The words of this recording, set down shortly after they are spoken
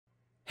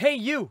Hey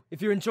you!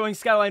 If you're enjoying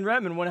Skyline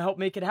REM and want to help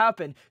make it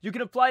happen, you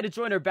can apply to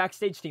join our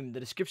backstage team in the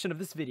description of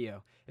this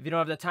video. If you don't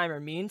have the time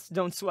or means,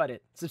 don't sweat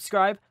it.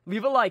 Subscribe,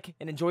 leave a like,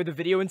 and enjoy the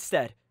video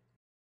instead.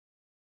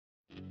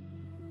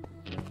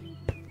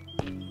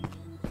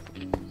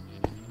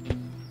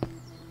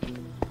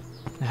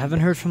 I haven't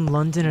heard from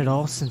London at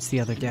all since the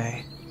other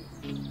day.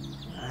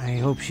 I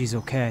hope she's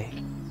okay.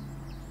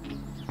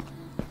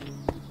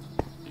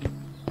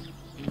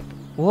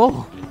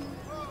 Whoa!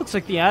 Looks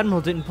like the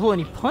Admiral didn't pull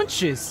any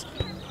punches.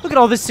 Look at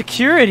all this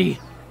security!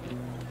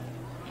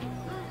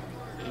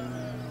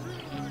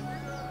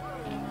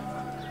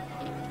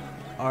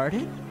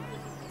 Arden?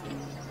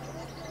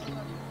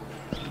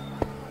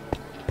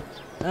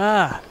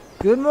 Ah,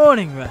 good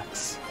morning,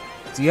 Rex.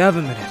 Do you have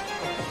a minute?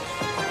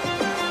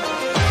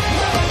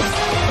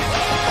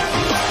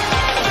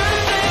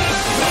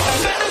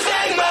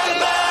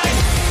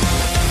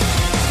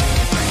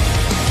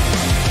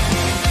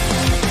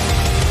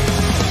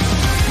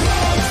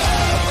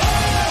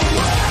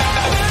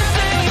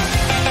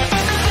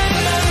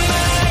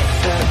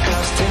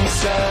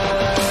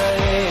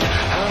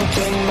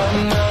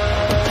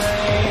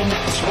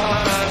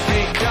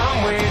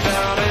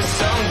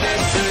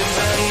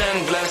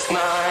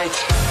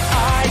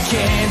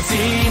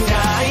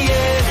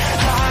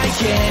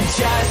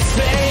 Just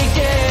fake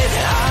it.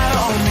 I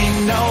only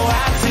know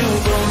how to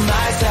pull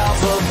myself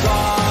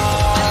apart.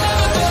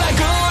 I never thought I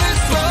could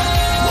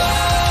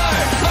explore,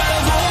 but I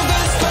hold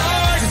the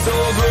spark. It's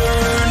over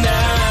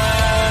now.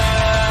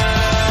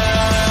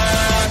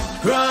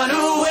 Run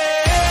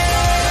away,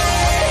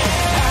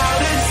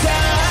 out of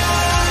time.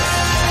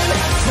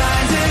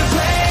 Find a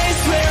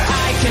place where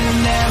I can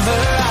never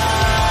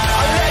hide.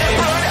 I let it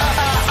burn,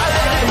 I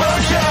let it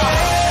burn,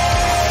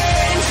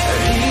 change,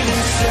 or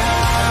even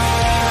strive.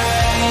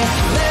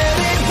 Let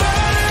it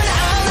burn,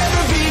 I'll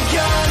never be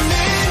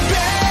coming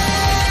back.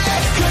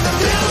 'Cause I'm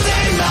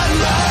losing my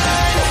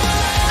mind.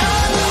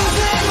 I'm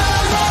losing my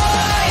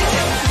mind.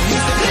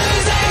 Yes, I'm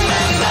losing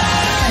my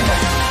mind.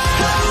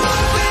 I'm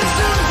hoping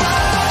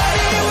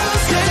somebody will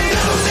say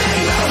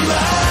losing my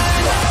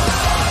mind.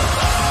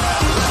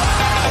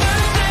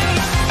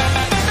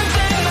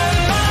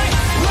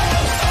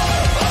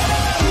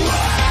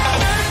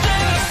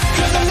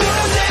 Cause I'm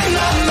losing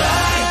my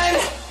mind.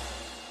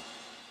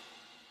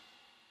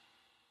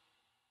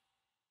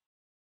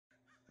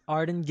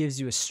 Arden gives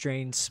you a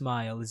strained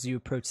smile as you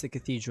approach the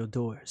cathedral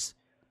doors.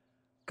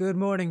 Good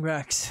morning,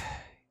 Rex.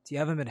 Do you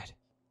have a minute?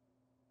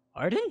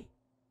 Arden?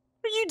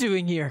 What are you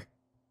doing here?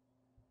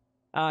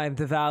 I'm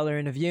the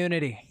Valoran of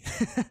Unity.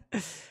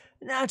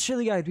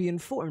 Naturally, I'd be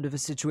informed of a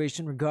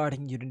situation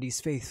regarding Unity's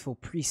faithful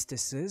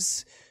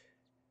priestesses.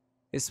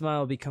 His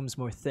smile becomes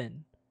more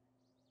thin.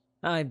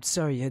 I'm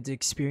sorry you had to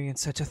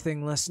experience such a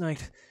thing last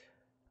night.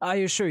 I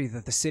assure you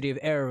that the city of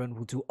Erewhon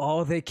will do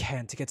all they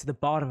can to get to the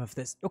bottom of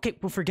this. Okay,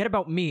 well, forget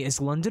about me.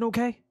 Is London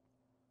okay?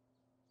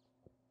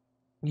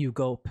 You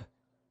gulp.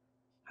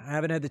 I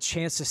haven't had the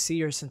chance to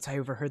see her since I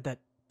overheard that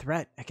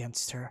threat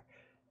against her.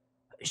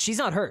 She's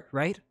not hurt,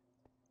 right?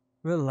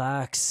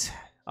 Relax.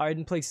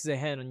 Arden places a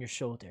hand on your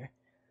shoulder.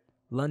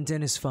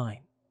 London is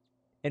fine,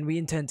 and we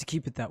intend to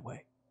keep it that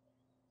way.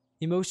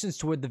 He motions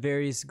toward the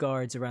various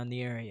guards around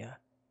the area.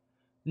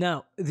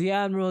 Now, the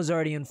Admiral has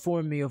already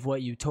informed me of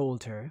what you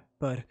told her,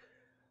 but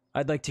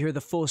I'd like to hear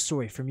the full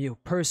story from you,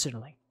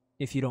 personally,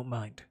 if you don't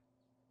mind.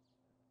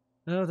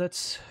 No,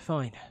 that's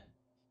fine.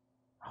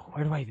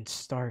 Where do I even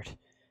start?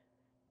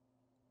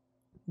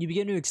 You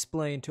begin to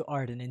explain to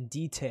Arden in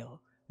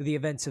detail the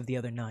events of the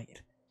other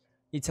night.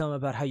 You tell him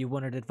about how you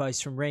wanted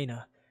advice from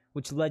Reyna,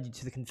 which led you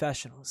to the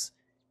confessionals.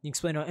 You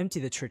explain how empty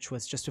the church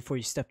was just before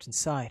you stepped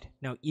inside,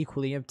 and how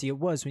equally empty it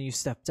was when you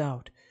stepped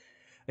out.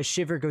 A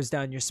shiver goes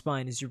down your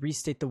spine as you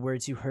restate the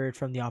words you heard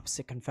from the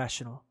opposite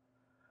confessional.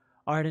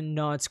 Arden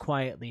nods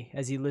quietly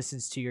as he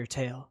listens to your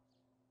tale.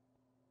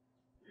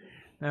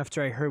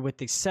 After I heard what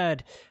they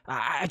said,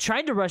 I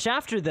tried to rush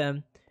after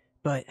them,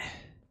 but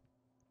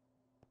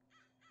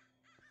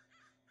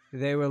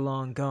they were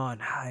long gone,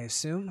 I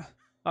assume,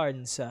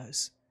 Arden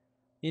says.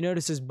 You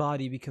notice his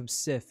body becomes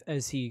stiff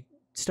as he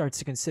starts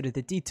to consider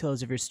the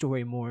details of your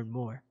story more and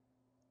more.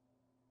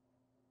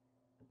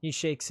 He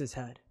shakes his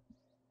head.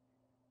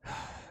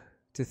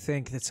 To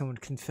think that someone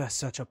confessed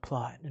such a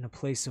plot in a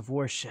place of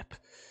worship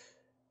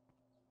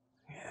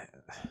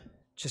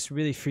just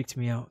really freaked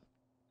me out.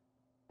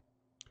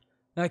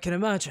 I can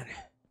imagine,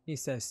 he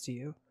says to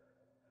you.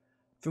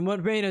 From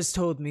what Reyna's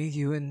told me,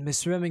 you and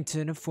Miss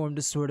Remington have formed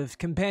a sort of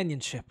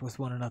companionship with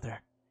one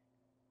another.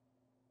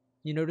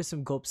 You notice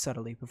him gulp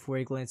subtly before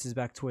he glances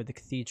back toward the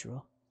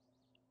cathedral.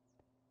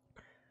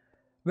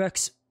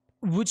 Rex,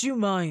 would you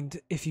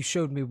mind if you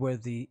showed me where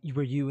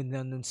you and the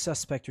unknown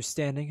suspect are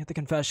standing at the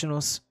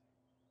confessionals?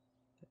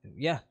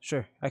 Yeah,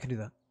 sure, I can do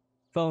that.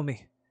 Follow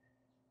me.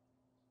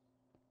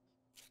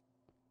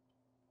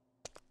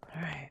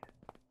 Alright.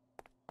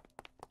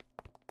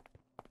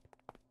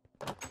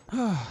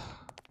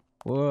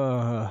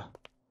 Whoa.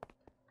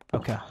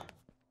 Okay. A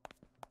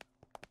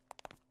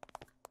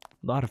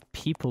lot of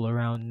people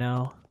around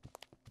now.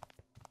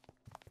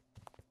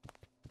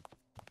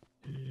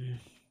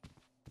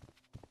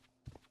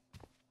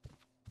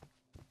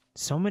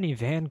 So many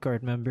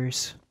Vanguard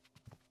members.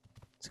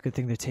 It's a good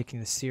thing they're taking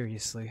this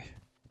seriously.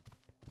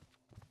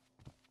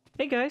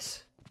 Hey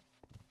guys.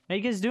 How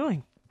you guys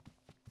doing?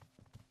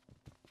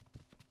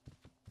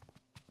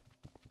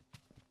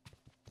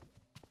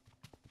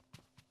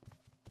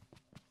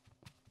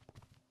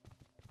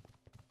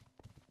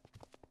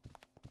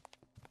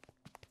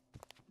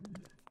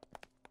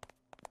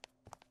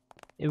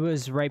 It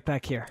was right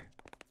back here.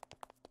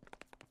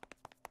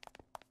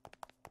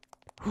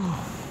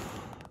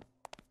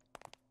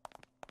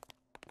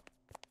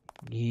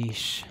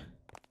 Yeesh.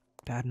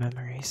 Bad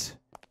memories.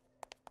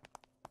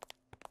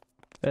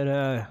 But,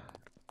 it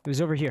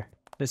was over here.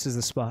 This is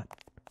the spot.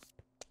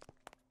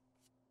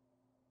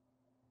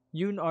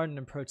 You and Arden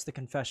approached the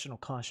confessional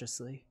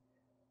cautiously.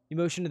 You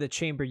motioned to the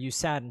chamber you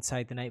sat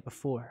inside the night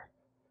before.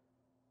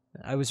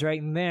 I was right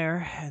in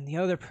there, and the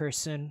other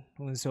person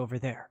was over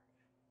there.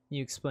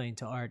 You explained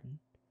to Arden.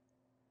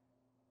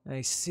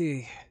 I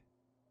see.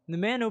 The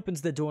man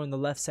opens the door on the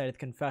left side of the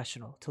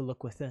confessional to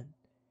look within.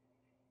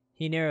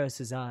 He narrows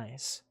his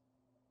eyes.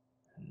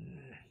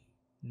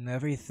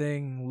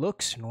 Everything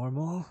looks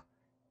normal,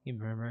 he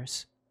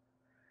murmurs.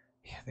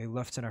 Yeah, they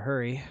left in a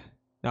hurry,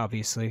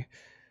 obviously.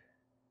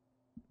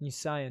 You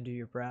sigh under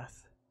your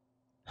breath.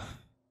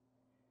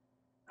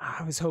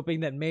 I was hoping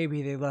that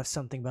maybe they left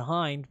something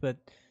behind, but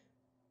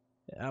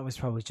that was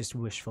probably just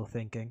wishful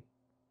thinking.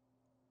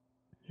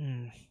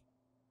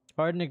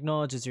 Arden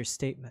acknowledges your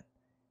statement,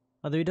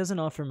 although he doesn't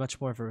offer much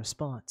more of a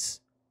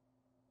response.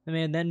 The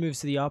man then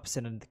moves to the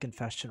opposite end of the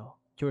confessional,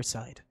 your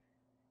side.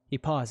 He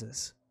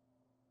pauses.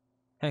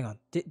 Hang on,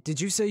 did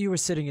you say you were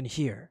sitting in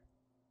here?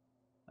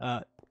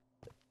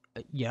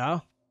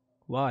 Yeah?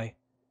 Why?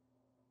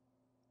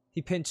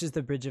 He pinches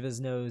the bridge of his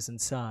nose and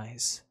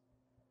sighs.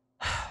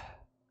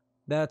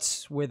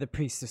 That's where the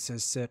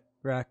priestesses sit,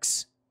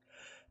 Rex.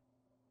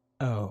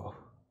 Oh.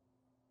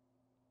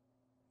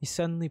 He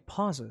suddenly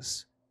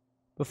pauses,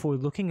 before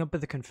looking up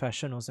at the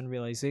confessionals in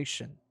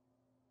realization.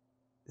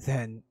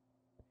 Then,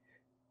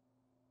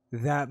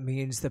 that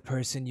means the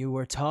person you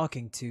were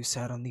talking to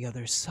sat on the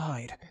other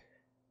side.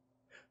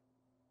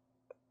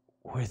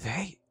 Were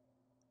they?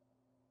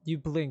 You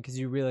blink as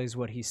you realize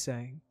what he's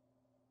saying.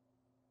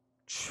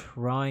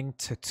 Trying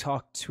to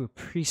talk to a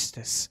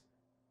priestess.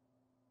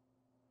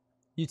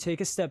 You take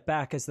a step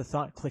back as the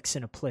thought clicks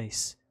into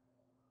place.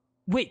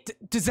 Wait,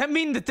 does that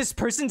mean that this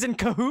person's in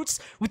cahoots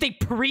with a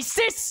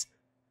priestess?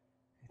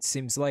 It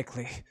seems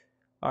likely,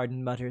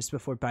 Arden mutters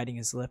before biting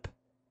his lip.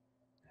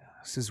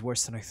 This is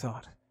worse than I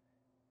thought.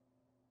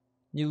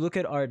 You look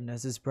at Arden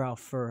as his brow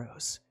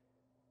furrows.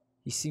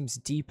 He seems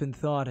deep in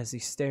thought as he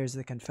stares at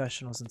the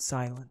confessionals in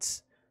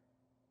silence.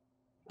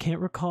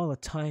 Can't recall a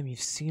time you've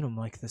seen him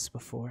like this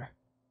before.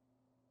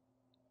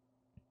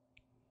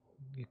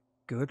 You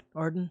good,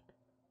 Arden?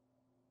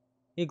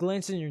 He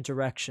glances in your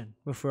direction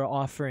before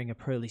offering a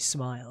pearly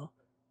smile.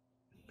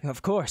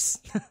 Of course.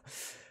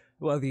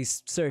 While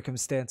these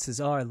circumstances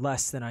are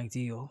less than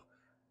ideal,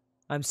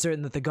 I'm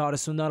certain that the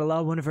goddess will not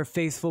allow one of her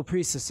faithful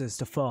priestesses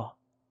to fall.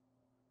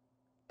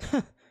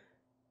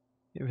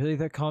 You're really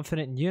that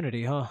confident in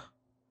unity, huh?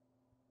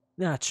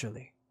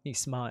 Naturally, he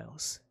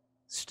smiles.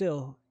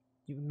 Still,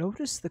 you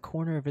notice the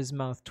corner of his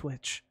mouth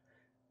twitch.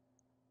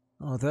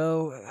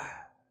 Although,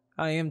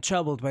 I am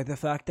troubled by the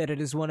fact that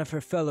it is one of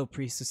her fellow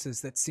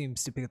priestesses that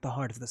seems to be at the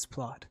heart of this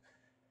plot.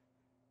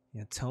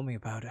 Yeah, tell me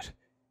about it.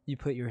 You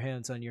put your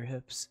hands on your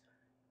hips.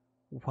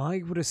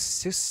 Why would a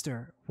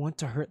sister want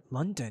to hurt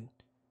London?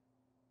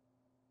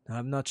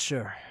 I'm not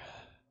sure.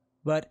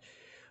 But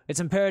it's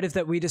imperative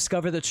that we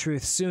discover the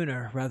truth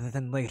sooner rather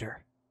than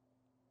later.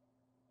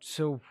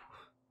 So,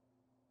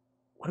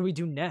 what do we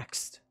do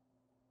next?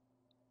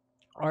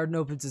 Arden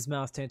opens his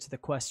mouth to answer the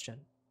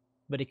question,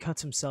 but he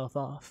cuts himself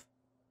off.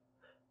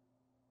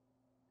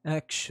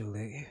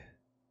 Actually,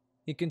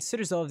 he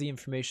considers all of the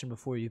information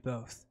before you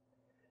both.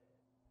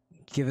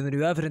 Given the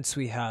new evidence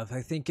we have,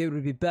 I think it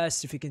would be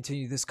best if we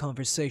continue this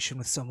conversation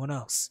with someone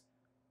else.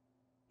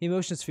 He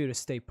motions for you to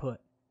stay put.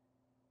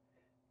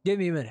 Give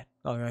me a minute,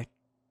 alright?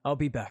 I'll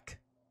be back.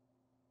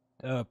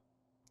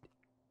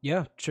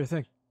 Yeah, sure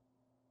thing.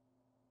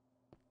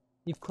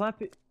 You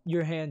clap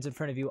your hands in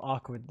front of you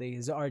awkwardly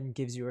as Arden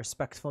gives you a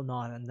respectful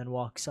nod and then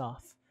walks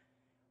off.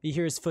 You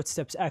hear his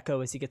footsteps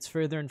echo as he gets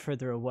further and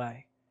further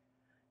away.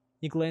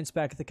 You glance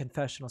back at the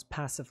confessionals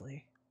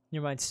passively,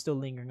 your mind still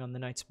lingering on the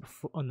night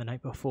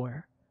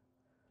before.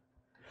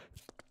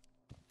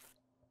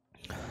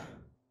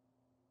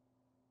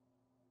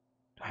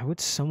 Why would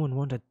someone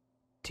want to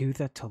do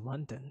that to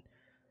London?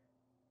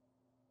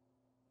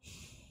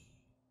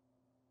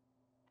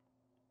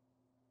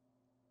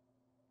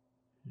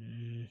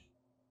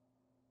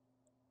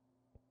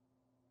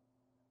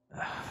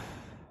 I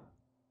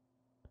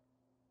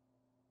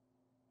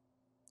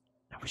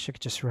wish I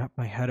could just wrap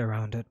my head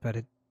around it,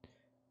 but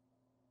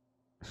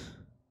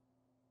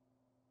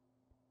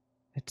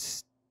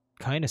it's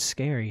kind of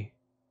scary,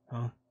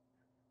 huh?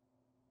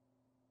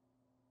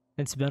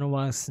 It's been a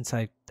while since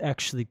I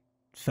actually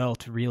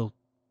felt real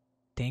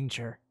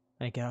danger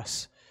I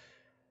guess.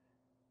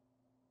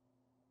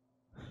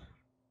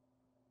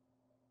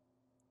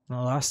 The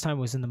last time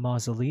was in the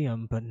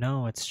mausoleum, but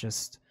no, it's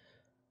just...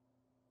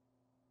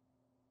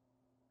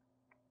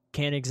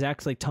 Can't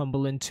exactly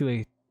tumble into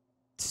a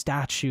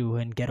statue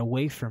and get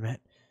away from it.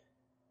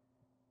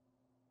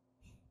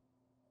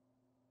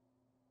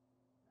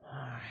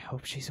 I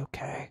hope she's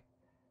okay.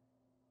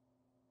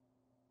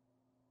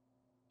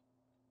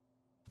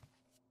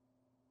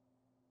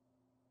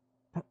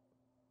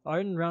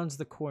 Arden rounds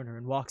the corner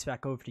and walks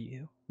back over to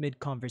you,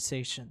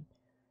 mid-conversation.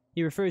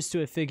 He refers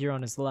to a figure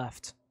on his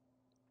left.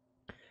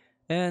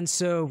 And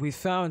so we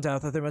found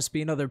out that there must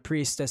be another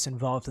priestess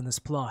involved in this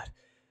plot,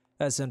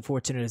 as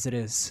unfortunate as it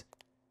is.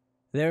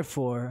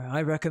 Therefore,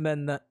 I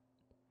recommend that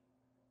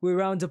we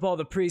round up all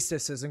the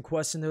priestesses and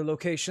question their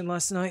location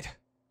last night.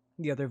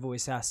 The other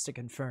voice asks to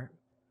confirm.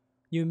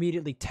 You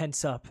immediately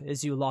tense up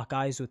as you lock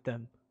eyes with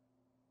them.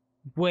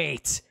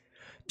 Wait!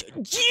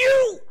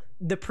 You!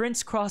 The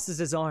prince crosses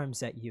his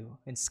arms at you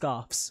and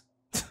scoffs.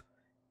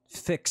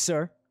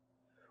 Fixer.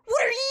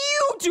 What are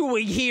you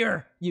doing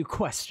here? You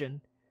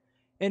question.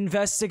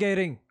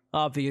 Investigating,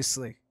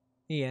 obviously,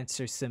 he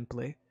answers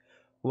simply.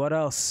 What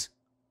else?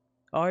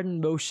 Arden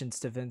motions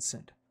to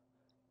Vincent.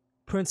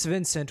 Prince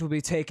Vincent will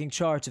be taking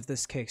charge of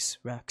this case,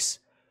 Rex.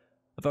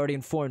 I've already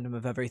informed him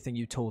of everything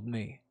you told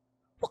me.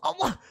 Why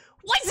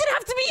does it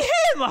have to be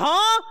him,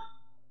 huh?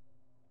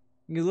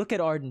 You look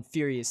at Arden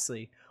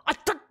furiously. I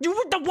thought you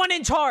were the one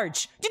in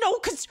charge! You know,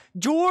 because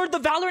you're the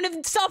Valorant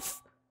and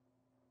stuff!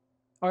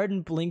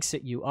 Arden blinks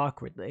at you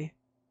awkwardly.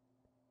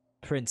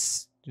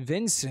 Prince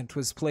Vincent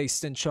was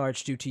placed in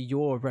charge due to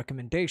your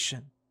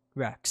recommendation,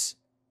 Rex,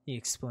 he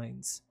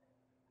explains.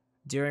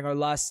 During our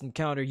last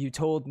encounter, you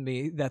told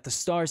me that the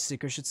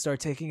Starseeker should start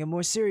taking him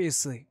more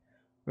seriously.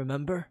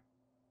 Remember?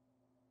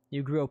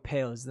 You grow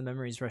pale as the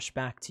memories rush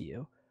back to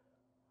you.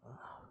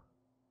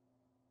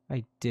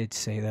 I did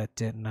say that,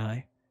 didn't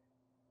I?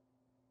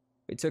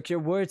 We took your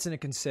words into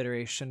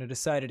consideration and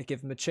decided to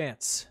give him a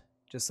chance,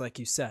 just like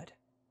you said.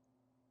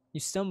 You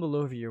stumble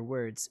over your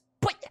words.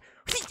 But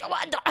I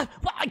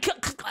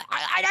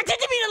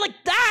didn't mean it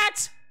like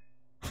that!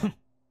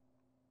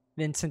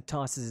 Vincent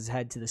tosses his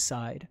head to the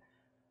side.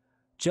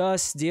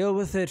 Just deal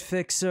with it,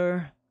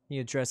 Fixer, he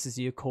addresses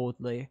you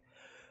coldly.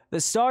 The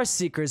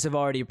Starseekers have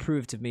already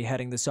approved of me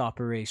heading this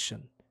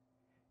operation,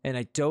 and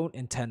I don't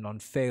intend on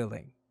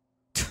failing.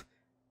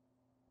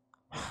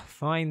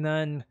 Fine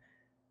then.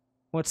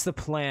 What's the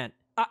plan?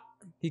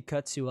 He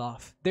cuts you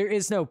off. There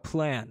is no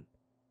plan.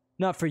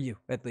 Not for you,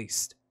 at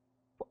least.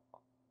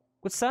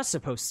 What's that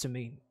supposed to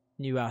mean?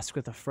 You ask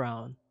with a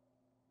frown.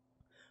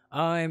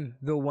 I'm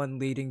the one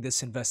leading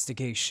this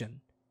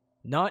investigation,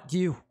 not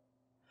you.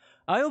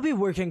 I will be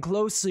working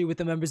closely with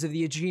the members of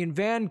the Aegean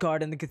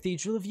Vanguard and the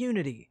Cathedral of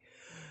Unity,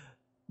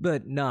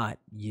 but not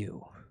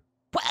you.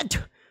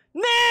 What?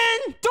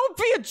 Man, don't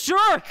be a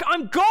jerk!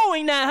 I'm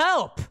going to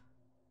help!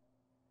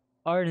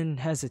 Arden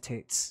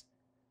hesitates.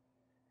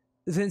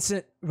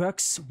 Vincent,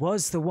 Rex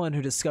was the one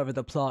who discovered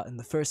the plot in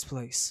the first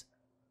place.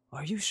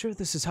 Are you sure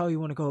this is how you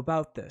want to go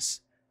about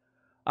this?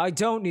 I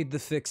don't need the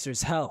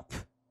Fixer's help,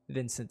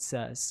 Vincent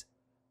says.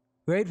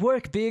 Great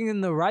work being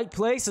in the right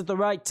place at the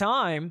right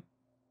time,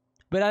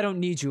 but I don't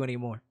need you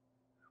anymore.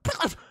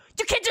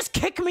 You can't just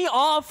kick me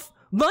off!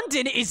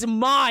 London is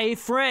my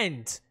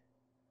friend!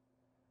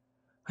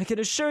 I can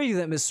assure you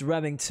that Miss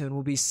Remington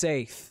will be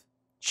safe.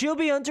 She'll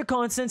be under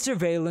constant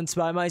surveillance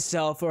by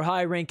myself or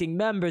high-ranking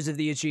members of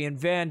the Aegean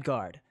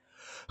Vanguard.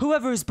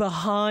 Whoever is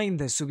behind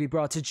this will be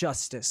brought to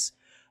justice,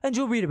 and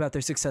you'll read about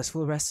their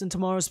successful arrest in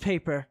tomorrow's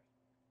paper.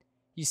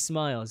 He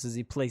smiles as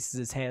he places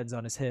his hands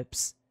on his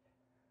hips.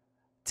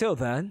 Till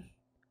then,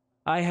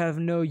 I have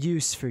no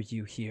use for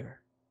you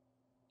here.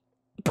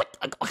 But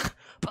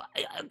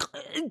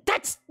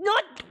that's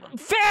not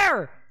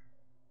fair!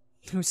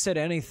 Who said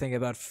anything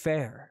about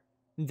fair?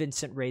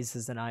 Vincent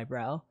raises an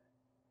eyebrow.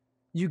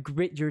 You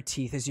grit your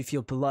teeth as you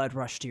feel blood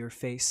rush to your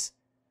face.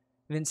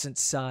 Vincent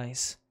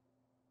sighs.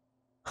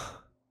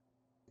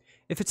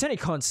 If it's any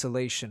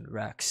consolation,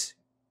 Rex,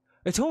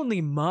 it's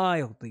only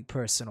mildly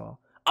personal.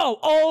 Oh,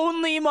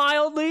 only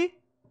mildly?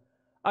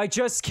 I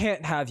just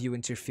can't have you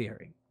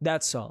interfering,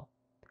 that's all.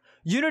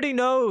 Unity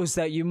knows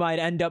that you might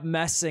end up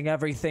messing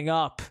everything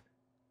up,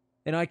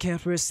 and I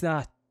can't risk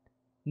that.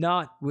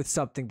 Not with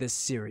something this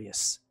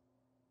serious.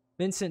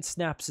 Vincent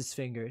snaps his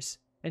fingers,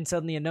 and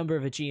suddenly a number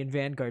of Aegean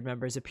Vanguard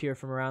members appear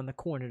from around the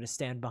corner to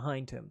stand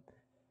behind him.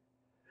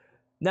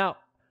 Now,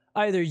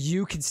 either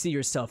you can see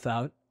yourself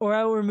out, or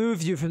I will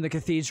remove you from the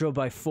cathedral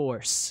by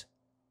force.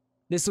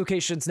 This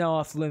location's now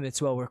off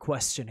limits while we're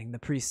questioning the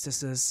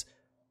priestesses.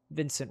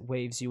 Vincent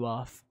waves you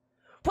off.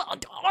 Well,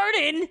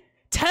 Arden!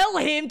 Tell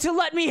him to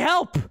let me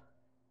help!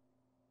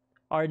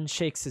 Arden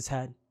shakes his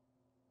head.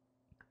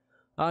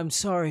 I'm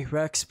sorry,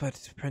 Rex,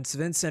 but Prince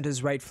Vincent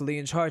is rightfully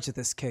in charge of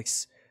this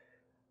case.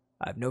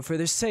 I have no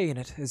further say in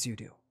it, as you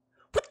do.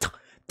 What?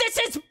 This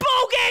is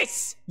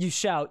bogus! You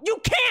shout. You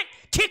can't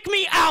kick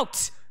me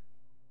out!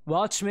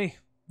 Watch me.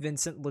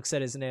 Vincent looks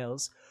at his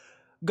nails.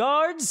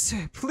 Guards,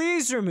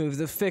 please remove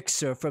the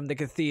Fixer from the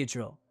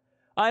cathedral.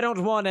 I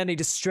don't want any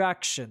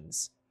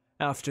distractions.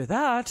 After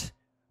that,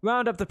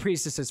 round up the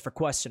priestesses for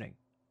questioning.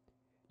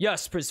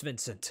 Yes, Prince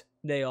Vincent,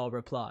 they all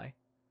reply.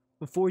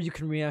 Before you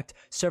can react,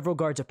 several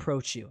guards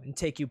approach you and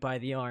take you by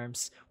the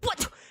arms.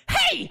 What?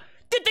 Hey!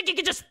 Do you think you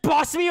can just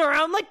boss me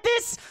around like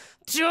this?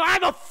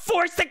 I'm a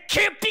force that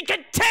can't be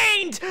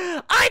contained!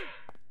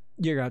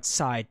 You're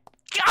outside.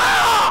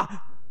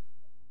 Ah!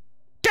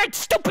 That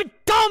stupid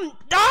dumb...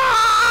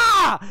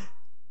 Ah!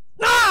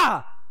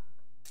 Ah!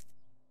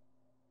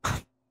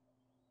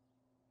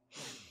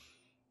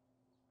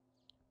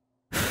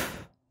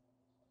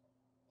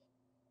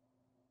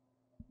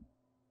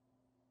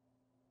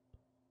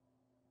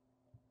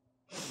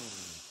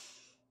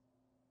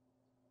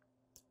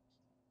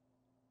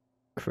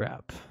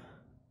 Crap.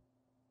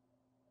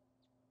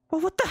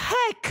 Well, what the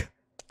heck?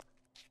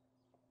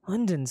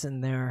 London's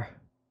in there.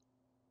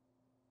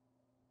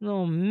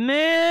 Oh,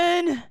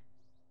 man!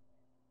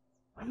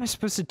 What am I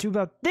supposed to do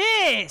about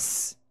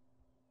this?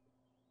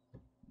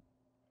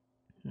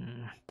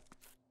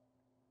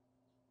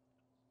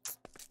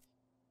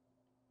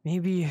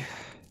 Maybe...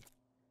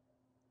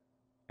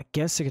 I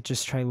guess I could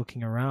just try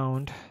looking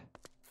around.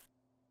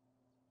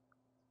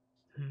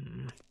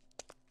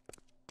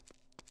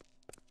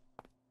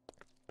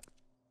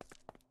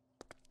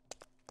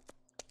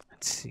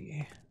 Let's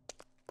see.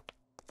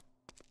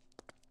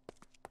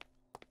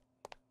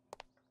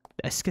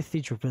 This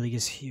cathedral really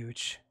is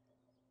huge.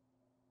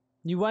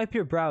 You wipe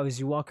your brow as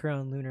you walk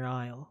around Lunar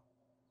Isle.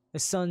 The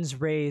sun's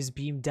rays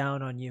beam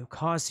down on you,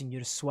 causing you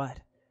to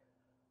sweat.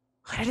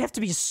 I'd have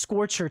to be a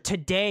scorcher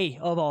today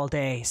of all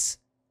days.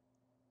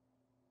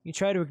 You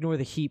try to ignore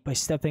the heat by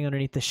stepping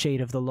underneath the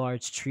shade of the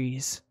large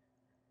trees.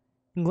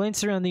 And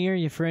glance around the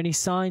area for any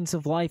signs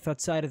of life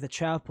outside of the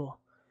chapel.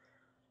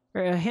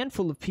 There are a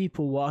handful of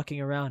people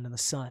walking around in the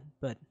sun,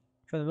 but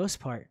for the most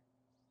part,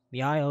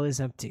 the Isle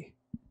is empty.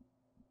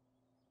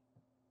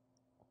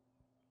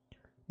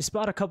 You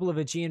spot a couple of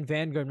Aegean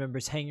Vanguard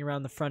members hanging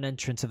around the front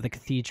entrance of the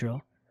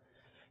cathedral.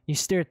 You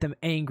stare at them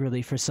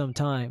angrily for some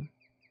time.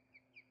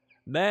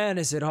 Man,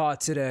 is it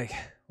hot today,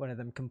 one of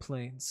them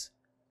complains.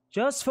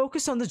 Just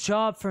focus on the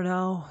job for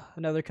now,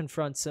 another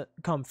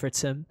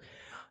comforts him.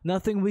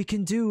 Nothing we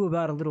can do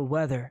about a little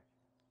weather.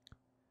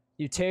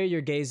 You tear your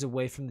gaze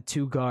away from the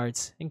two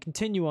guards and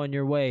continue on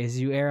your way as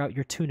you air out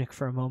your tunic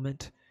for a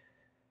moment.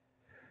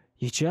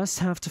 You just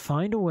have to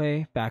find a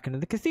way back into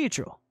the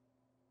cathedral.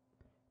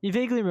 You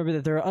vaguely remember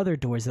that there are other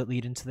doors that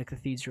lead into the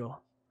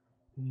cathedral.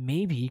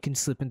 Maybe you can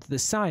slip into the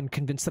side and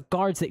convince the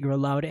guards that you're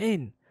allowed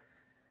in.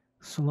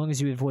 So long as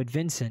you avoid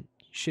Vincent,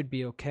 you should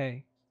be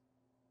okay.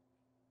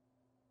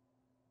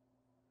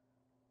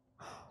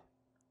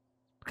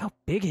 Look how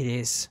big it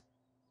is.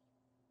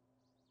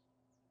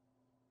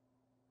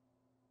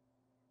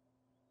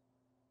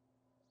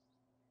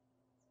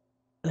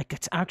 Like,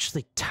 it's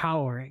actually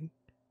towering.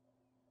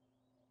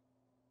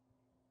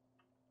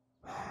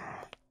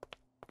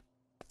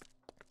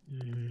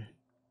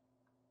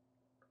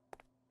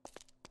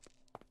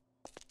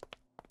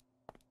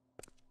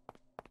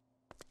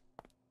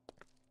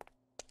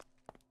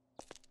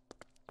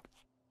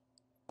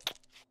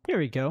 Here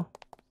we go.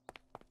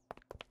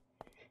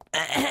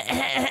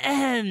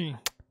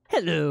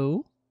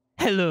 Hello.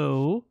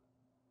 Hello.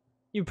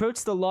 You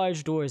approach the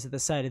large doors at the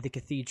side of the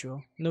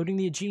cathedral, noting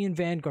the Aegean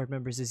Vanguard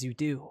members as you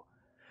do.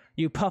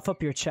 You puff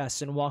up your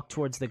chest and walk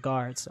towards the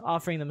guards,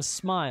 offering them a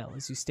smile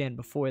as you stand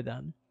before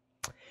them.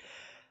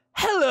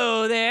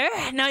 Hello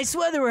there! Nice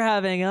weather we're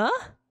having, huh?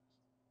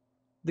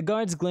 The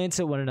guards glance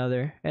at one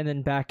another, and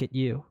then back at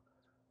you.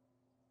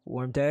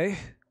 Warm day?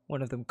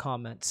 One of them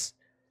comments.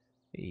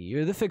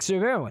 You're the fixer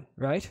of Erwin,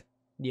 right?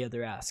 The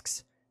other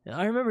asks.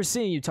 I remember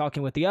seeing you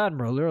talking with the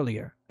Admiral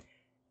earlier.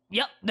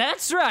 Yep,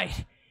 that's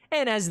right!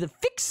 And as the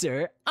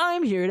fixer,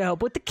 I'm here to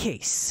help with the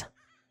case.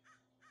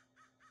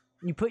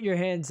 You put your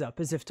hands up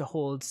as if to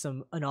hold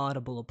some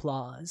inaudible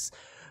applause.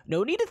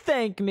 No need to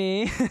thank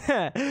me.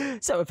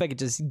 So if I could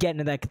just get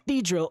into that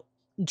cathedral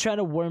and try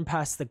to worm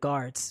past the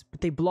guards,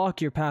 but they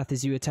block your path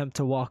as you attempt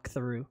to walk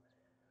through.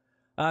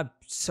 I'm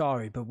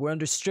sorry, but we're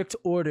under strict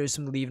orders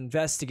from the lead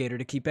investigator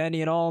to keep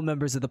any and all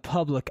members of the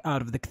public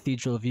out of the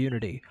Cathedral of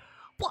Unity.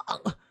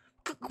 Well,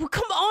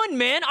 come on,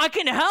 man, I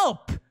can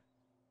help!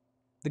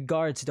 The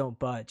guards don't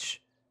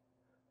budge.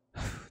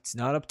 It's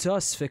not up to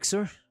us,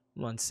 Fixer,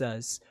 one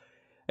says.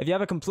 If you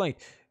have a complaint,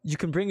 you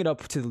can bring it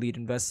up to the lead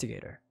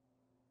investigator.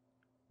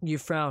 You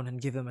frown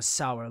and give them a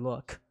sour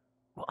look.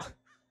 Well,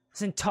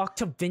 doesn't talk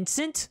to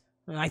Vincent?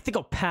 I think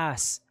I'll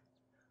pass.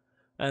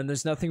 And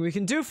there's nothing we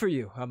can do for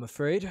you, I'm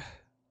afraid.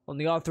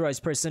 Only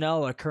authorized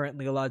personnel are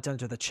currently allowed to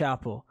enter the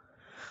chapel.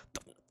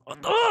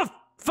 Ugh,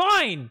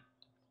 fine!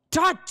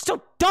 God,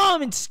 so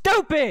dumb and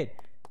stupid!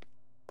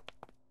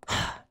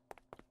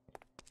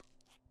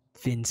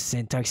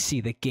 Vincent, I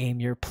see the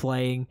game you're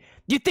playing.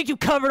 You think you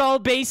covered all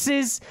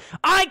bases?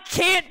 I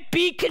can't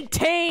be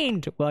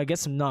contained! Well, I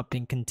guess I'm not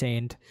being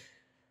contained.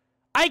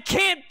 I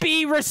can't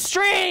be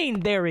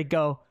restrained! There we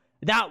go.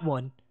 That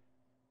one.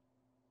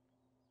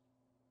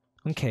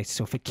 Okay,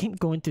 so if I can't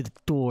go in through the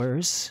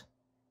doors...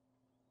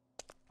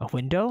 A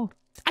window?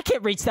 I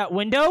can't reach that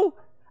window!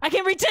 I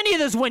can't reach any of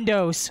those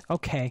windows!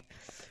 Okay.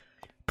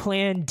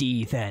 Plan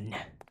D, then.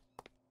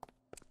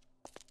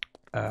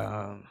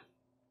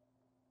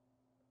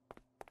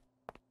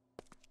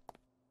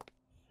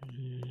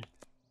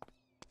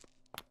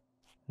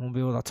 Won't be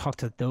able to talk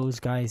to those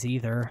guys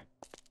either.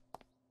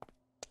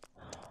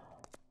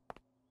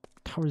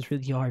 Towers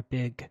really are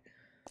big.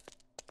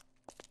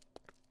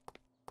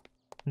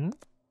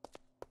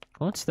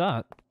 What's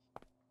that?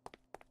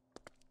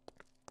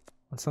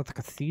 It's not the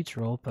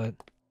cathedral, but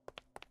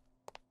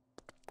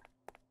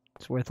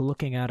it's worth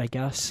looking at, I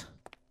guess.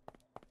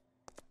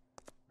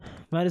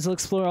 Might as well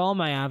explore all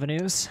my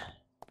avenues.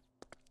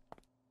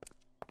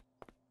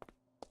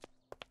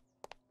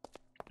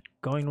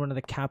 Going to one of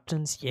the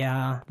captains?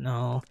 Yeah,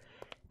 no.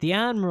 The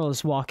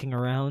Admiral's walking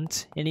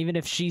around, and even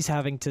if she's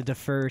having to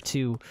defer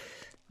to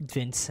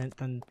Vincent,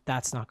 then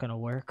that's not gonna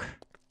work.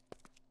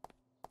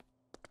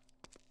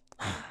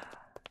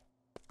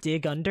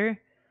 Dig under?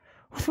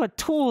 With what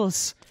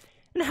tools?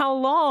 And how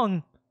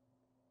long?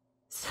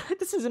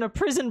 This isn't a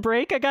prison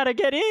break, I gotta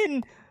get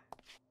in!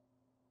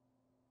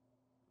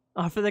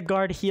 Offer the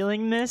guard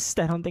healing mist?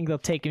 I don't think they'll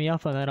take me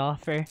up on that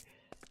offer.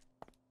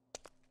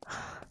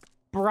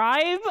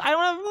 Bribe? I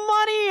don't have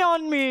money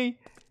on me!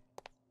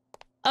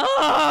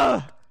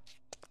 Ugh!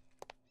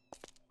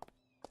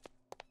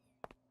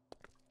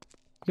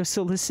 Go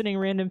soliciting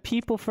random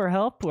people for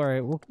help?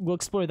 Alright, we'll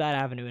explore that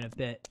avenue in a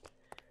bit.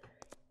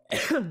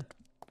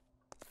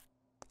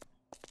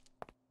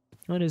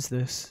 What is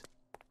this?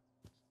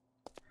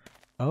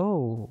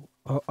 Oh.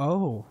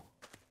 Oh.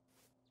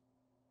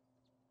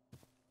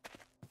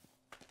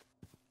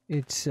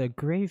 It's a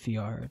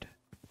graveyard.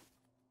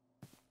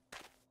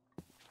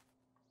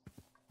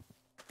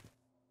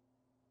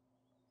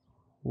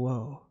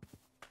 Whoa.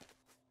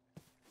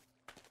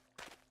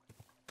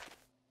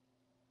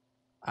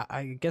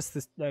 I guess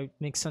this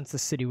makes sense the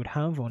city would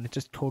have one. It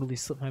just totally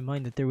slipped my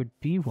mind that there would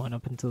be one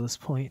up until this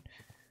point.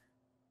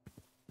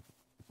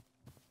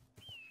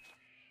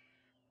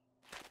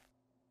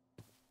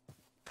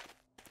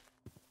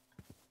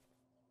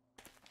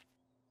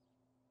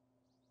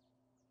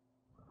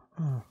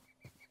 Huh.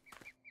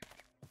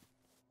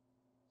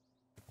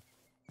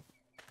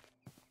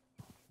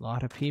 A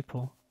lot of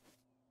people.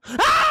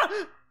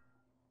 Ah!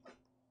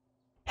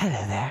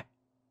 Hello there.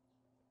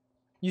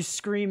 You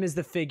scream as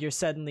the figure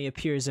suddenly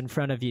appears in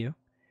front of you.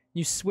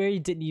 You swear you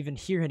didn't even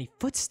hear any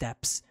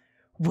footsteps.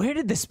 Where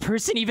did this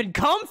person even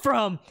come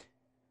from?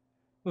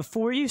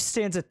 Before you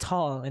stands a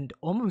tall and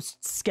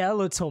almost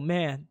skeletal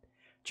man,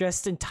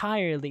 dressed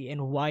entirely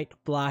in white,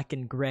 black,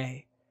 and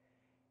gray.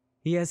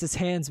 He has his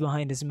hands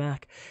behind his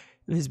back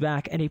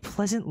and a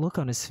pleasant look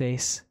on his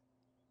face.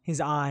 His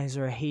eyes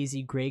are a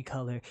hazy gray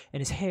color,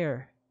 and his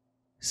hair,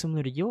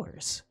 similar to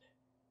yours,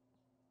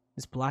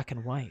 is black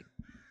and white.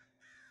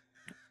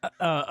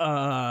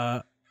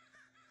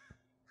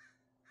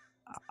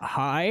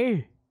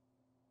 Hi?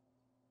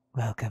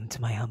 Welcome to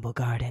my humble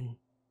garden,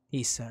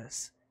 he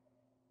says.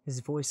 His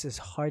voice is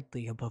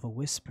hardly above a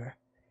whisper.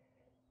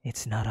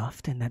 It's not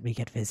often that we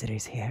get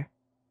visitors here.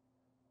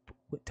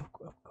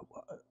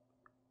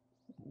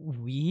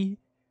 We?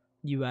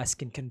 You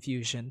ask in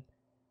confusion.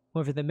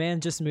 However, the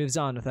man just moves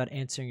on without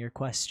answering your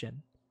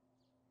question.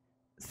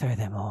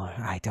 Furthermore,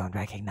 I don't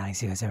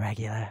recognize you as a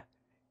regular,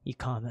 he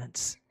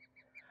comments.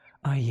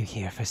 Are you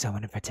here for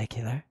someone in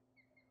particular?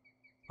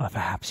 Or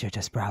perhaps you're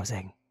just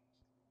browsing?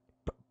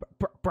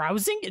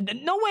 Browsing?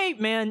 No way,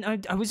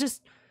 man. I was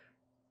just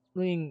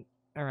looking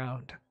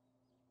around.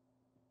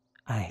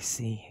 I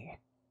see.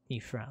 He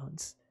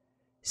frowns.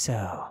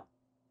 So,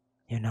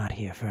 you're not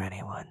here for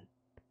anyone.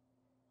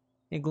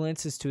 He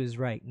glances to his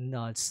right and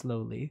nods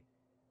slowly.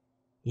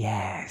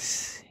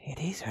 Yes, it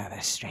is rather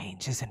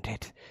strange, isn't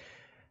it?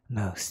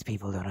 Most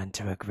people don't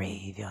enter a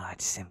graveyard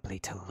simply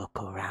to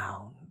look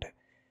around.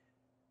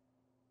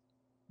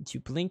 You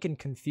blink in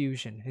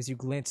confusion as you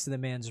glance to the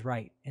man's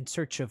right, in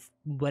search of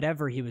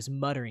whatever he was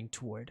muttering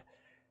toward.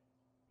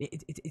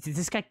 Is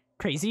this guy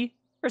crazy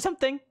or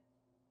something?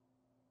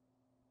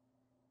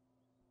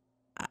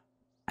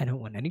 I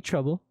don't want any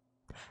trouble.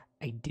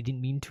 I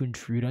didn't mean to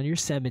intrude on your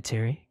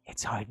cemetery.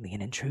 It's hardly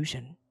an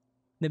intrusion.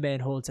 The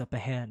man holds up a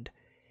hand.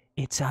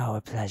 It's our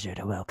pleasure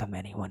to welcome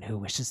anyone who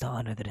wishes to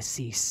honor the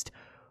deceased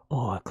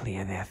or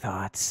clear their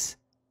thoughts.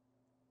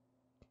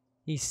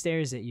 He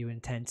stares at you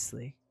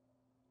intensely.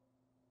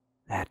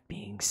 That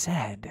being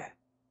said,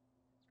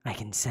 I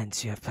can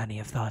sense you have plenty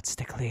of thoughts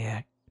to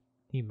clear,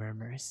 he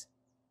murmurs.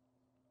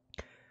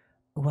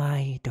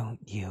 Why don't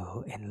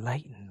you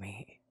enlighten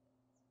me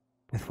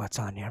with what's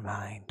on your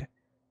mind?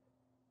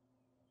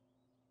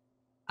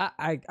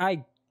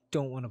 I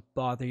don't want to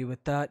bother you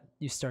with that.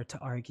 You start to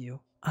argue.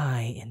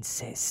 I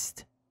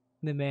insist.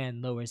 The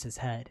man lowers his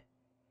head.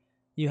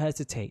 You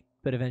hesitate,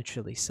 but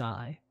eventually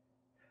sigh.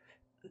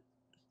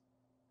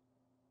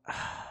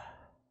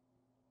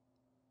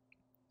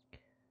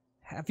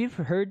 Have you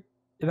ever heard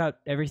about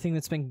everything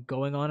that's been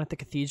going on at the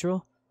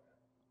cathedral?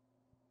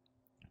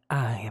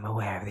 I am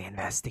aware of the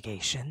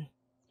investigation,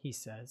 he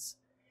says.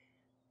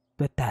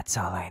 But that's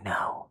all I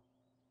know.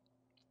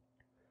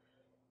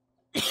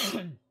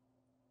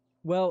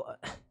 Well,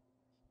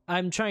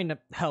 I'm trying to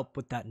help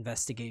with that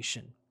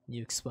investigation,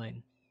 you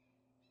explain.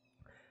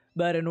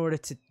 But in order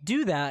to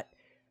do that,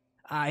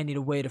 I need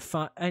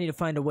to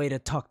find a way to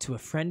talk to a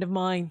friend of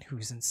mine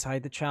who's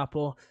inside the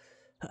chapel.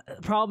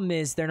 The problem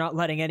is they're not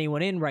letting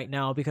anyone in right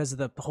now because of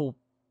the whole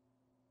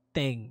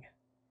thing.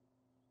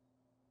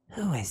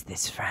 Who is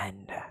this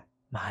friend,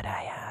 might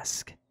I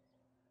ask?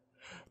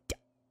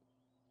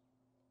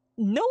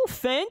 No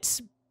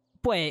offense,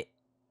 but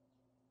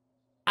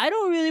I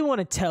don't really want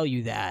to tell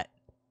you that.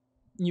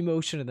 You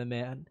motion to the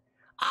man.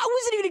 I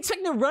wasn't even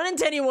expecting to run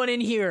into anyone in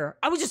here.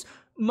 I was just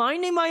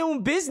minding my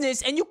own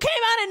business, and you came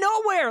out of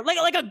nowhere,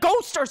 like a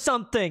ghost or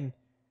something.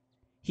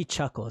 He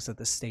chuckles at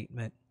the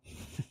statement.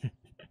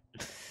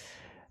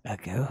 A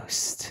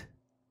ghost?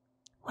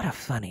 What a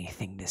funny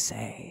thing to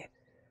say.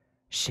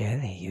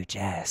 Surely you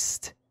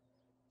jest.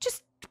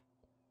 Just...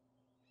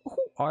 who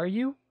are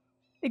you,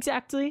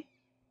 exactly?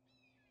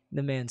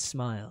 The man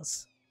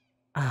smiles.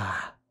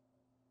 Ah,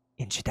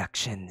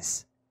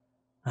 introductions.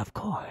 Of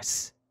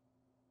course.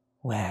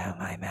 Where are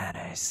my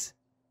manners?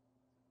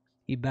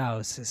 He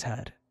bows his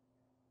head.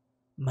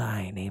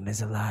 My name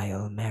is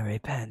Lyle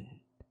Merrypen.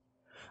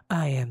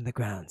 I am the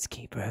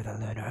groundskeeper of the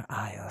Lunar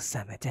Isle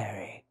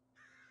Cemetery.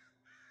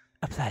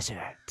 A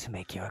pleasure to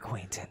make your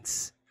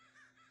acquaintance.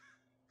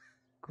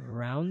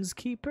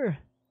 Groundskeeper?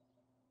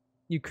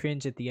 You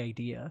cringe at the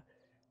idea.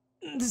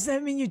 Does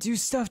that mean you do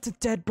stuff to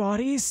dead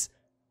bodies?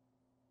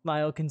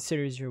 Lyle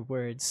considers your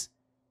words.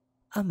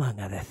 Among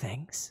other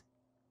things,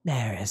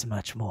 there is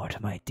much more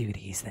to my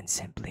duties than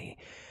simply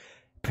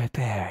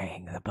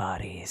preparing the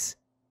bodies.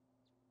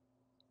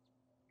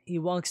 He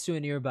walks to a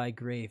nearby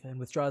grave and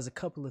withdraws a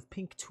couple of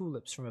pink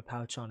tulips from a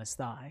pouch on his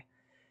thigh.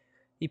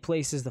 He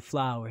places the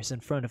flowers in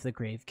front of the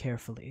grave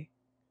carefully.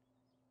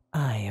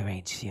 I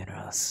arrange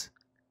funerals.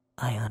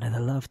 I honor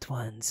the loved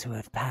ones who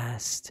have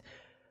passed.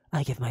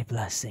 I give my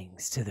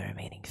blessings to the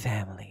remaining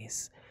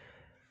families.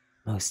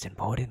 Most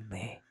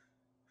importantly,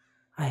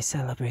 I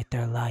celebrate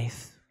their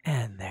life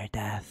and their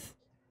death.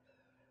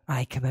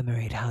 I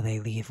commemorate how they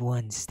leave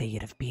one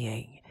state of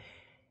being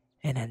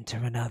and enter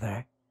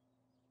another.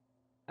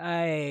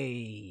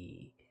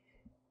 I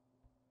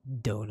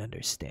don't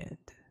understand.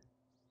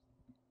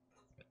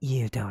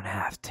 You don't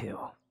have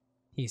to,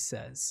 he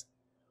says,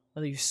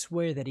 while you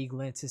swear that he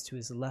glances to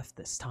his left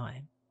this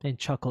time and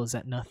chuckles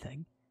at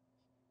nothing.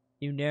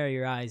 You narrow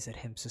your eyes at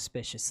him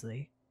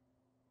suspiciously.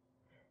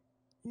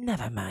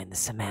 Never mind the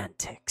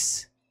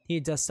semantics. He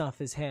dusts off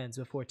his hands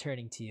before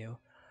turning to you.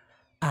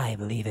 I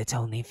believe it's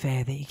only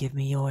fair that you give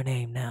me your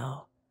name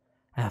now.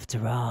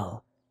 After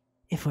all,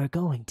 if we're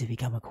going to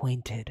become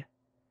acquainted,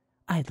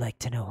 I'd like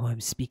to know who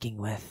I'm speaking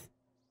with.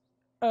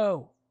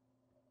 Oh,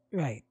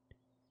 right.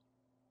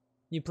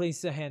 You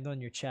place a hand on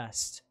your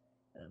chest.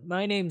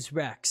 My name's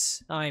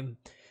Rex. I'm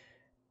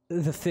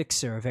the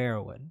fixer of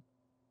heroin.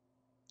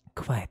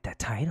 Quite the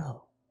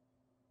title.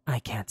 I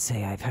can't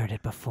say I've heard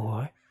it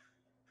before.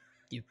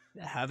 You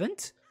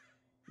haven't?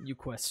 You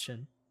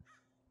question.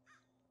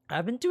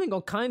 I've been doing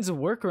all kinds of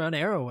work around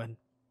heroin.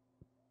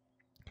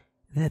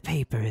 The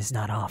paper is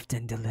not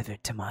often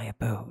delivered to my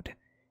abode.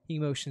 He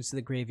motions to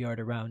the graveyard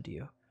around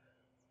you.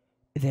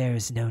 There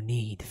is no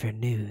need for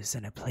news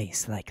in a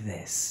place like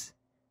this.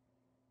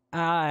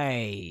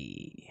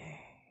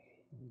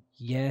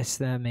 Yes,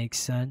 that makes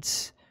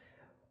sense.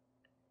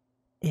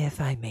 If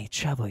I may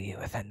trouble you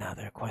with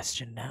another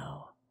question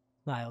now,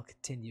 Lyle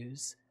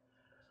continues.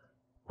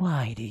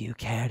 Why do you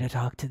care to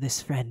talk to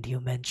this friend you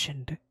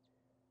mentioned?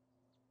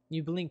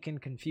 You blink in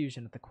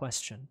confusion at the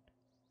question.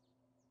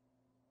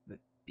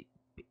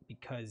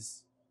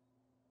 Because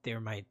they're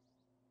my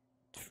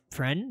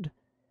friend?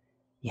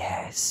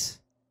 Yes,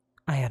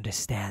 I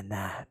understand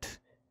that.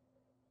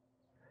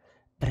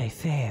 But I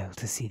fail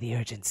to see the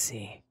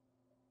urgency.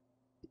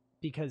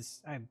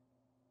 Because I'm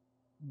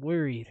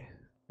worried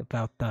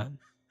about them.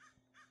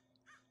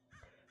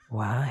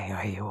 Why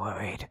are you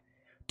worried?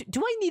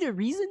 Do I need a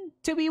reason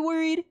to be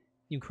worried?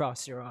 You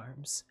cross your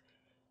arms.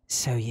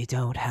 So you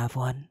don't have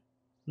one?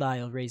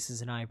 Lyle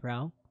raises an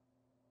eyebrow.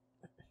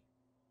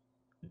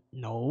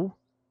 No.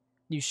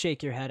 You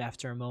shake your head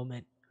after a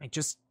moment. I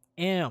just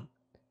am.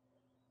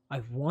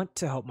 I want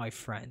to help my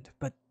friend,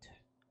 but it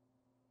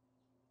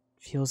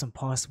feels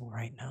impossible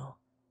right now.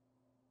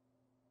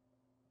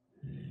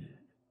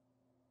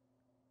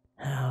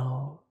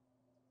 How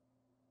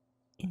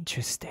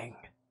interesting,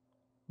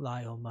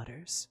 Lyle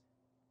mutters.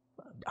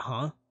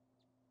 Huh?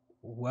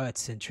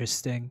 What's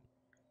interesting?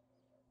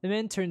 The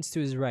man turns to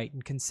his right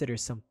and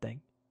considers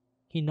something.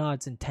 He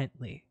nods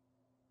intently.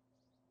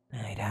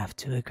 I'd have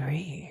to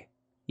agree,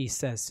 he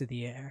says to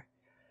the air.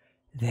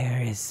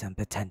 There is some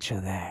potential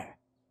there,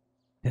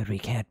 but we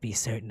can't be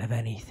certain of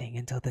anything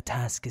until the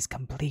task is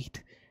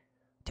complete.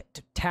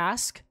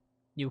 Task?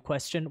 You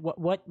question.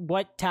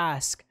 What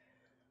task?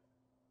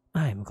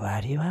 I'm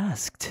glad you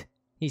asked,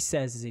 he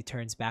says as he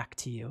turns back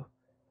to you.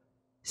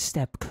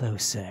 Step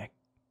closer.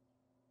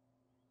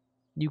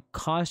 You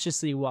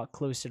cautiously walk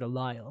closer to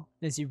Lyle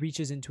as he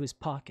reaches into his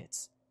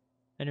pockets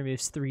and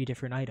removes 3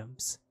 different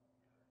items.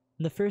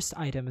 The first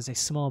item is a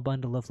small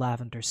bundle of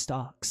lavender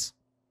stalks.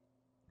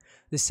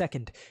 The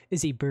second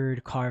is a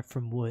bird carved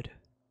from wood.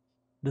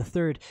 The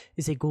third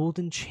is a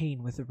golden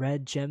chain with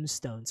red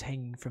gemstones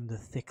hanging from the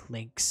thick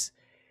links.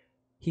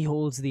 He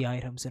holds the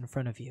items in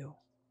front of you.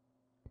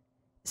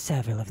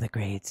 Several of the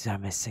grades are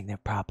missing their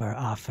proper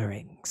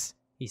offerings,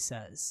 he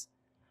says.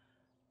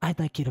 I'd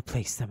like you to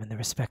place them in the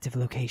respective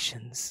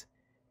locations.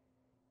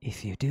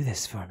 If you do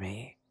this for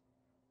me,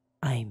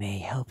 I may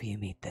help you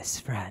meet this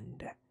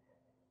friend.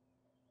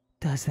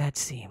 Does that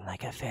seem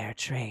like a fair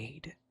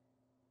trade?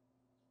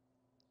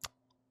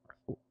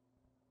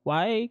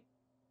 Why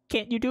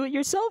can't you do it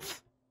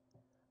yourself?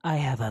 I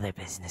have other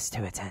business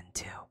to attend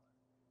to,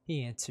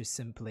 he answers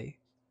simply.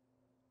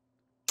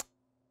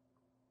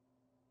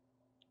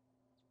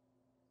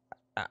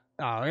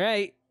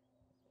 Alright.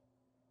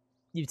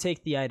 You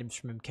take the items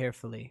from him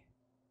carefully.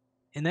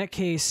 In that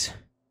case,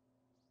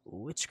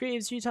 which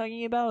graves are you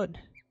talking about?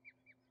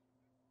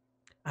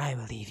 I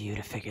will leave you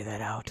to figure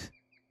that out.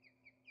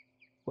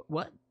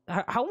 What?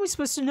 How am I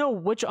supposed to know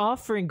which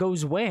offering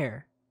goes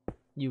where?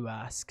 You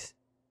ask.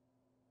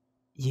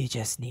 You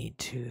just need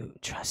to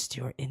trust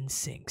your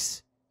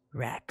instincts,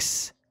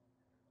 Rex.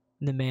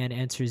 The man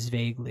answers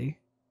vaguely.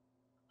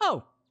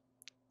 Oh,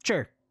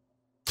 sure.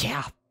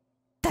 Yeah,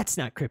 that's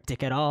not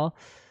cryptic at all.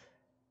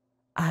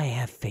 I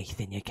have faith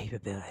in your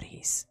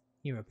capabilities,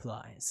 he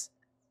replies.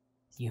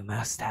 You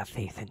must have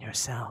faith in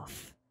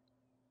yourself.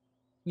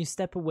 You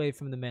step away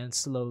from the man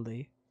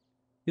slowly.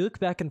 You look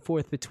back and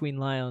forth between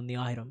Lyle and the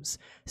items,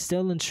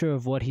 still unsure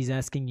of what he's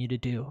asking you to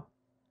do.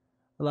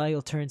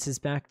 Lyle turns his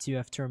back to you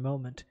after a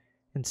moment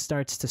and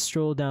starts to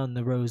stroll down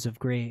the rows of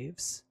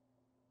graves.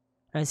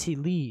 As he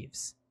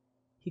leaves,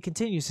 he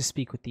continues to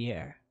speak with the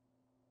air.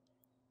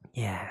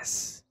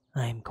 Yes,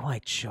 I'm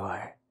quite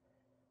sure.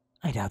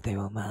 I doubt they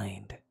will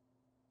mind.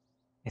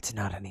 It's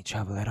not any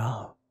trouble at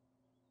all.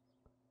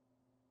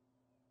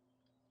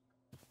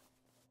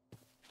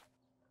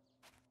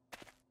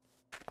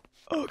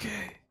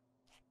 Okay.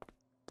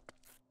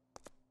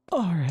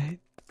 Alright.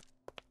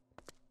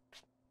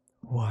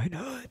 Why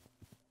not?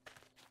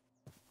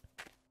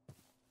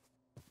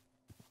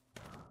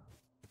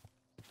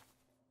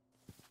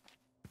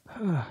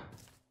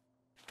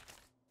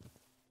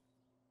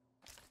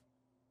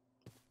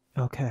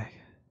 Okay.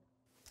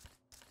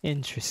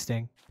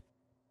 Interesting.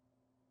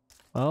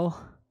 Well,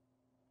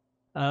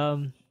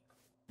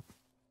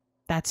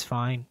 that's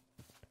fine.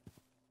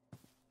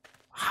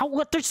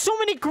 What? There's so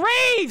many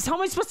graves! How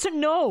am I supposed to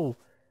know?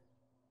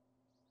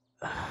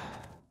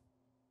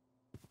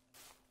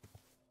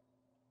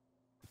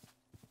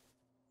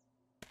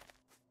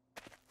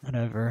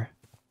 Whatever.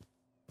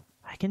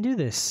 I can do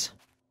this.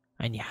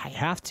 And yeah, I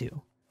have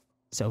to.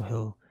 So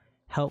he'll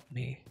help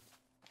me.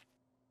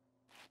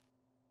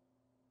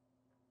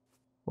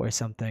 Or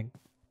something.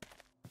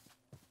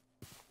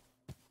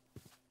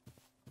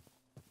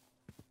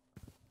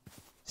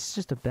 It's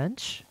just a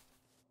bench?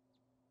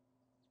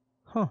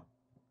 Huh.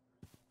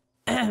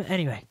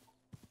 Anyway.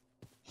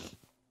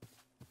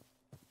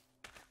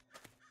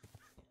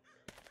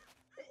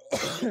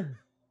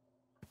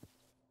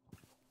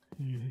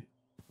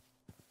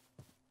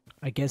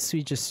 I guess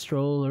we just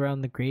stroll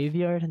around the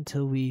graveyard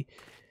until we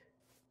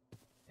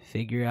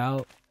figure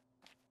out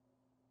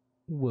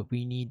what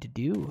we need to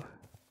do.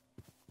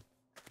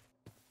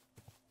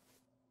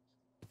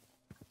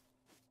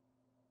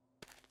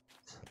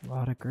 It's a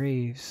lot of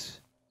graves.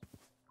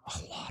 A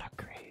lot of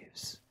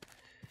graves.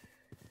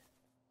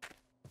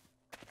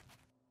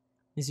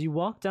 As you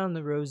walk down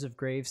the rows of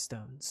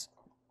gravestones,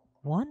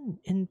 one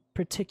in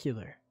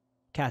particular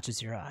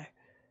catches your eye.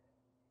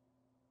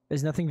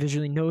 There's nothing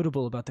visually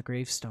notable about the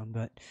gravestone,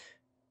 but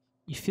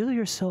you feel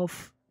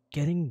yourself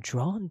getting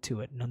drawn to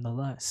it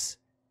nonetheless.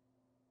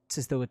 It's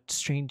as though a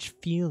strange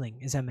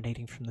feeling is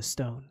emanating from the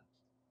stone,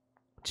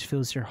 which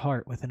fills your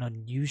heart with an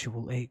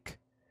unusual ache.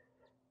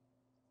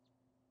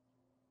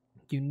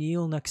 You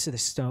kneel next to the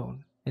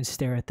stone and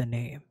stare at the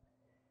name.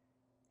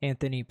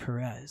 Anthony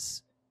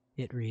Perez,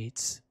 it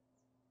reads.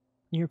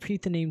 You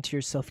repeat the name to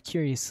yourself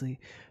curiously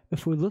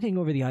before looking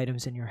over the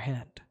items in your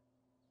hand.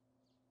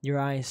 Your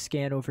eyes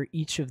scan over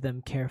each of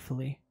them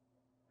carefully.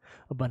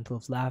 A bundle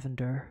of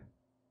lavender,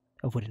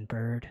 a wooden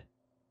bird,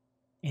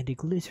 and a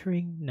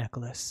glittering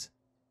necklace.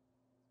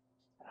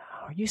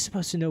 How are you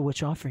supposed to know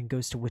which offering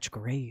goes to which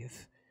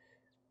grave?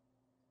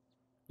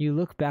 You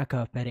look back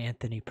up at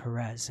Anthony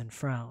Perez and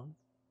frown.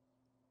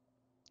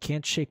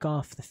 Can't shake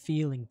off the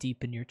feeling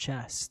deep in your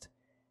chest.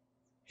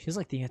 Feels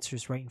like the answer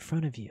is right in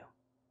front of you.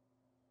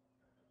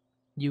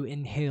 You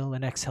inhale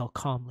and exhale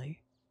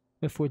calmly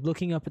before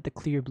looking up at the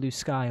clear blue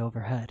sky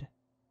overhead.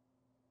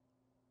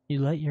 You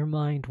let your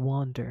mind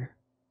wander,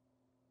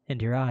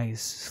 and your eyes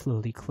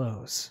slowly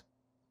close.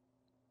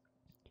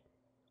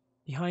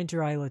 Behind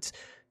your eyelids,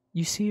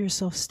 you see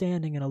yourself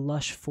standing in a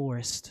lush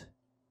forest.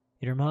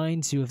 It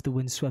reminds you of the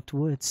windswept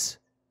woods.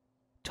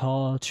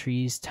 Tall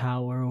trees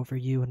tower over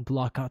you and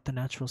block out the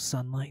natural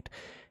sunlight,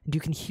 and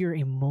you can hear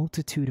a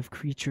multitude of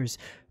creatures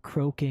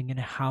croaking and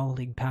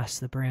howling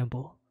past the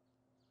bramble.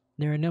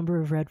 There are a number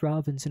of red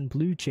robins and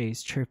blue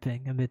jays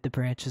chirping amid the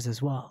branches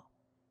as well.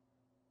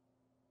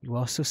 You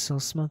also smell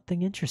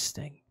something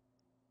interesting.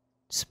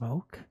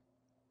 Smoke?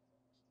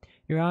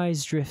 Your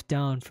eyes drift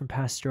down from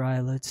past your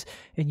eyelids,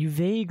 and you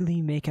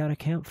vaguely make out a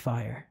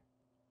campfire.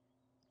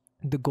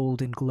 The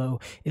golden glow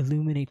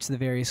illuminates the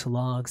various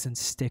logs and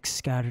sticks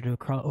scattered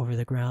over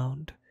the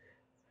ground.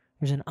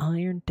 There's an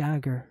iron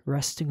dagger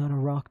resting on a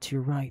rock to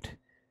your right,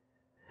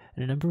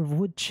 and a number of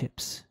wood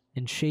chips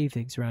and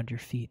shavings around your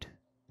feet.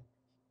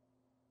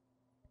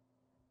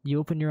 You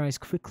open your eyes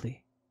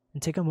quickly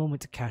and take a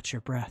moment to catch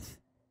your breath.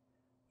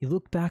 You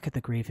look back at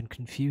the grave in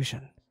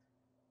confusion.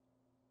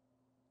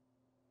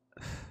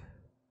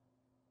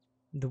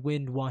 The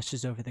wind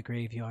washes over the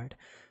graveyard,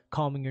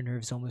 calming your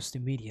nerves almost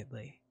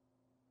immediately.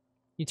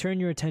 You turn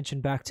your attention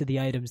back to the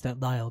items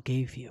that Lyle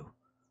gave you.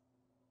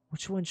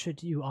 Which one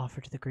should you offer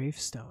to the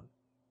gravestone?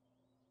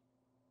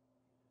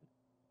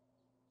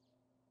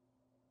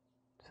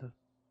 The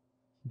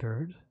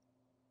bird?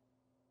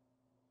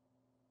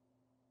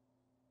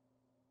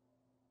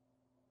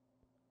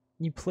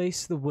 You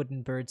place the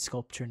wooden bird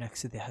sculpture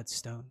next to the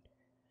headstone.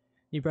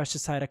 You brush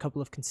aside a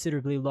couple of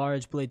considerably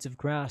large blades of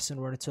grass in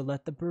order to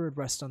let the bird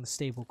rest on the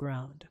stable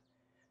ground.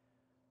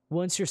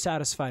 Once you're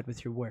satisfied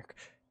with your work,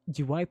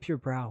 you wipe your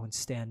brow and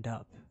stand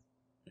up.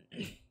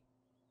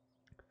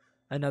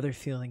 Another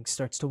feeling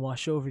starts to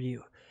wash over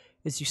you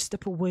as you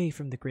step away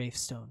from the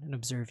gravestone and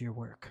observe your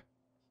work.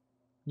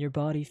 Your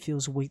body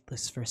feels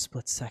weightless for a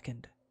split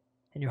second,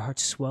 and your heart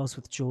swells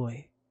with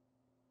joy.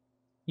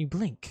 You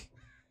blink,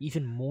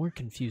 even more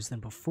confused than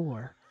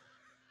before.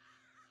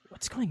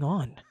 What's going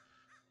on?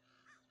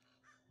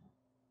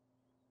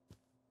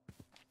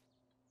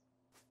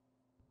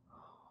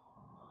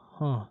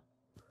 Huh.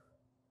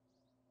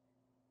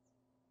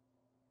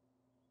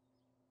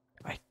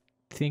 I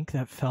think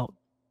that felt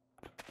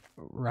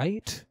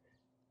right?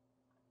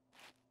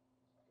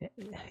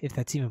 If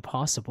that's even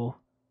possible.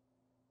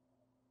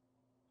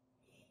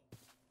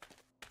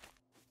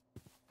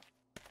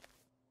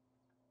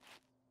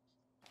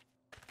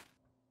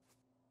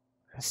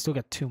 I still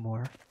got two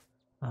more.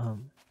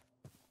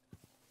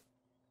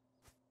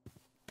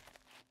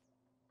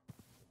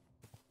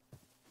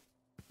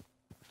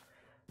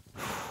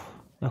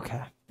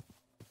 Okay.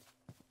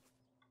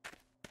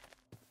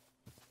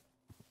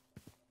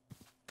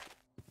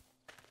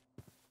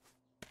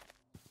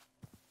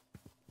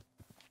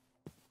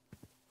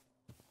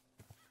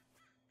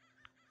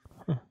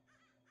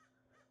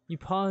 You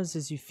pause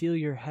as you feel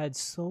your head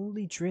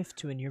slowly drift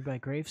to a nearby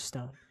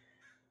gravestone,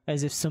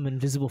 as if some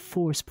invisible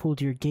force pulled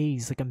your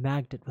gaze like a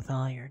magnet with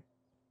iron.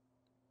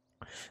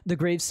 The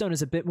gravestone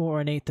is a bit more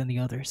ornate than the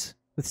others,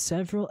 with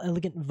several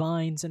elegant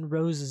vines and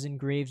roses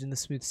engraved in the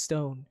smooth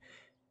stone.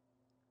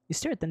 You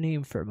stare at the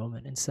name for a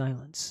moment in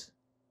silence.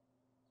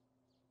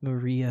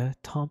 Maria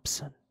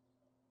Thompson.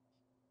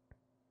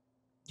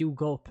 You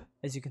gulp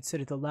as you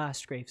consider the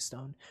last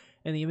gravestone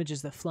and the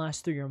images that flash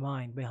through your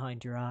mind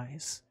behind your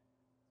eyes.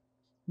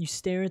 You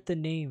stare at the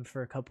name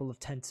for a couple of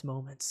tense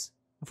moments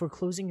before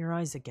closing your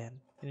eyes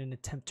again in an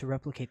attempt to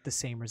replicate the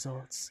same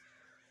results.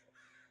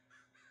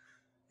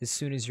 As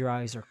soon as your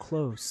eyes are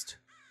closed,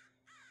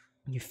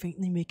 you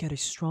faintly make out a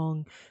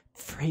strong,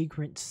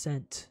 fragrant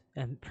scent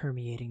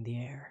permeating the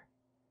air.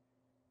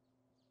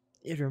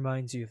 It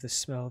reminds you of the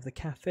smell of the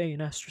cafe in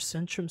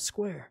Astrocentrum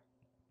Square.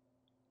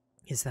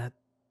 Is that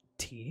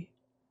tea?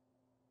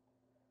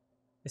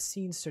 A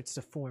scene starts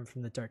to form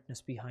from the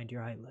darkness behind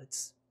your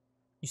eyelids.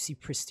 You see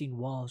pristine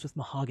walls with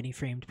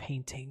mahogany-framed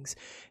paintings,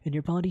 and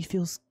your body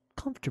feels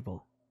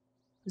comfortable,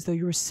 as though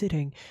you were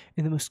sitting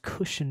in the most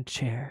cushioned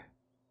chair.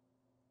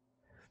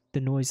 The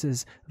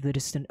noises of the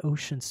distant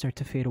ocean start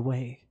to fade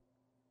away,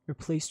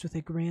 replaced with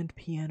a grand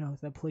piano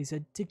that plays a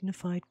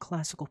dignified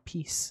classical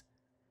piece.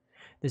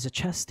 There's a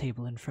chess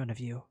table in front of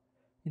you,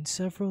 and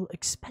several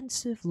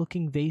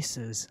expensive-looking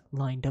vases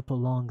lined up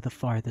along the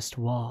farthest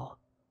wall.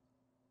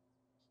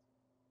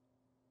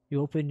 You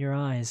open your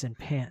eyes and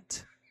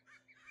pant.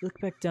 Look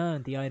back down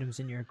at the items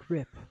in your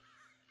grip.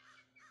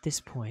 At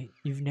this point,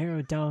 you've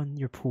narrowed down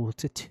your pool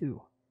to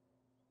 2.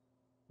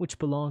 Which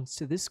belongs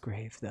to this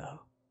grave,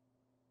 though?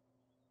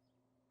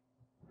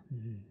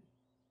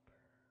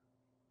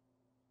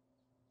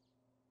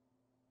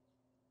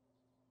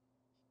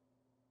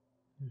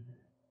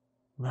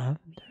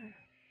 Lavender?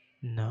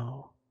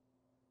 No.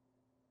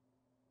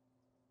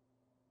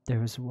 There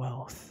was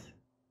wealth.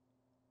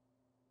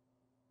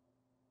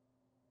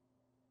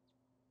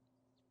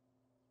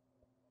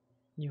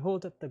 You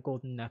hold up the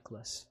golden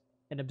necklace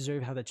and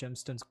observe how the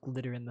gemstones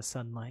glitter in the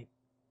sunlight.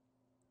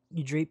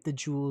 You drape the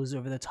jewels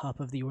over the top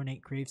of the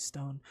ornate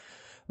gravestone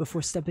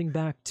before stepping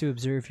back to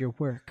observe your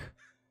work,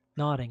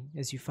 nodding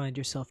as you find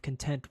yourself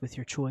content with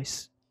your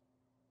choice.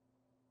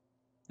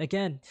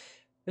 Again,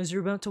 as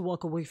you're about to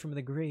walk away from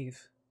the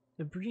grave,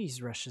 a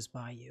breeze rushes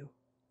by you,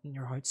 and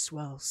your heart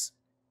swells.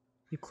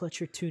 You clutch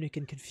your tunic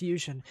in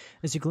confusion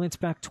as you glance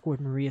back toward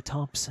Maria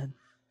Thompson.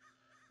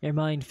 Your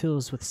mind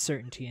fills with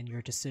certainty in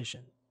your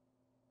decision.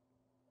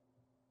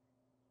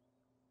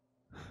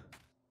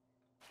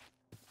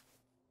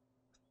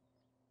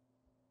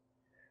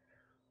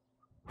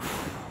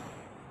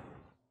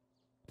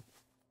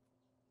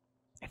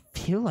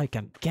 feel like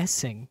I'm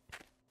guessing. At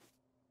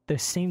the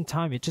same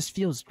time, it just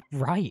feels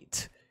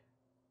right.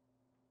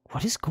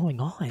 What is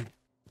going on?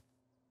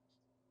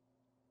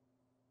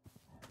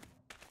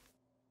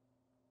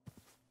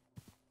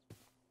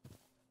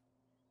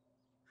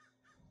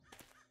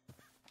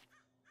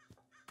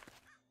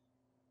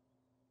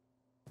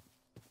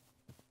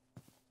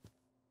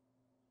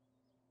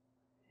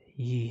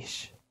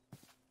 Yeesh.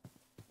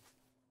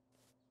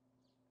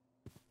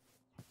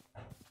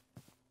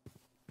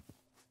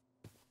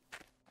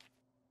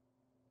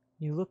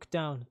 You look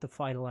down at the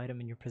vital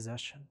item in your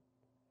possession.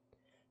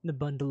 The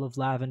bundle of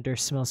lavender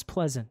smells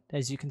pleasant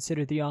as you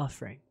consider the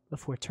offering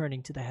before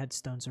turning to the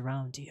headstones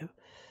around you.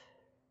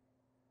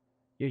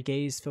 Your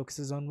gaze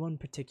focuses on one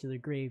particular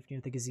grave near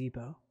the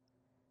gazebo.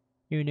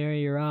 You narrow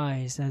your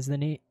eyes as the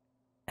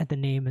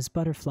name as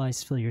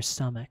butterflies fill your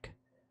stomach.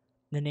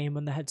 The name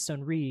on the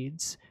headstone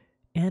reads,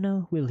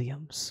 Anna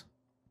Williams.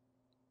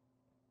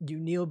 You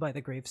kneel by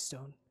the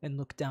gravestone and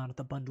look down at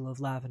the bundle of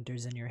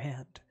lavenders in your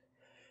hand.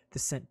 The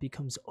scent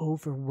becomes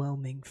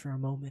overwhelming for a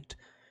moment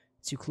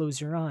as you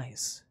close your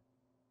eyes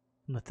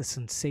and let the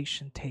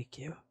sensation take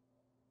you.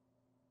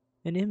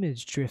 An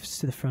image drifts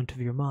to the front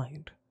of your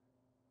mind.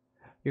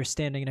 You're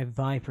standing in a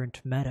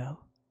vibrant meadow.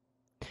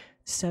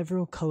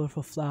 Several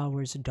colorful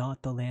flowers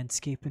dot the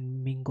landscape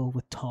and mingle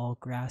with tall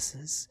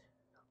grasses.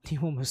 You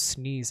almost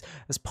sneeze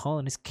as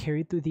pollen is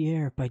carried through the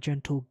air by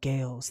gentle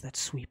gales that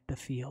sweep the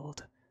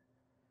field.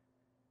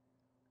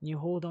 You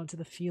hold on to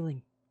the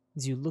feeling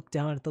as you look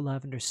down at the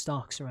lavender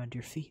stalks around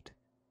your feet.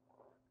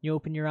 You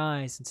open your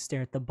eyes and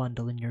stare at the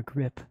bundle in your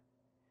grip.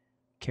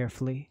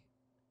 Carefully,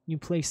 you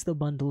place the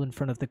bundle in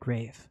front of the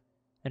grave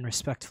and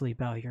respectfully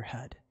bow your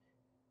head.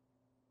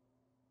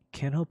 You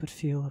can't help but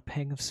feel a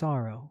pang of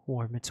sorrow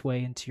warm its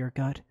way into your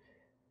gut,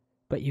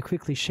 but you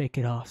quickly shake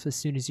it off as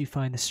soon as you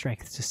find the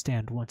strength to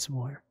stand once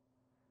more.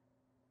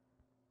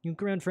 You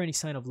look around for any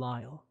sign of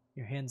Lyle,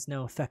 your hands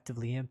now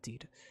effectively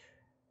emptied.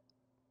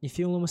 You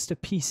feel almost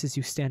at peace as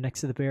you stand next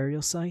to the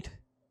burial site.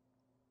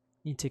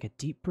 You take a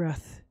deep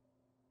breath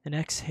and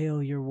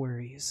exhale your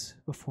worries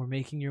before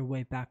making your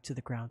way back to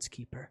the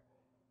groundskeeper.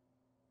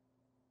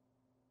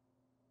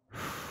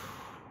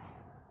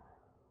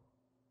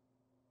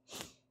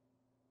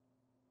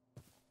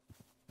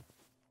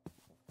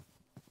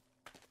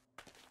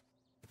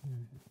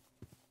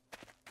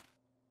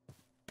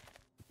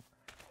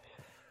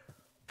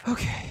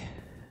 Okay.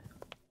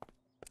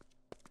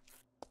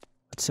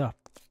 What's up?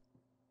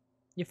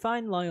 You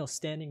find Lyle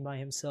standing by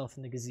himself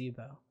in the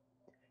gazebo.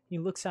 He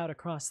looks out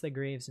across the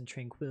graves in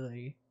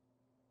tranquility.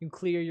 You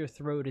clear your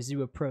throat as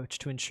you approach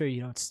to ensure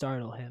you don't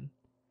startle him.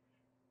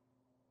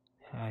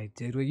 I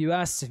did what you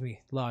asked of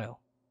me, Lyle.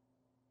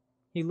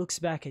 He looks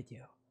back at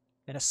you,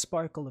 and a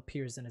sparkle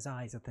appears in his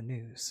eyes at the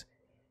news.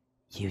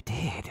 You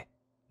did,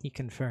 he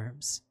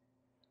confirms.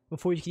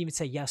 Before you can even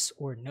say yes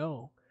or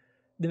no,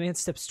 the man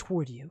steps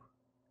toward you.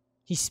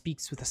 He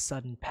speaks with a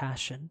sudden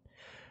passion.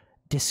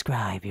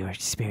 Describe your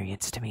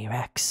experience to me,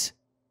 Rex.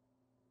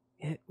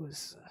 It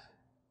was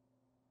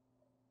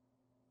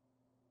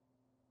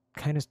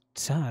kind of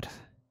sad.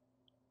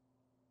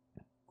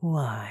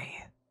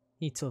 Why?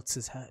 He tilts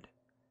his head.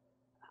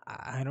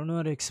 I don't know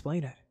how to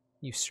explain it.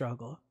 You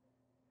struggle.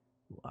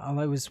 While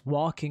I was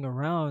walking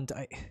around,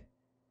 I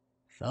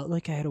felt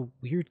like I had a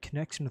weird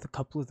connection with a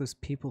couple of those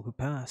people who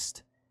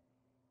passed.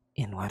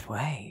 In what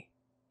way?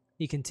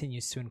 He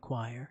continues to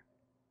inquire.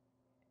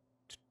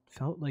 It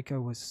felt like I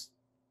was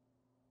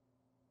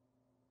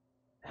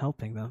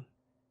helping them.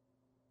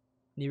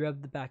 You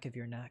rub the back of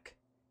your neck.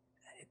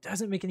 It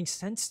doesn't make any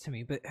sense to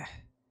me, but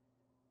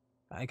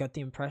I got that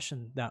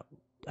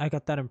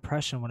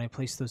impression when I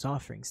placed those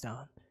offerings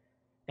down.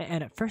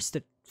 And at first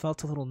it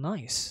felt a little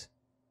nice.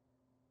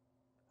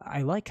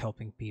 I like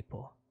helping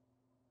people,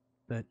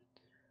 but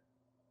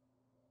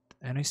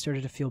then I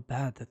started to feel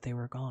bad that they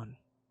were gone.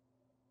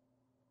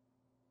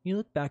 You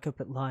look back up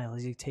at Lyle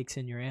as he takes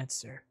in your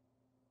answer.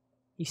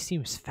 He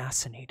seems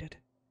fascinated.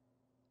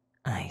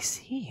 I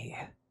see.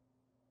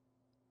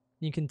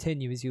 You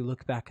continue as you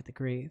look back at the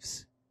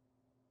graves.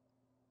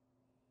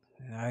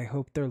 I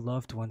hope their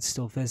loved ones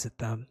still visit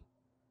them.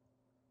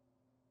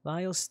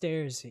 Lyle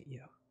stares at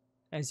you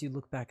as you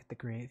look back at the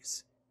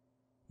graves.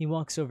 He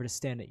walks over to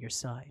stand at your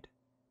side.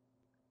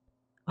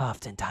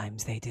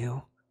 Oftentimes they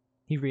do,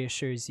 he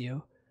reassures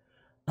you.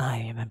 I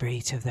remember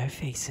each of their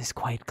faces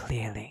quite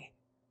clearly.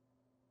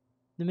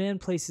 The man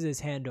places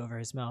his hand over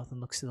his mouth and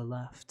looks to the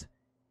left.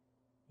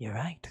 You're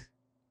right.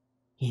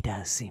 He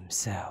does seem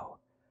so.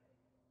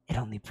 It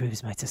only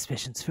proves my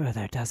suspicions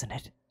further, doesn't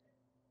it?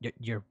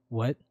 You're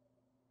what?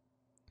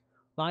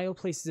 Lyle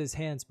places his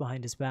hands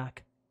behind his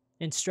back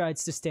and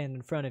strides to stand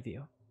in front of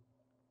you.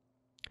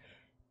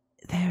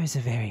 There is a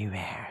very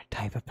rare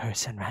type of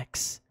person,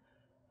 Rex.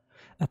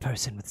 A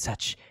person with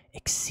such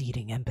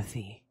exceeding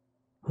empathy,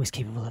 who is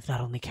capable of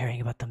not only caring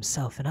about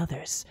themselves and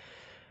others,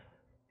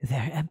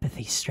 their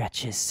empathy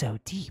stretches so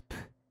deep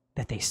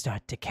that they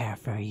start to care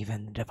for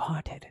even the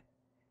departed.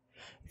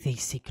 They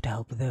seek to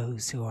help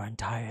those who are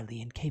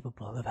entirely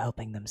incapable of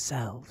helping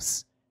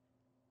themselves.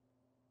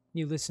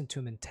 You listen to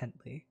him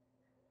intently,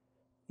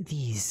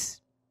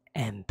 These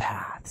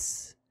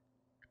empaths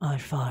are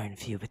far and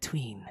few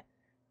between,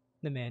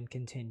 the man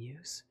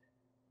continues.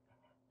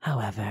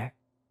 However,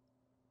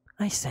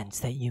 I sense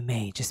that you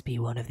may just be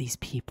one of these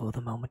people the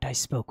moment I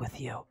spoke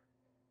with you.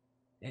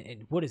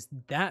 And what does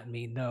that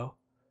mean, though?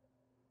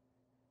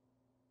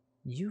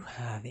 You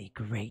have a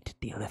great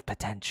deal of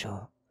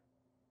potential,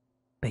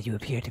 but you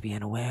appear to be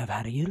unaware of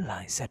how to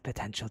utilize that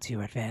potential to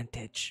your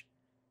advantage,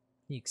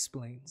 he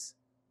explains.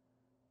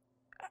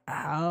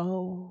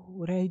 How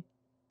would I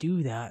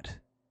do that,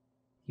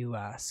 you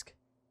ask?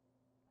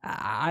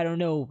 I don't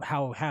know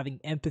how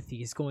having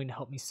empathy is going to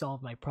help me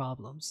solve my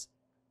problems.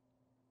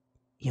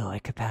 Your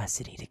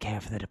capacity to care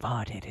for the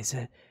departed is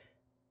a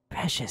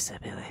precious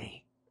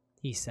ability,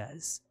 he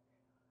says.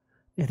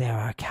 There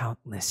are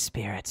countless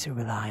spirits who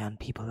rely on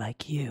people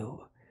like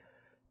you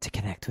to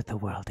connect with the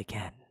world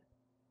again.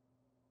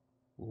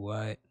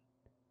 What?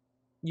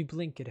 You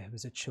blink at him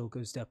as a chill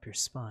goes up your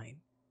spine.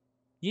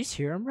 You just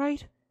hear him,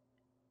 right?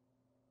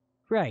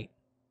 Right.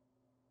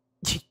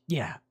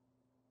 Yeah.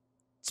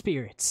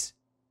 Spirits.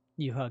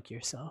 You hug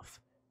yourself.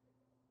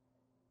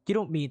 You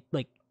don't mean,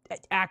 like,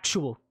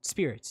 actual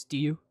spirits, do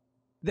you?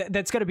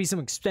 That's gotta be some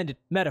extended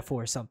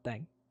metaphor or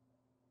something.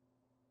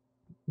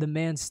 The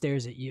man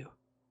stares at you,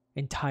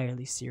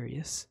 entirely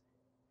serious.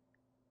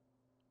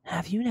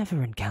 Have you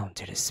never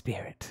encountered a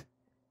spirit?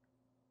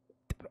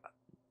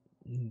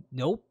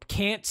 Nope,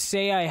 can't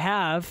say I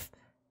have.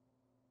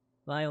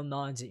 Lyle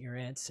nods at your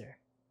answer.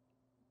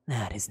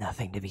 That is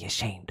nothing to be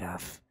ashamed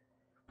of.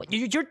 What,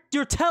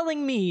 you're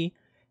telling me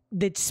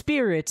that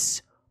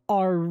spirits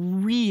are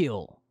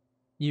real,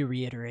 you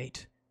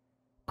reiterate.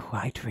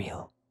 Quite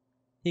real.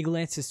 He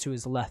glances to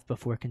his left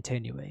before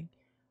continuing.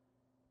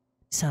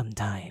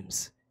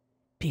 Sometimes,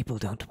 people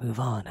don't move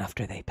on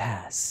after they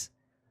pass.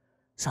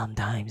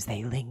 Sometimes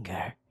they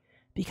linger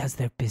because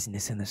their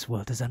business in this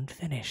world is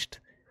unfinished.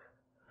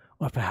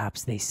 Or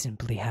perhaps they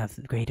simply have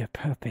the greater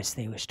purpose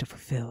they wish to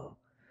fulfill.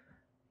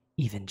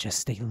 Even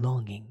just a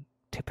longing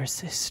to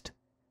persist.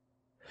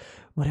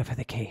 Whatever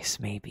the case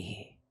may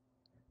be,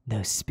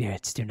 those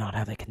spirits do not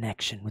have a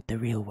connection with the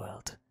real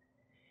world,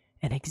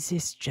 and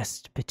exist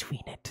just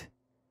between it,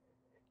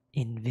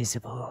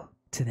 invisible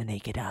to the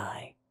naked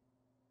eye.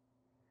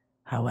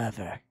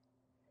 However,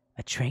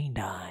 a trained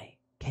eye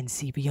can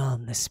see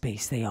beyond the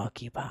space they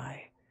occupy,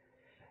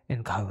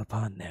 and call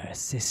upon their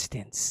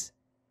assistance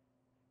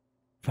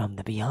from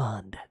the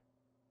beyond.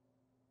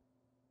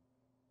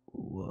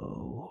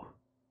 Whoa.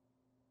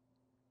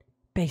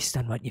 Based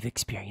on what you've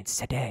experienced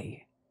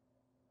today,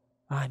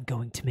 I'm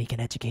going to make an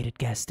educated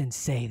guess and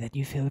say that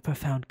you feel a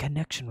profound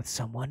connection with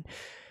someone.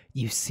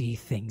 You see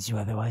things you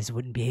otherwise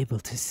wouldn't be able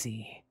to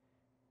see.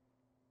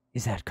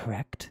 Is that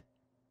correct?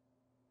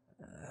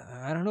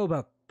 I don't know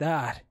about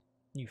that,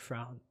 you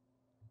frown.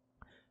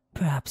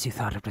 Perhaps you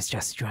thought it was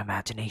just your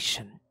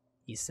imagination,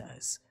 he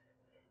says.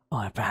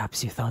 Or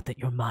perhaps you thought that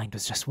your mind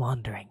was just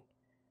wandering.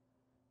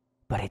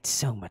 But it's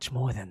so much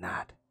more than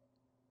that.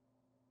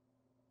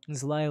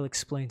 As Lyle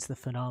explains the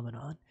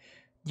phenomenon,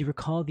 you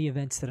recall the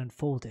events that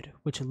unfolded,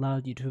 which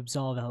allowed you to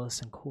absolve Alice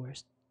and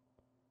Course.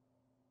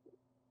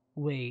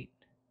 Wait.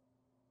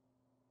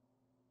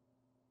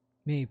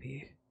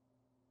 Maybe.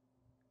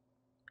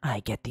 I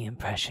get the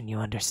impression you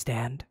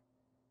understand.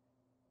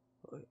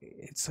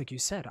 It's like you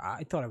said,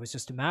 I thought I was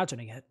just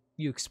imagining it,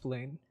 you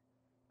explain.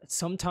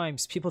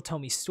 Sometimes people tell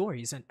me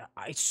stories, and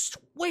I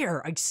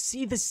swear I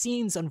see the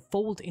scenes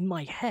unfold in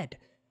my head.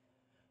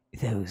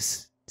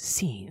 Those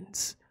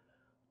scenes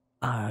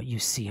you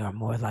see are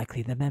more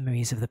likely the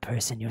memories of the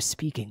person you're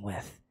speaking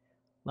with,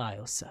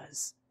 Lyle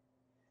says.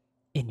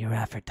 In your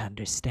effort to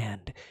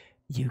understand,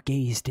 you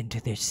gazed into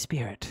their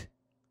spirit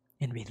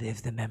and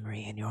relived the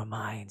memory in your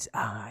mind's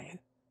eye.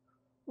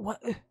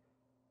 What?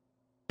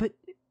 But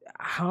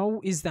how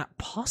is that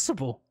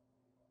possible?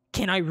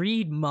 Can I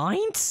read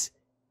minds?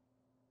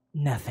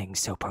 Nothing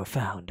so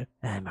profound,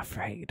 I'm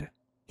afraid.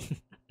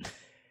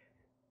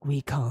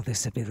 We call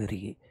this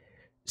ability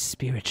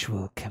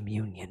spiritual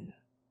communion.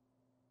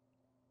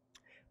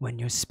 When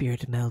your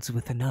spirit melds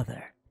with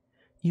another,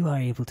 you are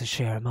able to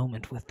share a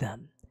moment with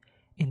them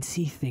and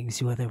see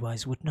things you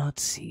otherwise would not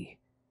see.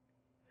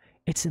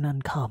 It's an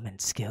uncommon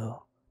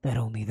skill that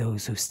only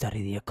those who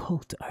study the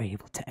occult are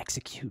able to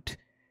execute.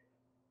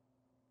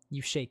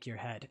 You shake your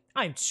head.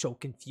 I'm so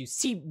confused.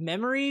 See,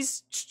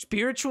 memories?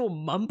 Spiritual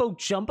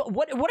mumbo-jumbo?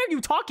 What are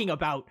you talking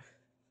about?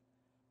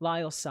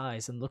 Lyle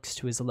sighs and looks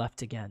to his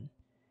left again.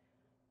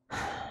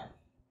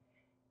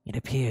 It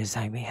appears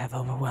I may have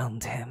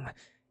overwhelmed him,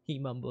 he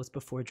mumbles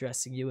before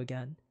addressing you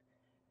again.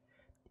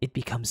 It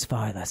becomes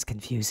far less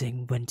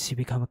confusing once you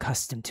become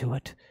accustomed to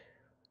it.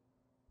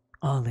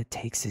 All it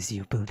takes is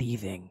you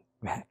believing,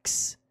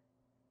 Rex.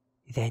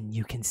 Then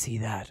you can see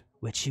that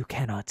which you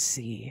cannot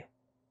see.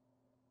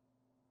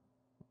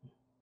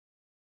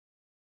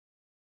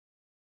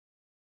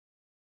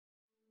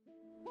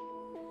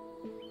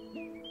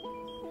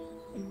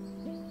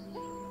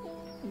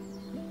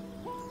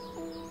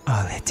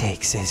 All it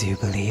takes is you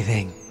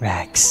believing,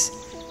 Rex.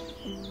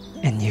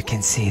 And you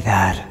can see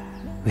that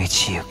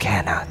which you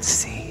cannot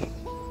see.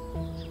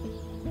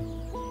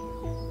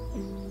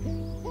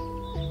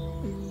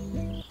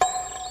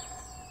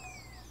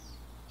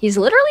 He's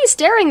literally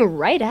staring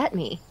right at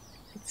me.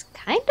 It's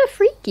kind of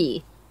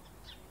freaky.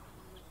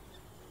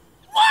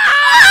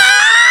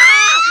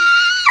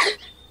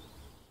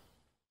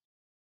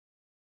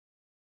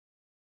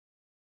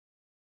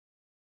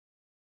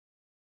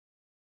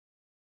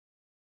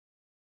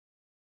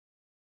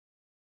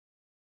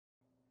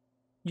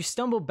 You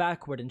stumble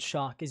backward in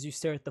shock as you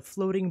stare at the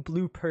floating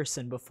blue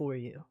person before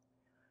you.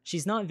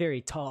 She's not very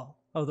tall,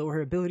 although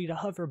her ability to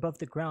hover above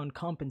the ground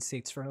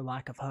compensates for her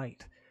lack of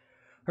height.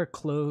 Her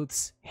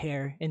clothes,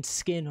 hair, and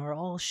skin are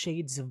all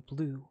shades of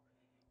blue,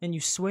 and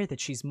you swear that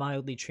she's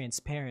mildly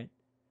transparent.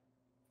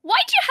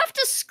 Why'd you have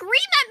to scream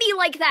at me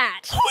like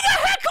that? Who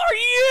the heck are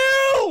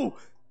you?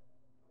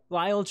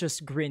 Lyle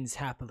just grins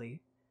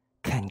happily.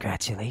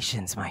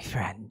 Congratulations, my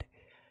friend.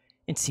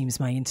 It seems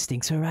my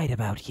instincts are right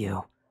about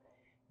you.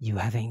 You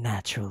have a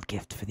natural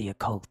gift for the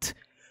occult.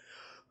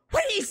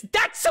 What is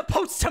that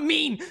supposed to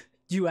mean?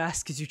 You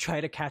ask as you try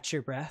to catch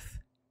your breath.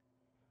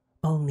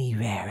 Only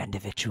rare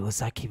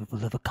individuals are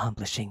capable of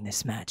accomplishing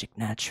this magic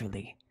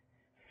naturally.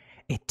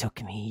 It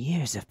took me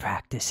years of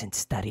practice and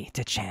study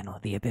to channel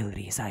the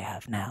abilities I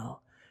have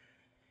now,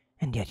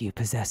 and yet you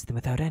possess them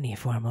without any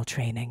formal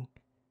training.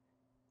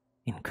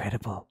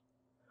 Incredible.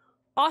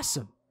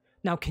 Awesome.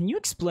 Now can you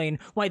explain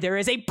why there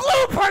is a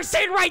blue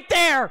person right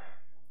there?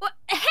 What?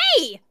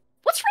 Hey!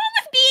 What's wrong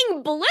with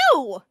being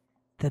blue?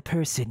 The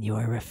person you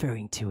are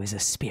referring to is a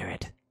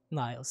spirit,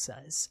 Lyle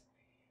says.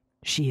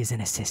 She is an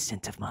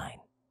assistant of mine.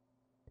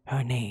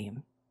 Her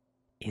name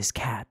is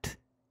Kat.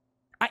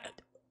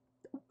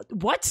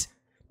 What?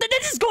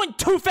 This is going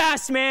too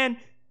fast, man!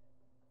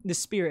 The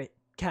spirit,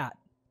 Kat,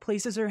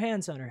 places her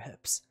hands on her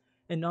hips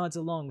and nods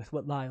along with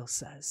what Lyle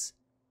says.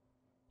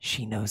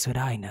 She knows what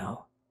I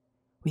know.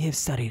 We have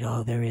studied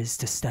all there is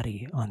to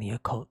study on the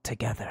occult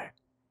together.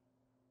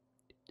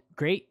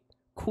 Great.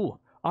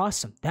 Cool.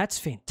 Awesome. That's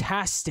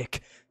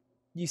fantastic.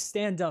 You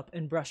stand up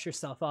and brush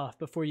yourself off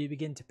before you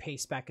begin to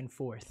pace back and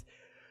forth.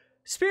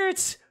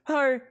 Spirits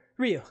are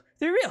real.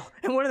 They're real.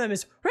 And one of them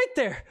is right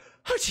there.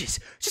 Oh, jeez.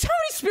 Just how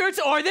many spirits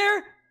are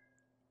there?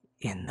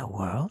 In the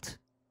world?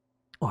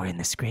 Or in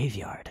this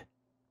graveyard?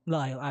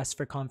 Lyle asked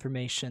for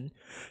confirmation.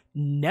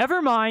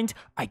 Never mind.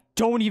 I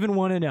don't even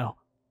want to know.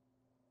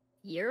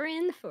 You're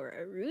in for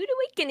a rude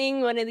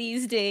awakening one of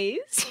these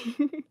days.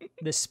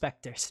 The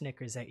specter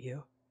snickers at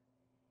you.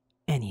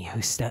 Any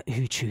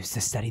who choose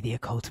to study the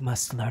occult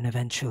must learn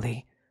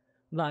eventually.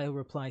 Lyle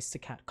replies to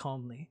Kat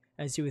calmly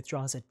as he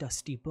withdraws a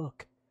dusty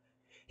book.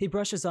 He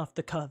brushes off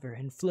the cover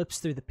and flips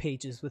through the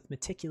pages with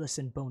meticulous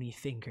and bony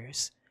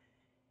fingers.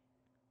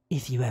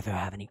 If you ever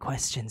have any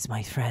questions,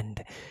 my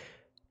friend,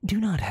 do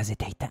not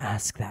hesitate to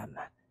ask them.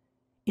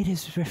 It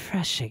is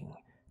refreshing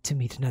to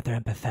meet another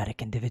empathetic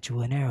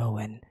individual in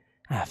Erwin,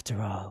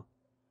 after all.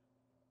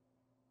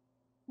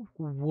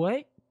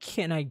 What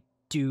can I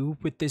do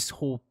with this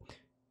whole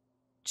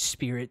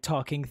spirit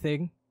talking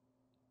thing?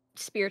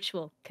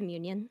 Spiritual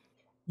communion.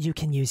 You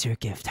can use your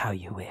gift how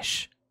you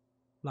wish,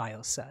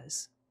 Lyle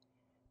says.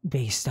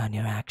 Based on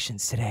your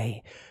actions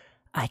today,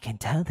 I can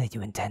tell that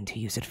you intend to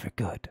use it for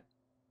good.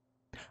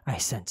 I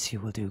sense you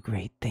will do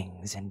great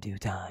things in due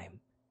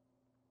time.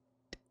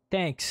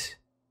 Thanks,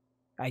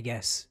 I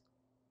guess.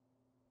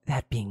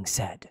 That being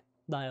said,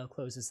 Lyle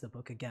closes the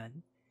book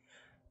again.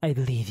 I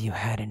believe you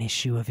had an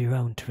issue of your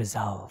own to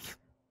resolve.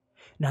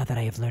 Now that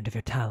I have learned of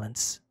your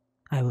talents,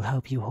 I will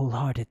help you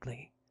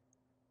wholeheartedly.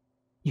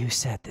 You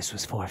said this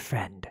was for a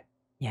friend,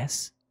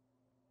 yes?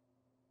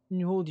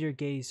 You hold your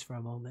gaze for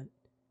a moment.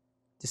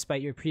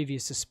 Despite your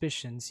previous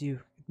suspicions, you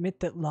admit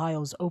that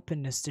Lyle's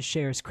openness to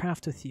share his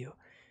craft with you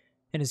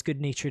and his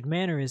good-natured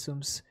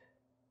mannerisms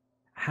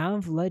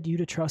have led you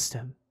to trust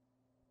him.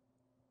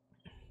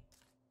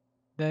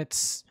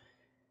 That's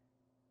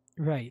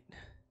right.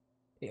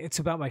 It's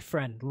about my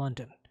friend,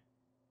 London.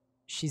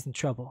 She's in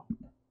trouble.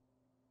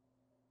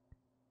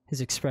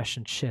 His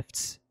expression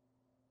shifts.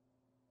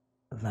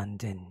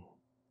 London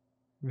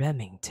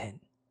Remington.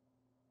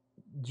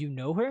 You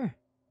know her?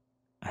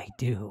 I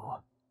do.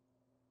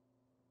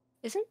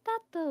 Isn't that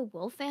the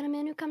wolf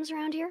animan who comes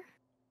around here?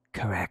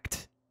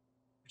 Correct.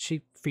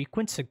 She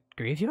frequents a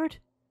graveyard?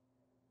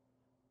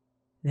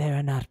 There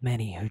are not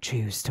many who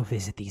choose to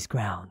visit these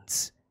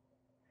grounds.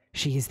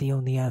 She is the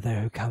only other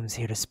who comes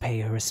here to pay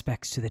her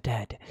respects to the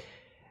dead,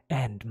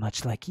 and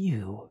much like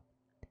you,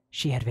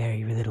 she had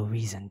very little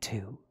reason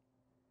to.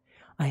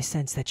 I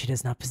sense that she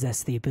does not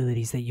possess the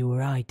abilities that you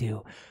or I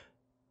do,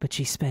 but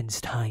she spends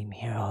time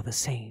here all the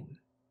same.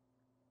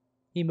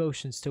 He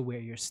motions to where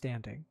you're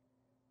standing.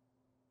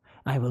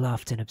 I will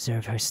often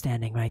observe her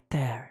standing right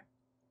there,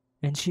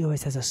 and she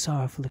always has a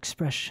sorrowful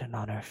expression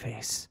on her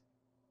face.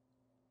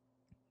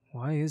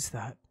 Why is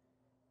that?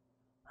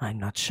 I'm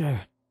not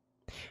sure.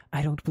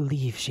 I don't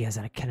believe she has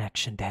a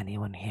connection to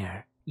anyone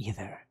here,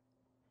 either.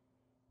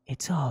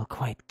 It's all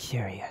quite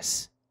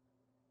curious.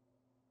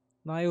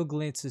 Lyle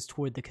glances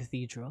toward the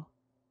cathedral.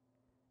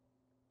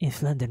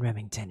 If London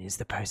Remington is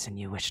the person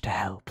you wish to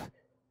help,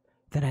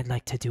 then I'd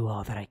like to do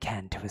all that I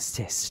can to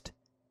assist.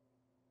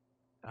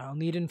 I'll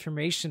need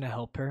information to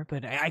help her,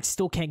 but I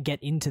still can't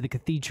get into the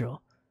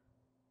cathedral.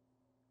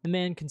 The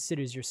man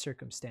considers your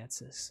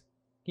circumstances.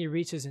 He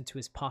reaches into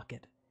his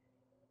pocket.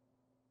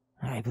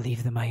 I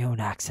believe that my own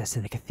access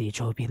to the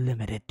cathedral will be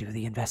limited due to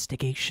the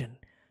investigation.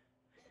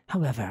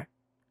 However,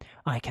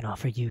 I can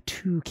offer you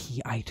 2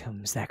 key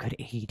items that could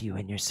aid you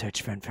in your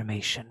search for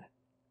information.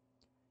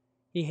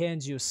 He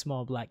hands you a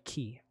small black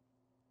key.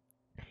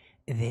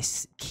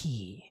 This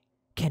key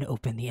can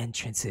open the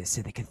entrances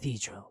to the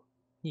cathedral.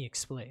 He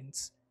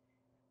explains.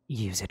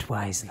 Use it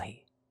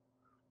wisely.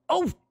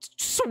 Oh,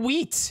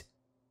 sweet!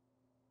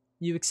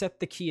 You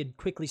accept the key and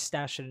quickly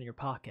stash it in your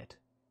pocket.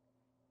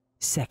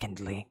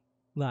 Secondly,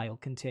 Lyle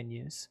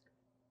continues.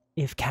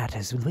 if Kat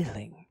is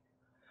willing,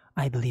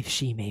 I believe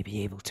she may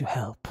be able to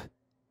help.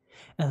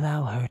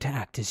 Allow her to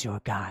act as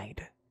your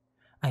guide.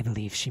 I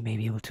believe she may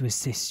be able to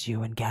assist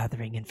you in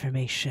gathering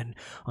information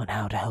on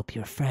how to help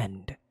your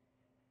friend.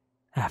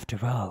 After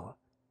all,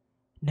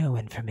 no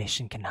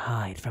information can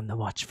hide from the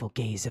watchful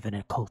gaze of an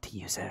occult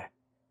user.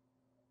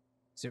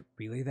 Is it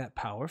really that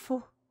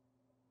powerful?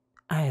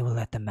 I will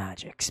let the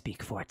magic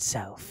speak for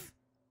itself.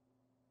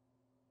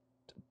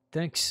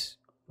 Thanks,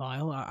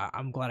 Lyle.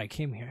 I'm glad I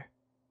came here.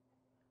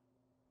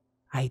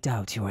 I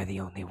doubt you are the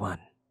only one.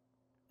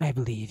 I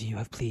believe you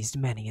have pleased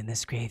many in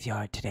this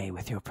graveyard today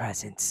with your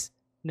presence.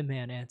 The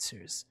man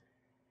answers.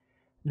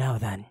 Now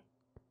then,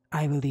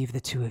 I will leave the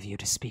 2 of you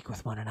to speak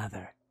with one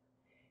another.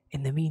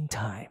 In the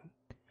meantime,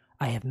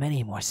 I have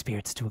many more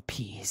spirits to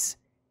appease.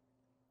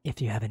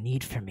 If you have a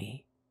need for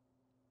me,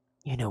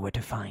 you know where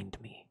to find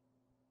me.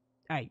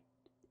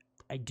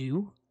 I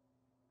do?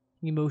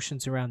 He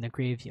motions around the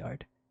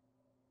graveyard.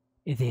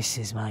 This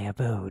is my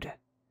abode.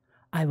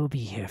 I will be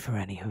here for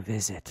any who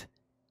visit,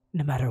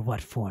 no matter what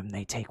form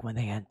they take when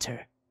they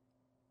enter,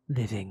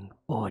 living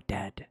or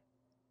dead.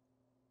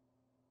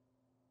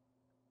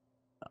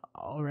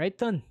 All right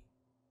then.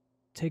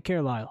 Take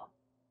care, Lyle.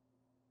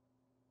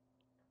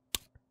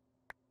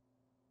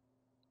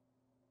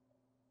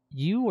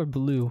 You or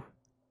Blue?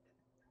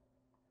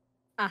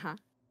 Uh-huh.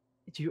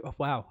 You? Oh,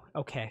 wow.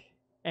 Okay.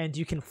 And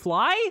you can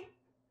fly?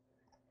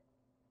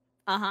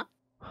 Uh-huh.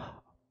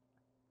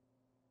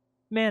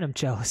 Man, I'm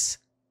jealous.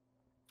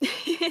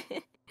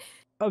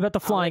 About the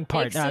flying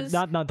part,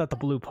 not the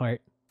blue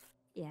part.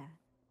 Yeah.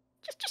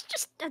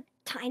 Just a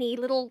tiny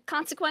little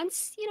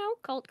consequence, you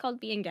know, called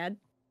being dead.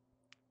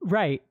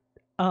 Right.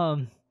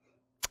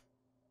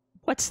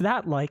 What's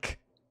that like?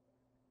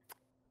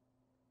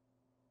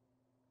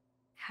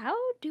 How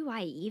do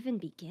I even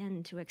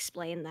begin to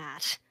explain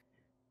that?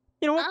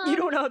 You know what?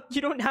 You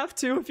don't have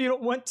to if you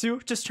don't want to.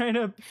 Just trying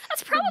to.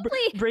 That's probably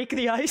break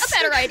the ice. a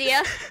better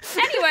idea.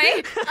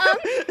 Anyway,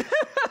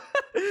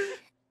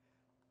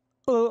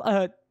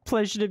 Well,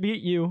 pleasure to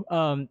meet you.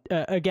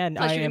 Again,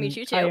 Pleasure to meet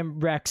you too. I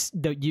am Rex.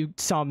 Though you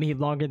saw me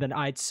longer than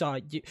I saw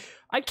you.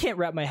 I can't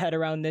wrap my head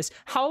around this.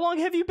 How long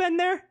have you been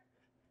there?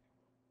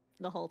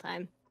 the whole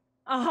time.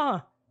 Uh-huh.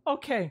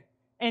 Okay.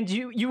 And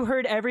you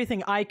heard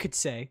everything I could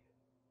say.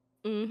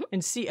 Mm-hmm.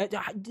 And see,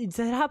 did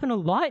that happen a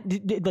lot?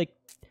 Like,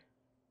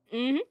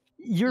 Mm-hmm.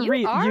 you're You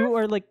real. are You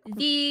are like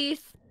the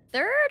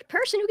third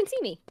person who can see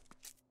me.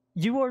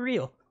 you are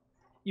real.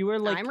 You are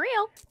like I'm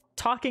real.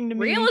 talking to me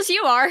Real as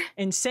you are.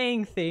 and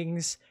saying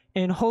things.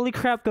 And holy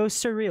crap, goes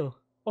surreal.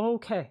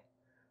 Okay.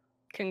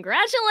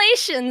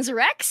 Congratulations,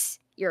 Rex.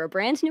 You're a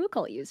brand new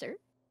occult user.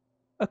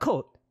 A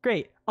cult.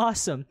 Great.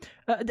 Awesome.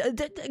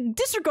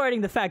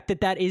 Disregarding the fact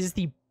that that is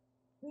the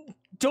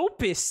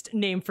dopest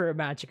name for a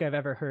magic I've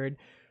ever heard.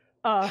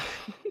 What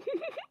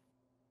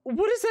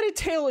does that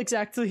entail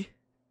exactly?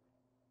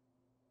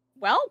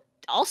 Well,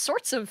 all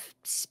sorts of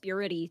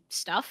spirity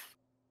stuff.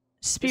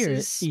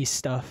 Spirit-y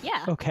stuff.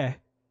 Yeah. Okay.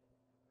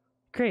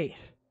 Great.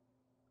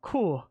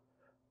 Cool.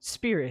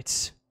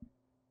 Spirits.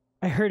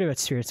 I heard about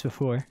spirits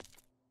before.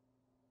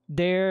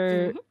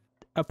 They're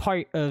a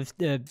part of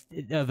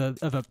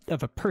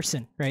a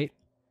person, right?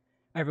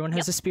 Everyone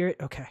has Yep. a spirit?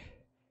 Okay.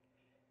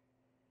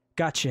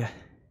 Gotcha.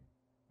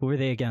 What were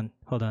they again?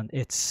 Hold on.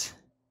 It's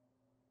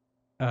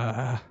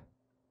the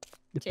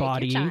Take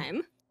body, your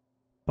time.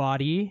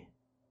 body,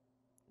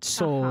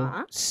 soul,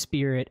 Uh-huh.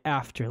 spirit,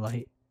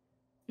 afterlight.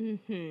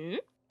 Mm-hmm.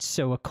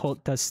 So a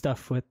cult does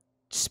stuff with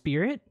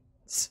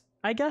spirits,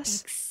 I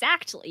guess?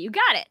 Exactly. You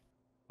got it.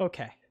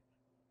 Okay.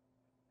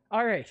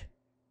 All right.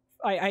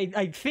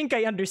 I think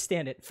I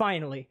understand it,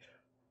 finally.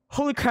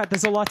 Holy crap,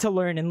 there's a lot to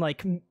learn in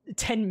like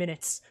 10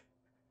 minutes.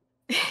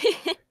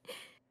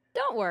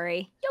 Don't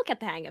worry. You'll get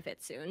the hang of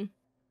it soon.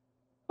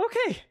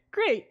 Okay,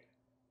 great.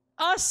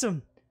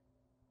 Awesome.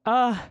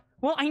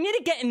 Well, I need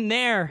to get in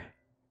there.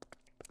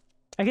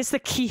 I guess the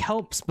key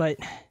helps, but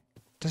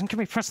doesn't get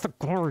me past the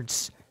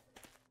guards.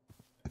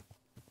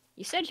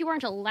 You said you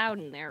weren't allowed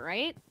in there,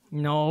 right?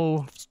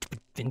 No, stupid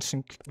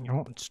Vincent. You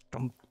know, it's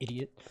dumb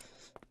idiot.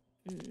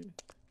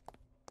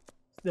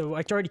 So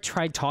I already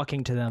tried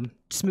talking to them.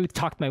 Smooth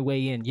talked my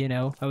way in, you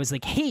know? I was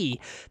like, hey,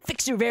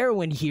 fixer of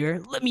heroin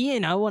here. Let me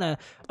in. I wanna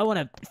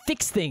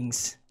fix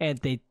things. And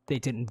they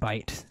didn't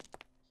bite.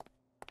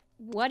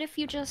 What if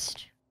you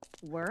just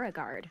were a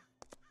guard?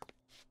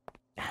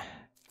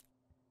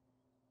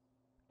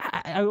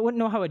 I wouldn't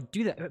know how I'd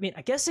do that. I mean,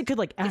 I guess I could,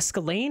 like, ask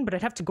Elaine, but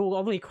I'd have to go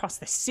all the way across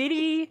the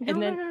city, No,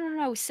 and then...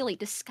 no, silly.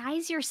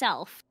 Disguise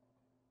yourself.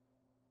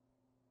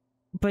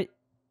 But...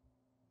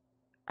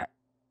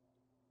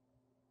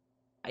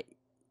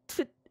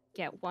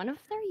 Get one of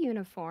their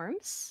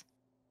uniforms,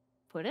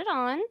 put it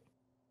on,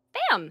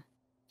 bam!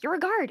 You're a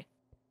guard.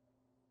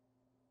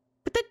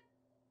 But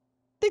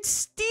that's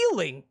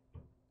stealing!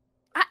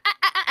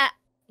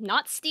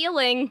 Not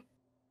stealing.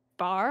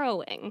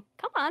 Borrowing.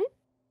 Come on.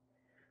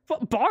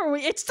 But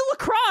borrowing? It's still a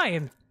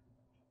crime!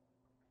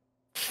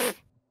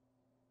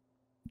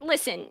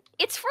 Listen,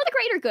 it's for the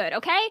greater good,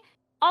 okay?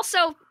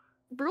 Also,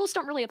 rules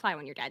don't really apply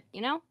when you're dead,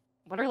 you know?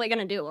 What are they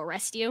gonna do,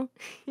 arrest you?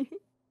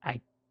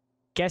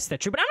 Guess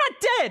that's true, but I'm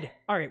not dead!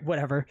 Alright,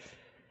 whatever.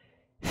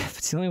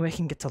 It's the only way I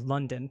can get to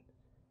London.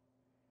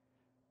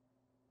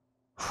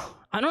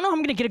 I don't know how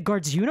I'm gonna get a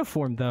guard's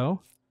uniform,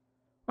 though.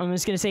 I'm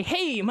just gonna say,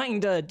 hey, you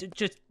mind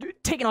just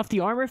taking off the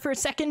armor for a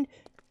second?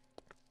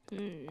 Well,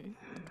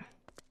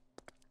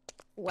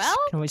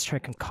 You can always try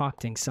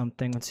concocting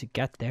something once you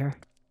get there.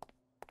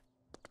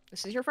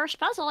 this is your first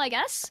puzzle, I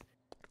guess.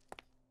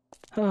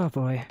 Oh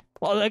boy.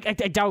 Well, I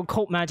doubt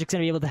cult magic's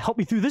gonna be able to help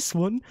me through this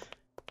one.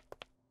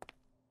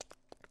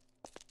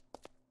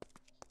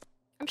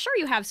 I'm sure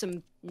you have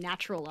some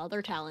natural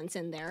other talents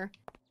in there.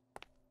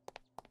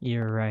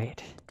 You're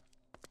right.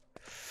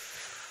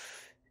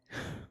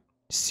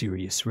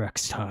 Serious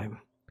Rex time.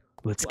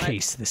 Let's What?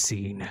 case the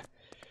scene.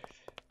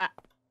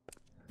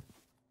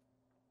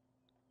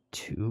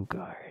 2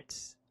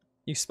 guards.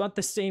 You spot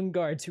the same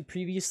guards who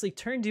previously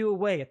turned you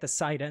away at the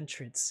side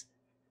entrance.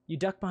 You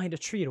duck behind a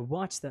tree to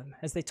watch them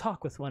as they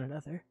talk with one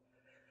another.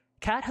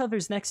 Cat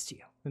hovers next to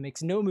you, but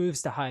makes no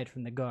moves to hide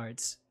from the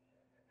guards.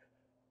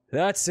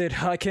 That's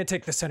it, I can't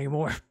take this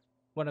anymore,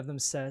 one of them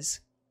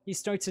says. He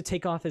starts to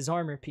take off his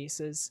armor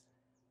pieces.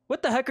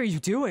 What the heck are you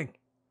doing?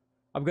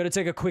 I'm gonna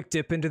take a quick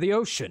dip into the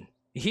ocean.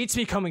 The heat's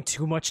becoming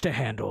too much to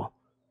handle.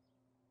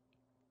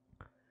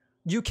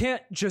 You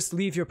can't just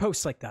leave your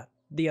post like that.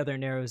 The other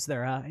narrows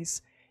their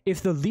eyes.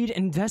 If the lead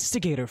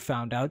investigator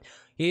found out,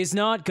 he's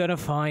not gonna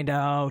find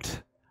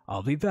out.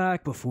 I'll be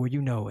back before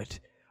you know it.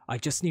 I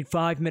just need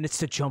 5 minutes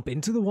to jump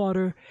into the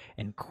water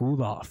and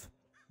cool off.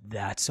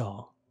 That's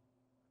all.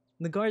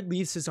 The guard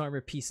leaves his armor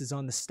pieces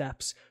on the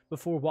steps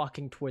before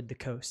walking toward the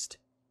coast.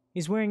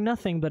 He's wearing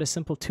nothing but a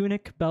simple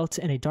tunic, belt,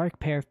 and a dark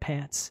pair of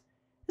pants.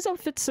 His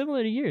outfit's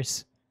similar to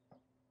yours.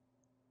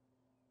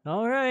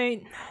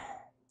 Alright.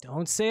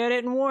 Don't say I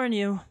didn't warn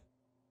you.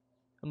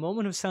 A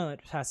moment of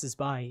silence passes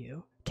by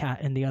you, Cat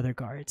and the other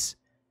guards.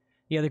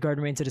 The other guard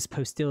remains at his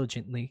post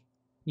diligently.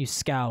 You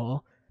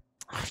scowl.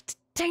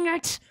 Dang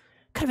it!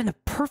 Could have been the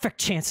perfect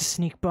chance to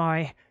sneak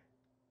by.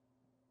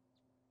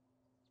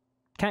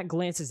 Cat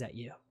glances at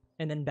you,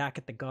 and then back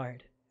at the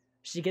guard.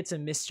 She gets a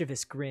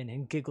mischievous grin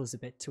and giggles a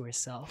bit to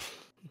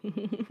herself.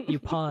 You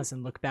pause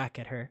and look back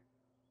at her.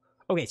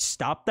 Okay,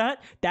 stop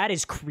that. That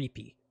is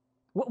creepy.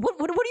 What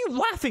are you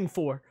laughing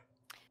for?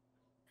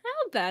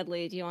 How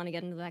badly do you want to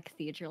get into that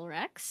cathedral,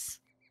 Rex?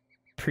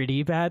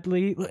 Pretty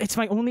badly. It's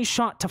my only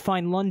shot to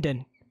find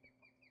London.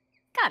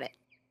 Got it.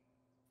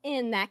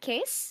 In that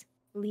case,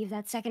 leave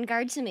that second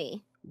guard to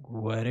me.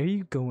 What are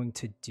you going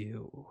to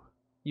do?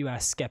 You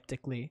ask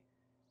skeptically.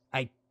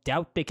 I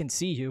doubt they can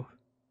see you.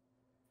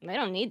 They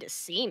don't need to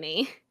see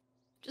me.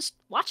 Just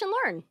watch and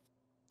learn.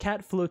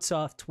 Cat floats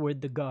off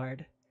toward the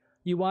guard.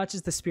 You watch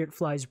as the spirit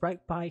flies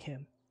right by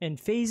him and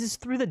phases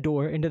through the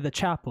door into the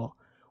chapel.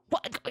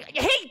 What?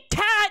 Hey,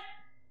 Cat!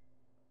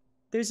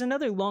 There's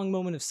another long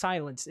moment of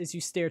silence as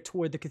you stare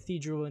toward the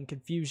cathedral in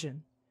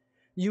confusion.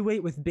 You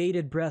wait with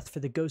bated breath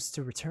for the ghost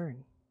to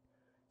return.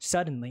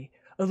 Suddenly,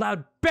 a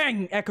loud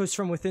bang echoes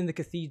from within the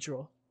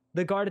cathedral.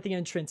 The guard at the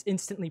entrance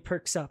instantly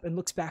perks up and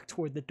looks back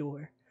toward the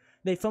door.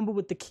 They fumble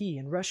with the key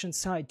and rush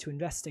inside to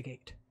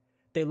investigate.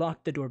 They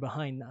lock the door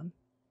behind them.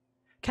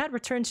 Cat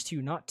returns to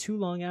you not too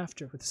long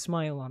after with a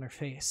smile on her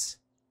face.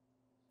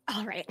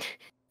 All right.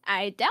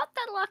 I doubt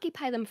that'll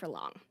occupy them for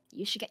long.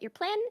 You should get your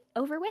plan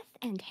over with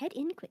and head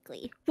in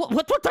quickly.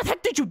 What the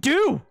heck did you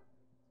do?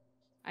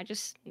 I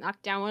just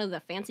knocked down one of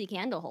the fancy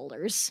candle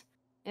holders.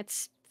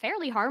 It's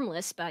fairly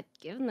harmless, but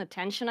given the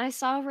tension I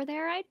saw over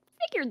there, I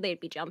figured they'd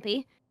be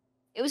jumpy.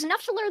 It was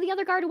enough to lure the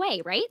other guard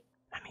away, right?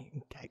 I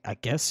mean, I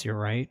guess you're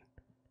right.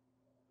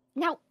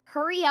 Now,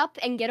 hurry up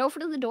and get over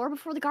to the door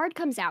before the guard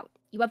comes out.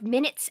 You have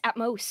minutes at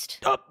most.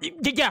 Oh,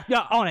 yeah,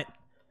 on it.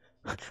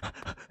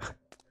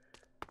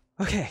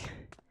 Okay.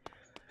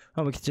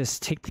 Oh, we could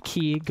just take the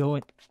key, go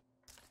in.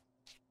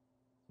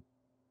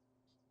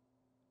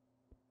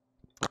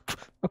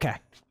 Okay.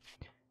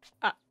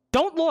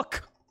 Don't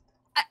look!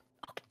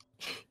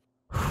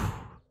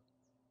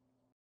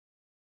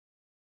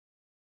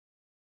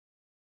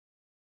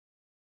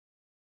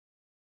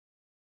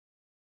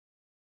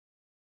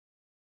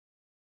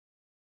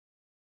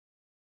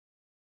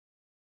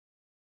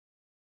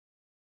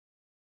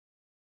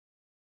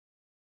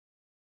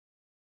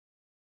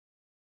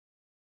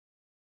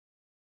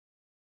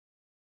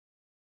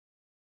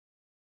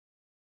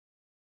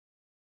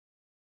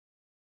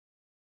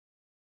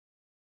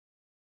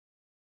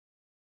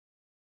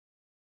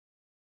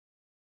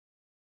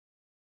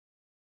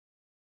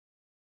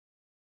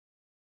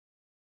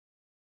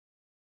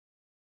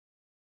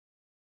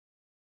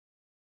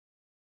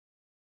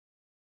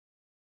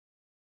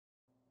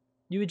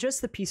 You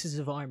adjust the pieces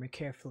of armor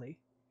carefully.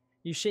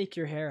 You shake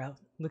your hair out,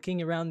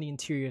 looking around the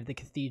interior of the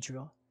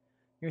cathedral.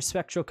 Your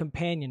spectral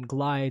companion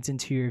glides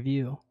into your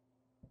view.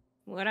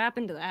 What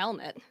happened to the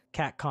helmet?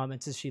 Kat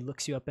comments as she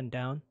looks you up and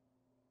down.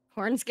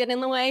 Horns get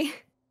in the way?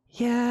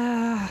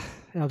 Yeah,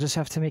 I'll just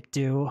have to make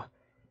do.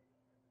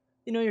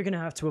 You know you're gonna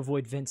have to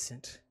avoid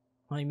Vincent.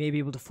 While you may be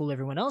able to fool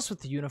everyone else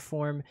with the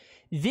uniform,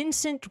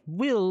 Vincent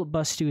will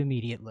bust you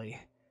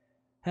immediately.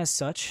 As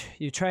such,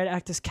 you try to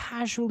act as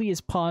casually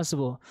as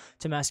possible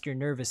to mask your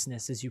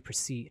nervousness as you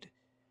proceed.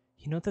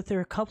 You note that there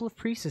are a couple of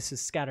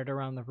priestesses scattered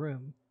around the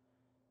room.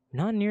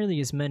 Not nearly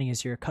as many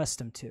as you're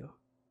accustomed to.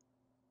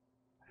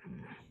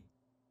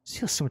 This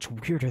feels so much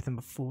weirder than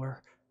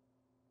before.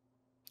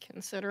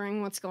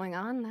 Considering what's going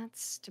on,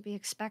 that's to be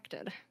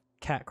expected.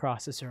 Kat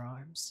crosses her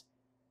arms.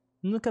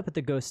 You look up at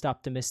the ghost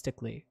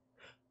optimistically.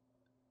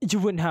 You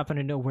wouldn't happen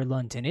to know where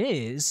London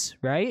is,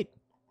 right?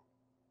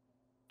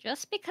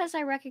 Just because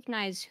I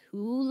recognize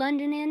who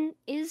London in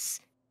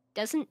is,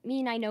 doesn't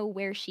mean I know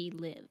where she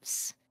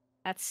lives.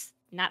 That's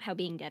not how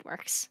being dead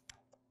works.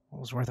 It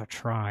was worth a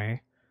try.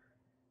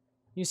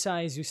 You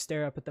sigh as you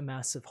stare up at the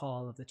massive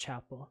hall of the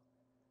chapel.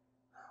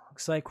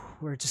 Looks like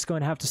we're just going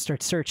to have to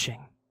start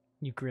searching.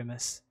 You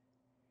grimace.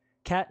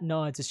 Kat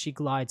nods as she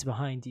glides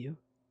behind you.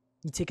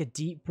 You take a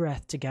deep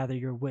breath to gather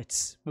your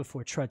wits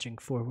before trudging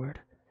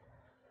forward.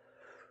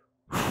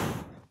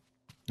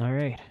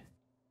 Alright.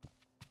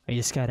 I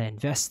just gotta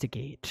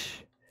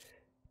investigate.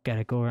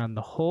 Gotta go around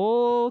the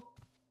whole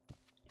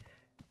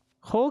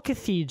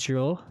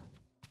cathedral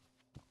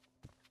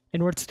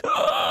in order to...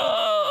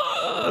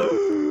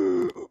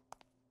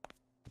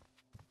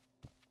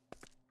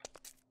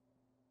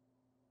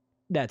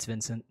 That's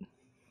Vincent.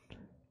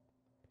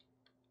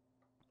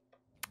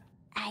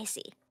 I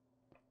see.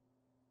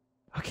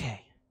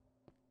 Okay.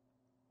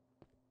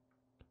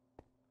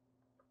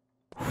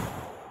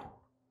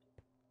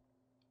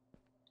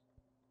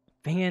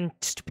 Van,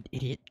 stupid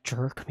idiot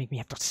jerk, make me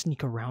have to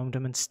sneak around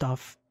him and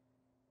stuff.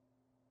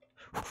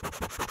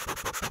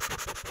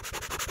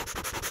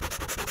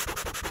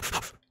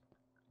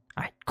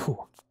 Alright,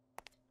 cool.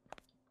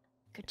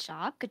 Good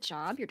job, good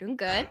job. You're doing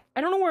good.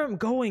 I don't know where I'm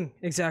going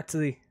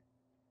exactly.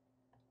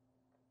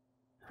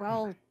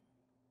 Well,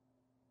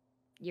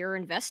 you're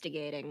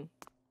investigating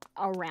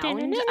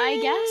around, I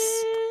guess?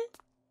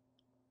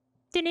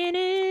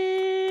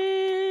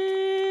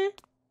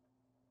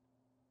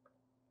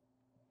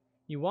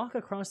 You walk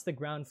across the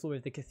ground floor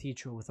of the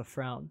cathedral with a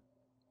frown.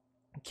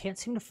 You can't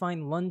seem to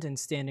find London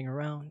standing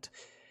around.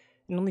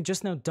 It only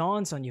just now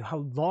dawns on you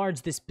how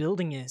large this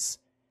building is.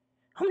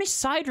 How many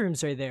side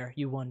rooms are there,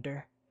 you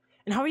wonder?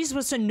 And how are you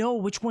supposed to know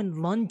which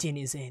one London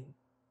is in?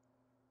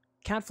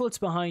 Kat floats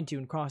behind you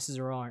and crosses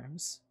her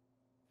arms.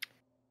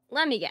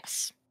 Let me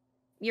guess.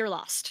 You're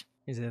lost.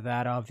 Is it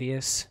that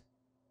obvious?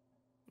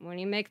 When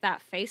you make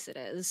that face, it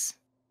is.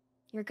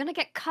 You're gonna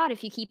get caught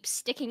if you keep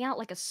sticking out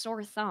like a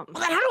sore thumb.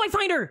 Well, then how do I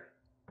find her?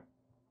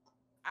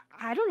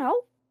 I don't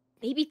know.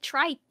 Maybe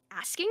try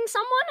asking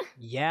someone?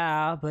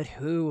 Yeah, but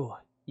who?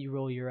 You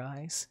roll your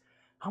eyes.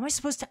 How am I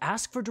supposed to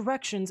ask for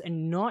directions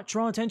and not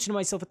draw attention to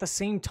myself at the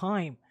same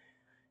time?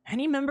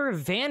 Any member of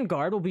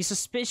Vanguard will be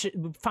suspicious.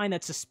 Find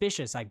that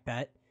suspicious, I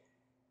bet.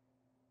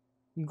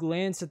 You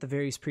glance at the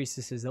various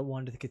priestesses that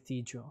wander the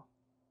cathedral,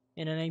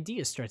 and an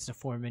idea starts to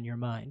form in your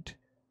mind.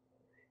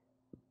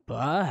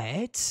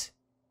 But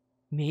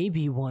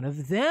maybe one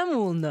of them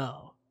will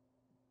know.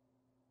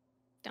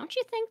 Don't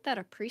you think that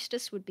a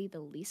priestess would be the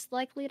least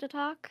likely to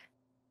talk?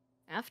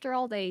 After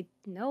all, they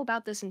know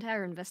about this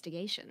entire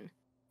investigation.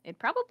 They'd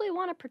probably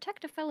want to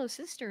protect a fellow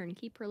sister and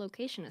keep her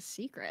location a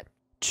secret.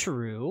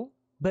 True,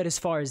 but as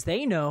far as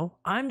they know,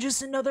 I'm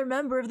just another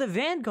member of the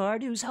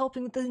Vanguard who's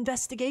helping with the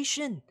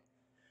investigation.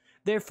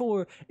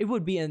 Therefore, it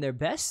would be in their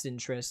best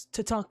interest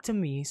to talk to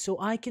me so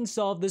I can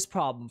solve this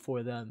problem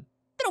for them.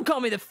 They don't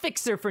call me the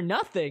fixer for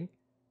nothing.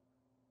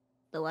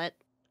 The what?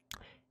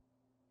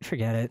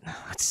 Forget it.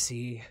 Let's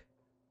see.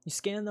 You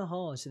scan the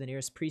halls to the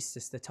nearest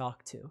priestess to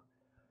talk to.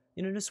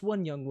 You notice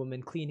one young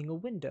woman cleaning a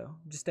window,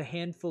 just a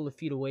handful of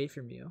feet away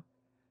from you.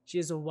 She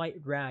has a white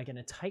rag and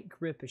a tight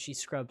grip as she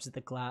scrubs the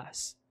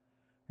glass.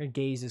 Her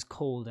gaze is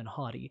cold and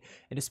haughty,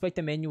 and despite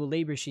the manual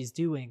labor she's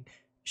doing,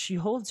 she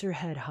holds her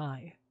head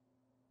high.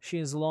 She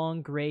has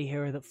long gray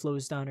hair that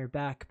flows down her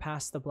back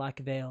past the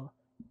black veil,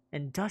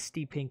 and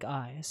dusty pink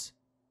eyes.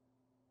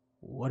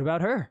 What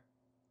about her?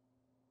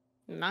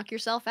 Knock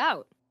yourself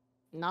out.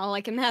 Not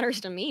like it matters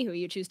to me who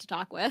you choose to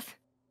talk with.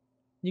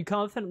 You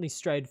confidently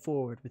stride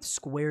forward with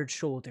squared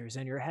shoulders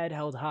and your head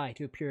held high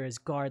to appear as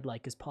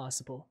guard-like as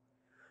possible.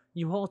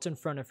 You halt in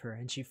front of her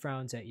and she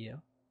frowns at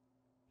you.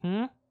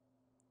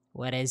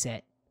 What is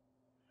it?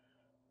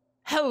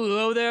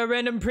 Hello there,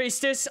 random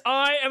priestess.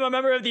 I am a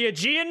member of the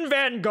Aegean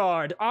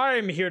Vanguard.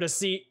 I'm here to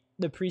see...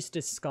 The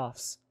priestess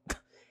scoffs.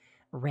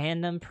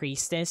 Random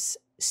priestess?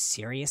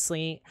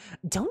 Seriously?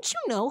 Don't you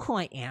know who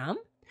I am?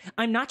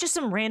 I'm not just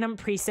some random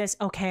priestess,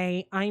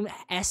 okay? I'm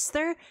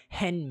Esther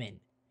Henman.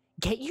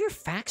 Get your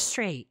facts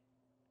straight.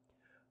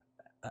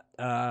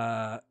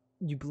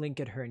 You blink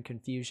at her in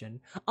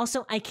confusion.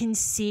 Also, I can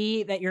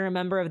see that you're a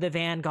member of the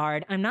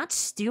Vanguard. I'm not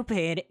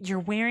stupid. You're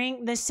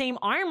wearing the same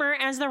armor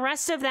as the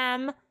rest of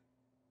them.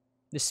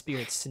 The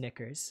spirit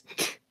snickers.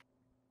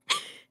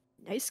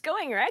 Nice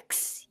going,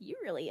 Rex. You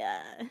really,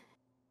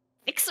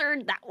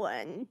 fixered that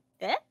one.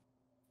 Eh?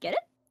 Get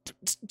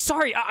it?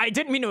 Sorry, I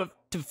didn't mean to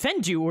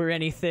offend you or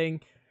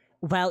anything.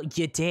 Well,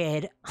 you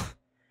did.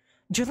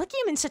 You're lucky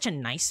I'm in such a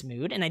nice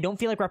mood, and I don't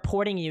feel like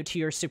reporting you to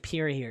your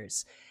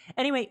superiors.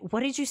 Anyway,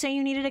 what did you say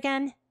you needed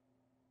again?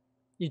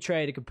 You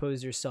try to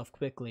compose yourself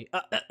quickly.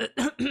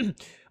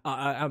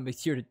 I'm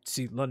here to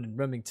see London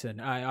Remington.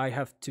 I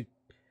have to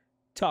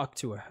talk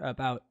to her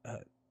about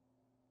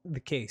the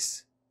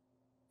case.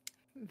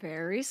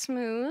 Very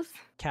smooth.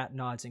 Cat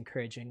nods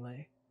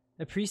encouragingly.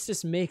 The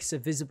priestess makes a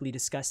visibly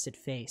disgusted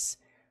face.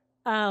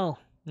 Oh,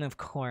 of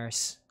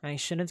course. I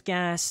should have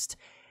guessed.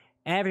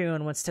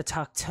 Everyone wants to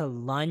talk to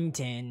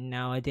London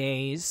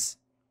nowadays.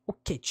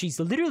 Okay, she's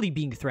literally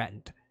being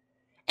threatened.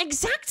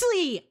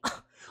 Exactly!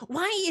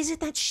 Why is it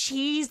that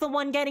she's the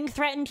one getting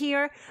threatened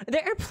here?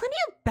 There are plenty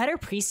of better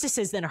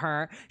priestesses than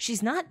her.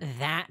 She's not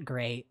that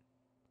great.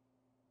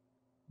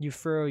 You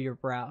furrow your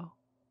brow.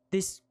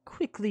 This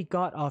quickly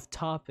got off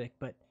topic,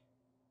 but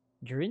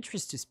your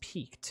interest is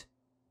piqued.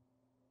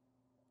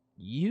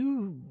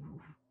 You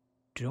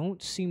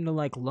don't seem to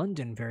like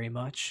London very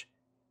much.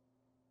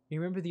 You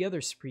remember the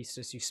other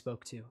priestess you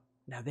spoke to?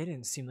 Now, they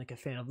didn't seem like a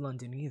fan of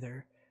London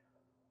either.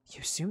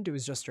 You assumed it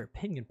was just her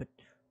opinion, but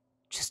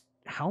just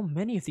how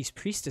many of these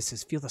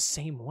priestesses feel the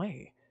same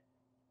way?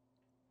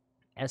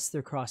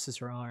 Esther crosses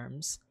her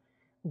arms.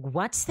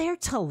 What's there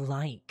to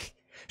like?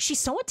 She's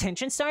so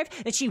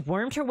attention-starved that she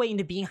wormed her way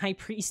into being High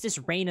Priestess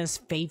Reyna's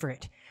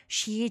favorite.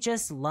 She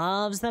just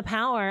loves the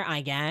power,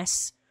 I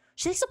guess.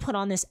 She likes to put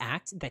on this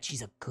act that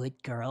she's a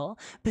good girl,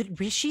 but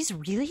she's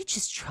really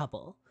just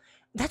trouble.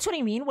 That's what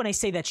I mean when I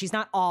say that she's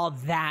not all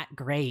that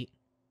great.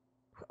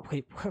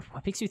 Wait,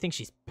 what makes you think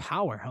she's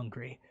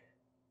power-hungry?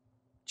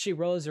 She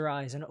rolls her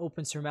eyes and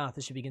opens her mouth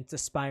as she begins to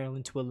spiral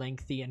into a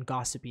lengthy and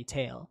gossipy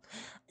tale.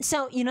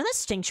 So, you know the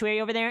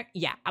sanctuary over there?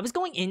 Yeah, I was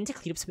going in to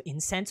clean up some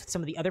incense with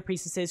some of the other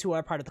priestesses who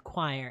are part of the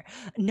choir.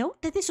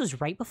 Note that this was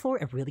right before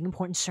a really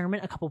important sermon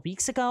a couple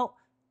weeks ago.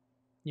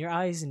 Your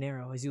eyes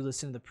narrow as you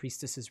listen to the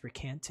priestess's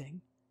recanting.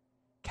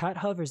 Kat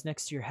hovers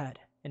next to your head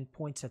and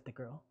points at the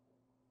girl.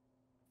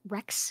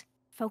 Rex,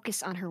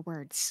 focus on her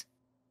words.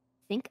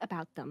 Think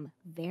about them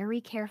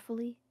very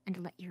carefully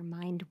and let your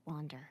mind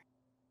wander.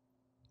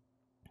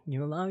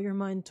 You allow your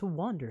mind to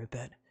wander a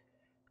bit,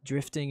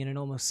 drifting in an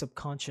almost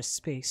subconscious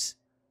space,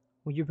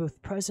 where you're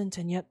both present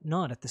and yet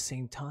not at the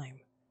same time.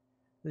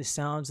 The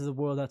sounds of the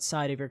world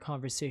outside of your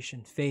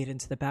conversation fade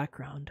into the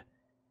background,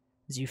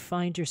 as you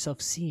find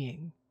yourself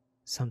seeing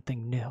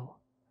something new.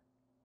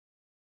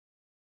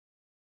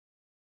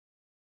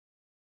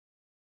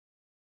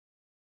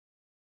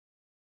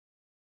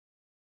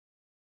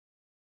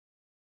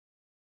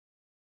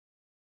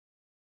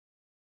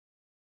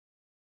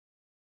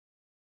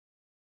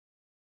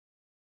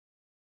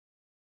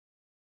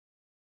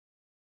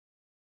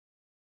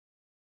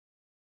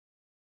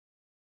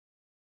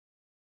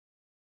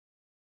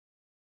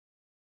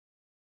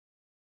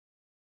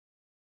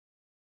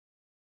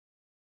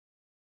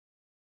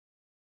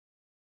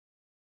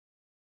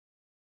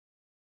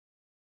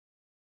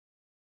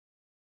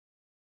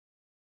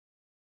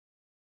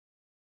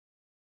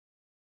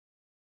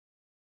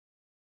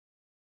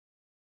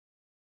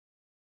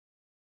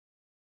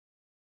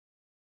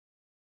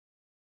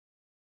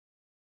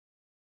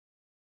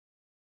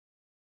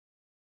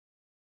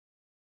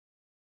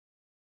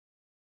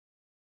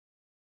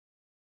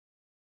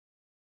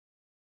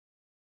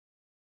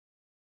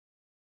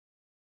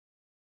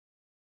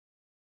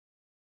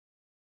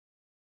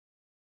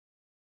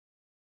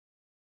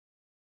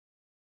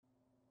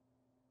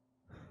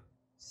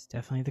 It's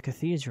definitely the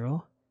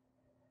cathedral.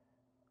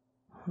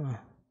 Huh.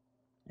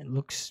 It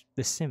looks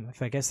the same.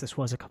 If I guess this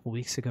was a couple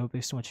weeks ago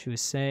based on what she was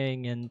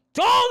saying, and...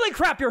 Holy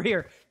crap, you're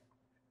here!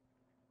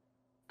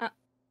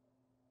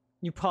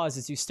 You pause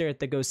as you stare at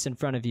the ghosts in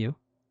front of you.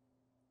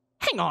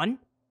 Hang on!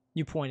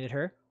 You point at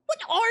her. What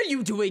are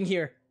you doing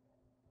here?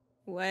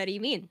 What do you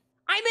mean?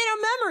 I'm in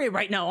a memory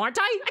right now, aren't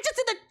I? I just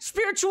did the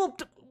spiritual...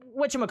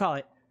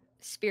 whatchamacallit?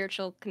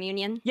 Spiritual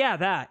communion? Yeah,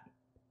 that.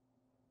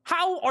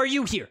 How are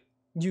you here?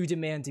 You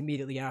demand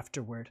immediately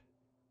afterward.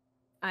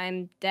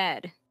 I'm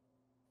dead.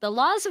 The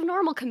laws of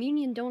normal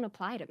communion don't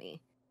apply to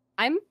me.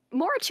 I'm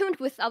more attuned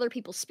with other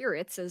people's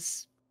spirits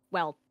as,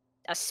 well,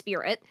 a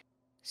spirit.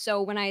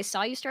 So when I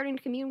saw you starting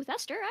to commune with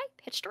Esther, I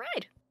hitched a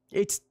ride.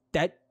 It's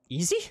that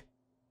easy?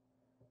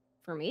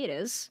 For me, it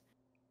is.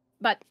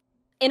 But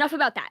enough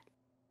about that.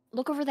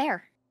 Look over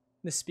there.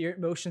 The spirit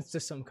motions to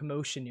some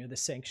commotion near the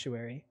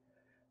sanctuary.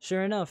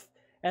 Sure enough,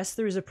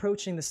 Esther is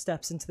approaching the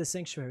steps into the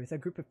sanctuary with a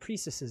group of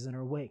priestesses in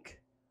her wake.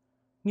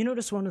 You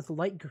notice one with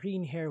light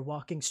green hair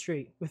walking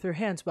straight, with her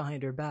hands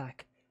behind her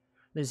back.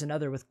 There's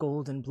another with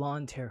golden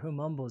blonde hair who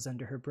mumbles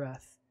under her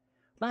breath.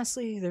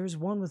 Lastly, there is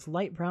one with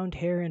light brown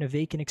hair and a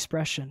vacant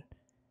expression.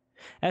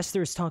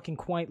 Esther is talking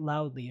quite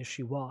loudly as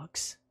she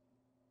walks.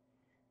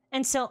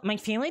 And so my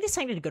family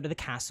decided to go to the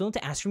castle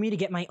to ask for me to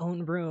get my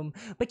own room.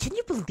 But can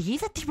you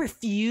believe that they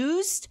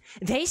refused?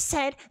 They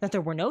said that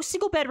there were no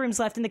single bedrooms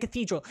left in the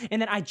cathedral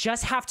and that I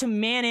just have to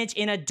manage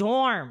in a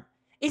dorm.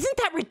 Isn't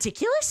that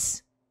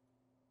ridiculous?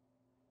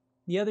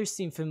 The others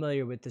seem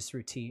familiar with this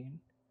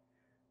routine.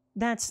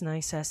 That's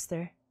nice,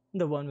 Esther.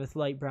 The one with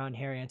light brown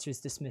hair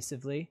answers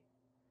dismissively.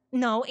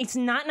 No, it's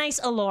not nice,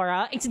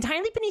 Alora. It's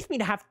entirely beneath me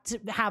to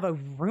have a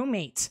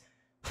roommate.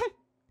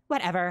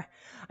 Whatever.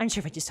 I'm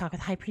sure if I just talk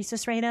with High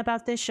Priestess Reyna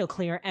about this, she'll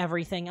clear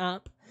everything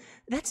up.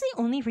 That's the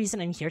only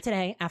reason I'm here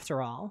today, after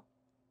all.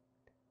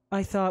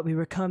 I thought we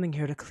were coming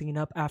here to clean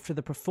up after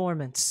the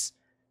performance,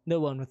 the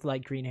one with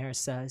light green hair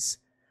says.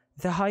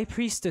 The High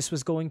Priestess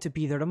was going to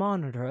be there to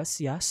monitor us,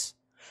 yes?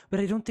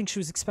 But I don't think she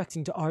was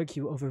expecting to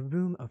argue over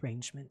room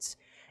arrangements.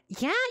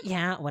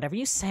 Yeah, whatever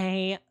you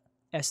say.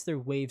 Esther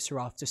waves her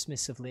off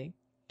dismissively.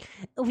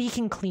 We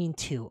can clean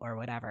too, or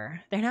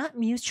whatever. They're not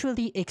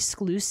mutually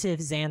exclusive,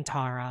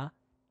 Xantara.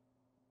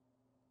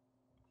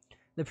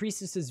 The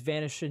priestesses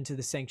vanish into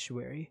the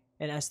sanctuary,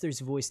 and Esther's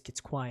voice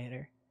gets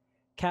quieter.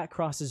 Kat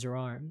crosses her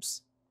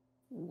arms.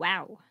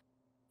 Wow.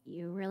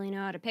 You really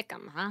know how to pick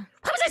 'em, huh?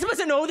 How was I supposed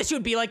to know that she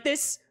would be like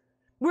this?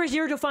 We're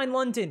here to find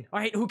London.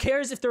 Alright, who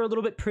cares if they're a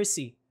little bit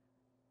prissy?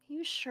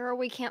 You sure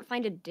we can't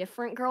find a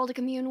different girl to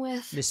commune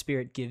with? The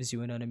spirit gives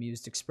you an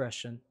unamused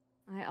expression.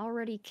 I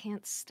already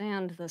can't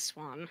stand this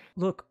one.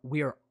 Look,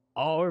 we're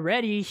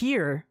already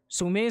here,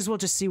 so we may as well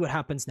just see what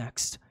happens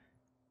next.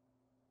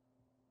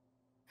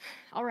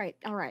 All right.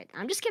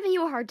 I'm just giving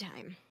you a hard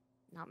time.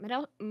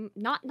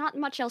 Not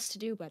much else to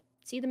do but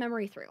see the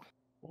memory through.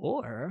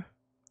 Or,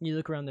 you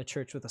look around the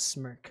church with a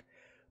smirk.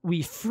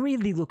 We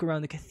freely look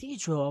around the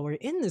cathedral while we're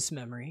in this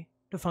memory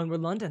to find where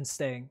London's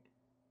staying.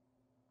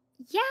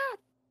 Yeah,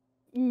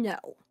 no.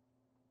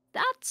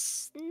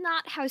 That's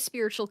not how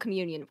spiritual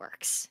communion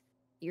works.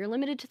 You're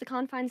limited to the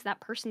confines of that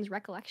person's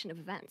recollection of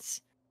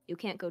events. You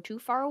can't go too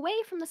far away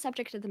from the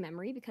subject of the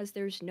memory because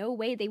there's no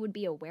way they would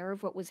be aware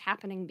of what was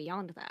happening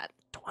beyond that.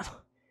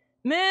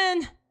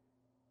 Man!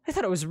 I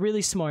thought it was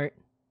really smart.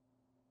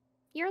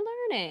 You're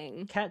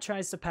learning. Kat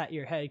tries to pat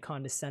your head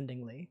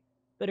condescendingly,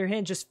 but her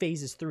hand just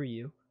phases through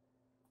you.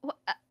 What?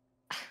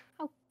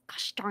 Oh,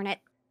 gosh darn it.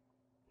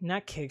 In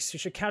that case, we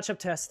should catch up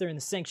to Esther in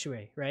the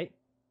sanctuary, right?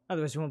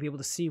 Otherwise we won't be able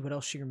to see what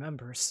else she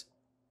remembers.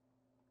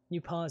 You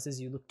pause as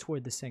you look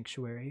toward the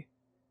sanctuary.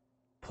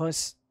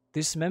 Plus,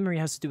 this memory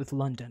has to do with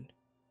London.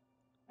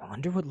 I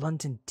wonder what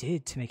London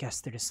did to make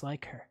Esther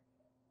dislike her.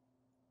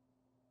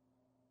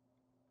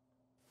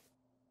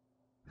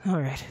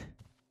 Alright.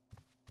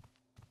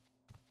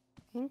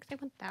 Think they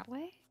went that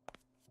way?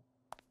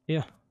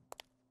 Yeah.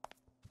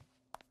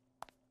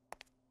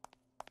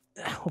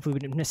 Hopefully we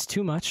didn't miss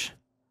too much.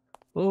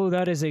 Oh,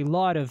 that is a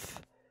lot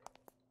of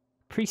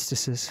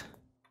priestesses.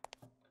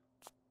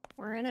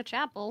 We're in a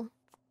chapel.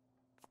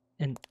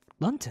 And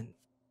London.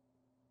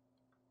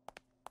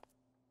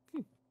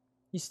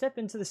 You step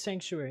into the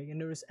sanctuary and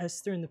notice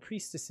Esther and the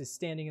priestesses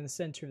standing in the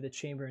center of the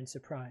chamber in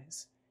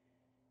surprise.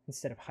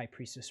 Instead of High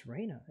Priestess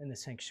Reyna in the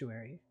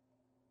sanctuary,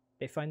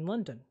 they find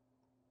London.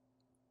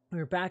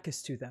 Her back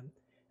is to them,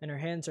 and her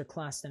hands are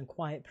clasped in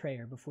quiet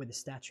prayer before the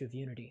Statue of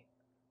Unity.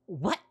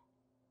 What?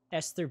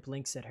 Esther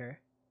blinks at her.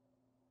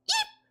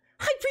 Yep!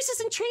 High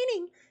Priestess in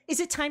training! Is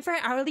it time for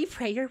our hourly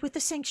prayer with the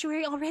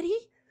sanctuary already?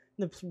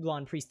 The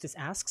blonde priestess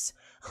asks.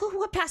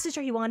 What passage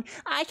are you on?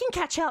 I can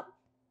catch up.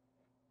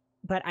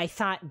 But I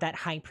thought that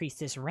High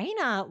Priestess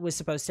Reyna was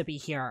supposed to be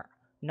here,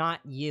 not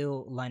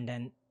you,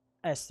 London.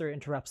 Esther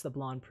interrupts the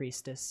blonde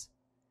priestess.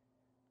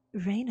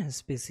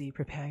 Reyna's busy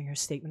preparing her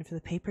statement for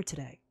the paper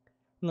today.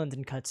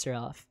 London cuts her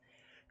off.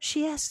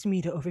 She asked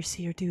me to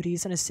oversee her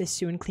duties and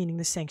assist you in cleaning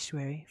the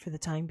sanctuary for the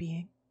time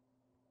being.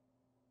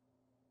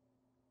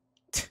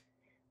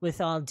 With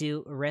all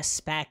due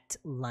respect,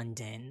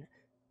 London,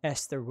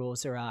 Esther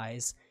rolls her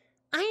eyes.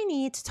 I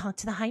need to talk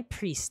to the High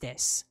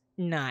Priestess,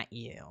 not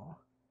you.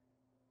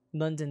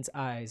 London's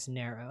eyes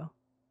narrow.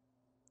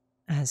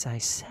 As I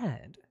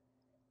said,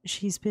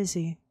 she's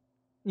busy.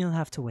 You'll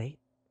have to wait.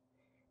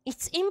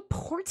 It's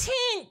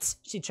important!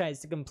 She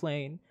tries to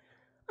complain.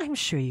 I'm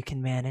sure you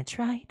can manage,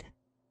 right?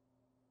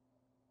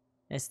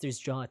 Esther's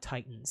jaw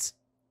tightens.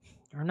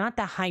 You're not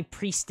the High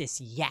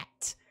Priestess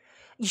yet.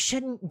 You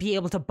shouldn't be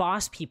able to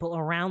boss people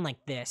around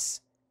like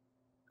this.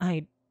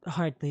 I'd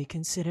hardly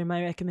consider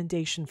my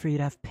recommendation for you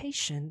to have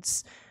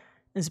patience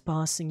as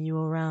bossing you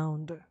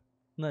around,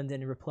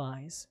 London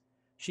replies.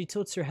 She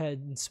tilts her head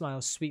and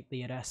smiles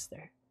sweetly at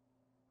Esther,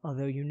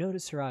 although you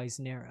notice her eyes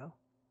narrow.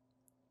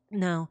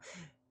 Now,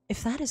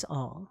 if that is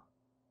all,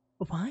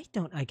 why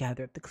don't I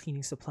gather up the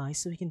cleaning supplies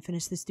so we can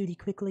finish this duty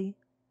quickly?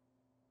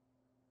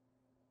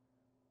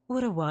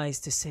 What a wise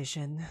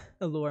decision,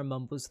 Alora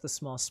mumbles with a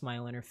small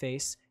smile on her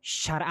face.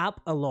 Shut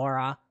up,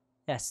 Alora,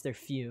 Esther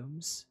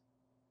fumes.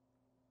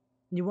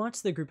 You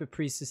watch the group of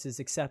priestesses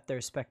accept their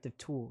respective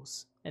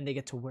tools, and they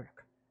get to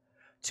work.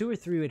 2 or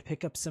 3 would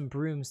pick up some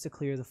brooms to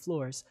clear the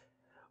floors,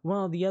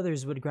 while the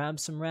others would grab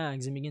some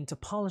rags and begin to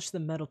polish the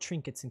metal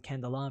trinkets and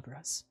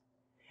candelabras.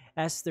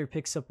 Esther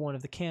picks up one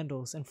of the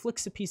candles and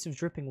flicks a piece of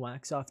dripping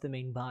wax off the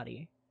main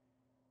body.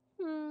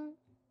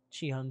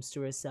 She hums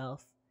to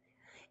herself.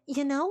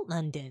 You know,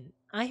 London,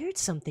 I heard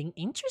something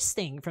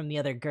interesting from the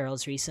other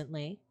girls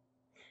recently.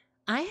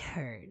 I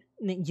heard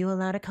that you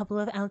allowed a couple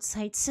of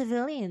outside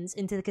civilians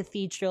into the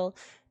cathedral,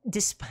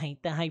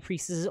 despite the High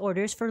Priestess's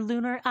orders for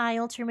Lunar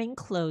Isle to remain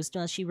closed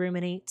while she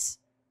ruminates.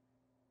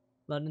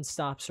 London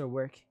stops her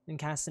work and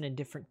casts an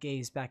indifferent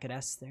gaze back at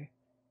Esther.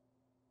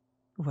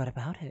 What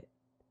about it?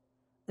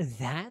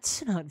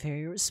 That's not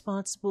very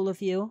responsible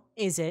of you,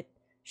 is it?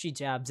 She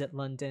jabs at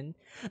London.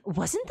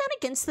 Wasn't that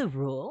against the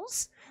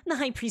rules? The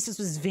High Priestess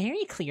was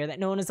very clear that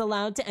no one is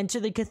allowed to enter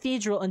the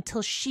cathedral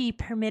until she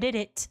permitted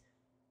it.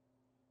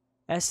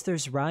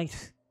 Esther's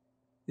right.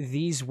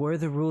 These were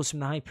the rules from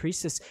the High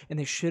Priestess, and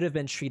they should have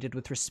been treated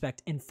with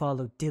respect and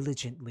followed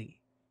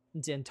diligently,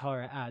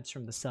 Dentara adds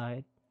from the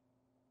side.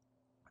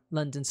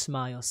 London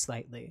smiles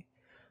slightly.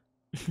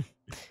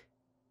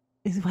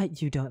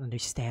 What you don't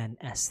understand,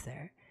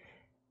 Esther,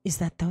 is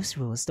that those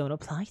rules don't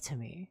apply to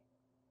me.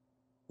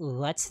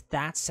 What's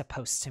that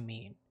supposed to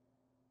mean?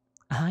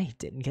 I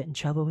didn't get in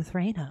trouble with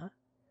Reyna.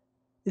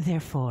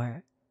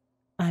 Therefore,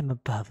 I'm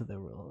above the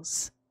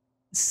rules.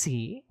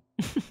 See?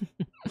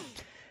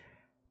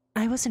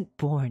 I wasn't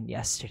born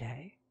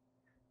yesterday.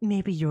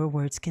 Maybe your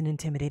words can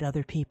intimidate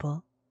other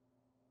people,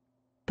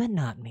 but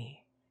not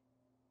me.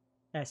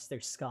 Esther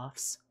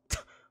scoffs.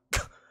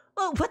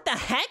 Oh, what the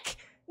heck?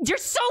 You're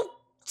so...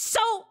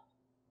 So,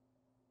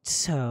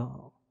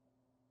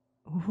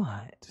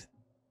 what?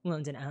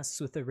 London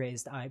asks with a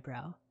raised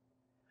eyebrow.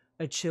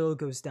 A chill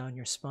goes down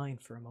your spine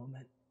for a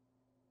moment.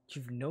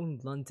 You've known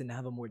London to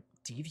have a more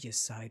devious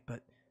side,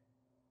 but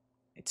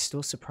it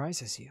still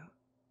surprises you.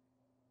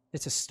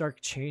 It's a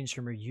stark change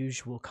from her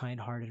usual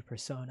kind-hearted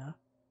persona.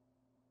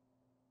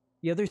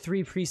 The other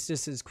three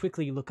priestesses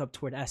quickly look up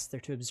toward Esther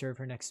to observe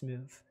her next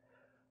move.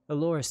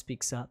 Alora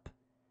speaks up.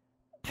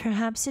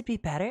 Perhaps it'd be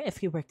better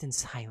if we worked in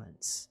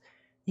silence.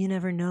 You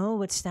never know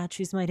what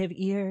statues might have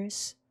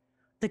ears.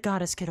 The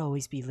goddess could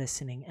always be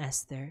listening,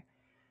 Esther.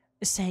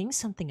 Saying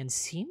something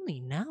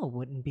unseemly now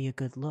wouldn't be a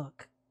good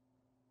look.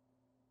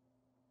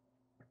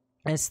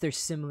 Esther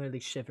similarly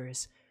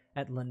shivers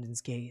at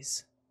London's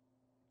gaze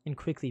and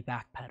quickly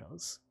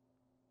backpedals.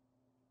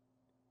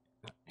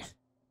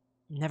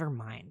 Never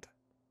mind.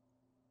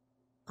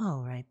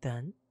 All right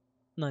then,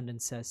 London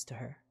says to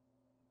her.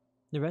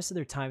 The rest of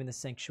their time in the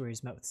sanctuary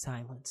is met with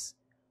silence.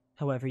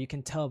 However, you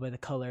can tell by the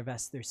color of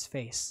Esther's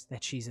face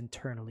that she's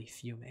internally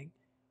fuming.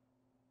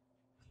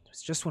 It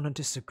was just one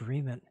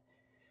disagreement.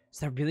 Is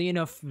there really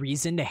enough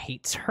reason to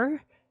hate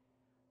her?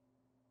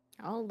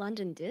 All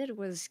London did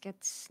was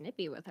get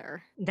snippy with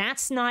her.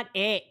 That's not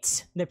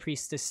it, the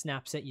priestess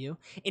snaps at you.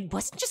 It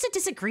wasn't just a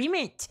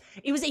disagreement.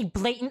 It was a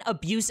blatant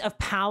abuse of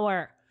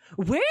power.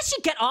 Where did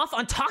she get off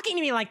on talking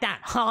to me like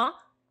that, huh?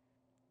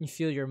 You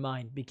feel your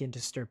mind begin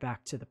to stir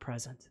back to the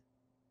present.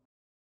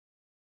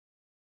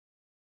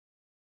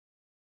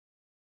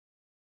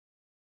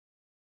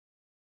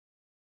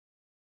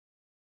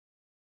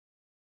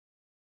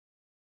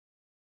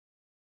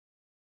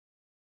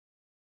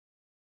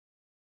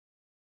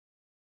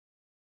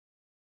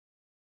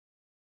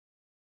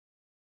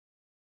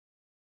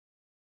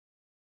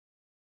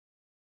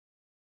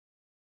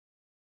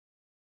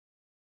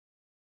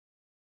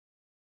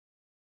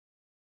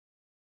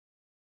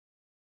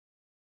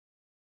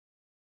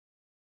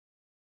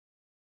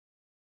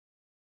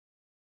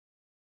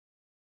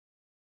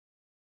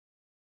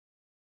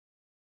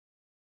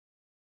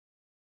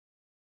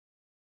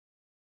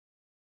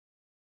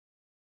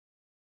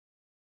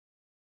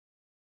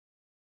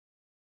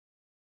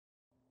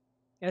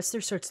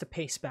 Esther starts to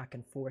pace back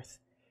and forth.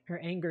 Her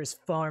anger is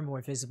far more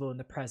visible in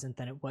the present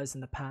than it was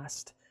in the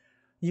past.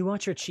 You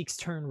watch her cheeks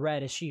turn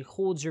red as she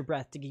holds her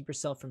breath to keep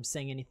herself from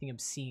saying anything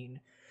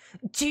obscene.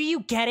 Do you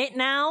get it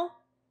now?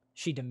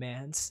 She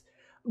demands.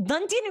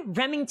 London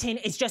Remington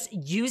is just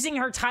using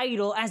her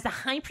title as the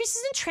High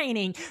Priestess in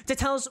training to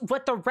tell us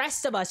what the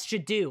rest of us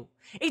should do.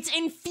 It's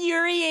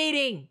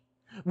infuriating!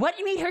 What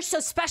made her so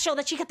special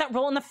that she got that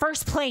role in the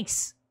first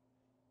place?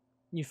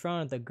 You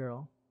frown at the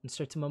girl and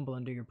start to mumble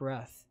under your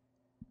breath.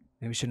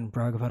 Maybe we shouldn't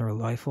brag about our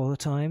life all the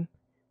time.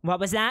 What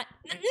was that?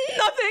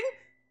 Nothing!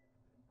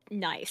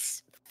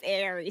 Nice.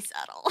 Very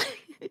subtle.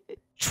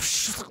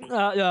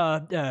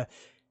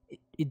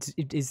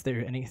 Is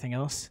there anything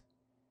else?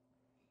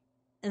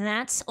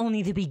 That's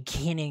only the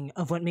beginning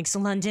of what makes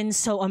London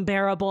so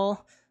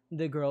unbearable.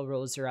 The girl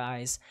rolls her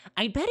eyes.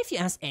 I bet if you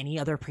asked any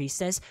other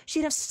priestess,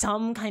 she'd have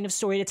some kind of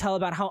story to tell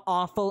about how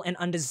awful and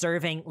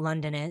undeserving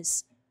London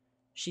is.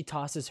 She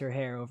tosses her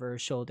hair over her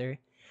shoulder.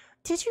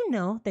 Did you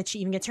know that she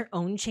even gets her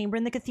own chamber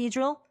in the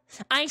cathedral?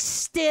 I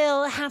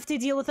still have to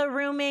deal with a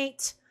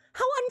roommate.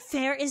 How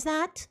unfair is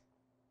that?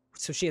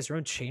 So she has her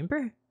own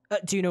chamber?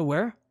 Do you know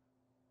where?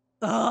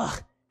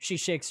 Ugh. She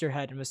shakes her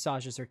head and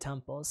massages her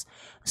temples.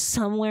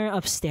 Somewhere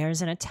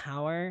upstairs in a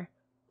tower.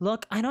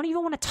 Look, I don't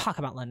even want to talk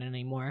about London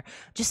anymore.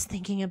 Just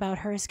thinking about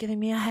her is giving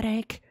me a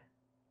headache.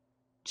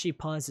 She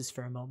pauses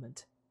for a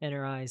moment, and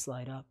her eyes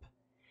light up.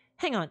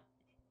 Hang on.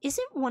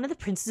 Isn't one of the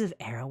princes of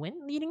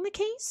Erewhon leading the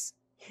case?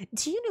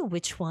 Do you know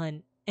which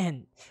one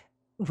and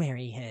where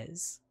he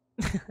is?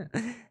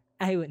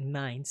 I wouldn't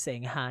mind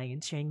saying hi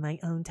and sharing my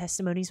own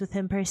testimonies with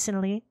him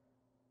personally.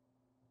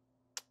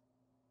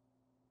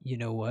 You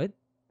know what?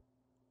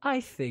 I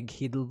think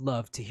he'd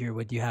love to hear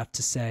what you have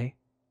to say.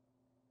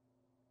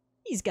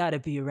 He's gotta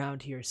be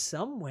around here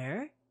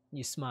somewhere.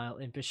 You smile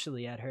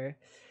impishly at her.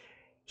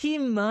 He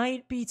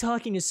might be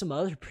talking to some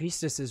other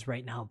priestesses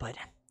right now, but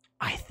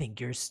I think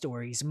your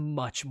story's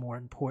much more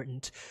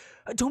important.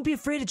 Don't be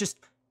afraid to just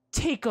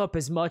take up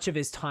as much of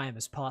his time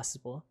as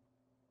possible.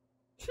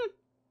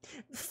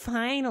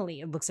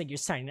 Finally, it looks like you're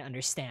starting to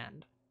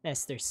understand.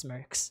 Esther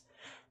smirks.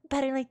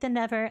 Better late than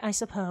never, I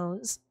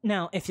suppose.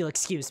 Now, if you'll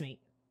excuse me.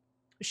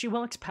 She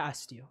walks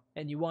past you,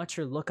 and you watch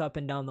her look up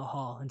and down the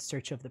hall in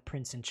search of the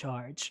prince in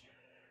charge.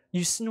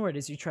 You snort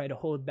as you try to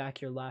hold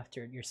back your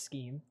laughter at your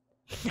scheme.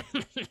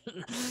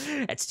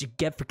 That's what you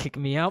get for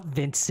kicking me out,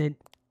 Vincent.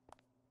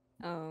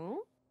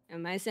 Oh?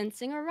 Am I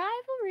sensing a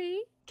rivalry?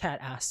 Kat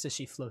asks as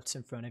she floats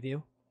in front of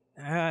you.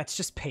 It's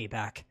just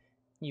payback.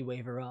 You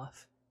wave her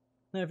off.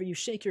 However, you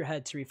shake your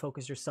head to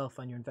refocus yourself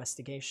on your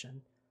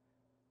investigation.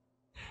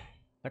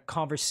 That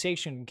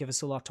conversation can give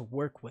us a lot to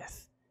work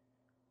with.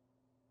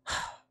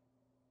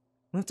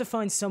 We'll have to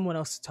find someone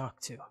else to talk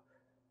to.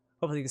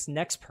 Hopefully this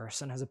next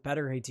person has a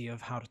better idea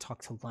of how to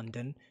talk to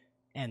London,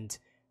 and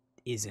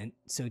isn't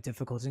so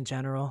difficult in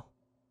general.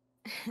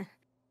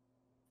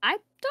 I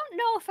don't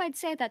know if I'd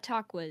say that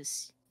talk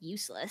was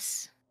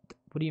useless.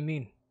 What do you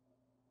mean?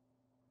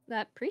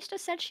 That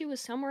priestess said she was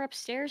somewhere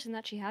upstairs and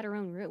that she had her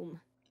own room.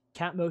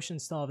 Kat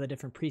motions to all the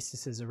different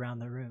priestesses around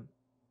the room.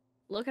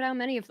 Look at how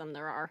many of them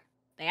there are.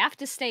 They have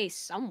to stay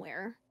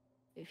somewhere.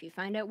 If you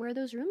find out where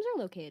those rooms are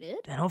located...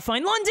 Then I'll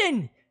find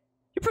London!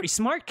 You're pretty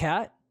smart,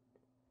 Kat.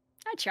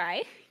 I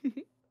try.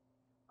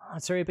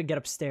 Let's hurry up and get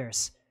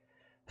upstairs.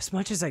 As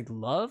much as I'd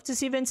love to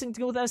see Vincent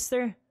go with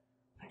Esther,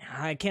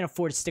 I can't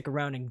afford to stick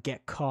around and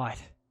get caught.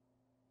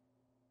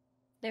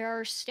 There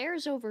are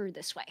stairs over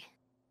this way.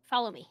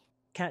 Follow me.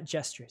 Kat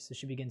gestures as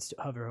she begins to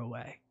hover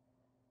away.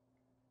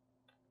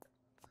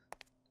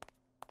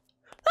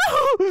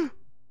 Oh.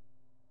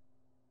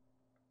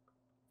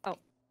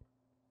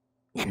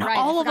 And Right,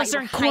 all I of us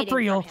are forgot you were hiding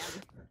incorporeal.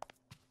 from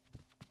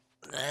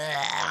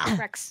him.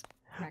 Rex,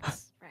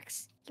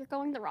 you're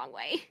going the wrong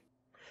way.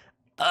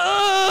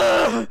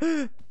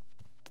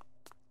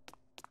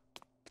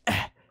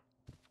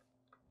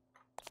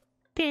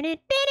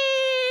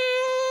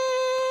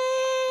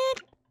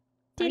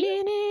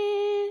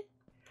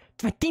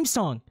 It's my theme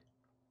song.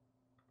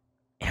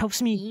 It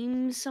helps me.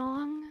 Theme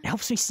song? It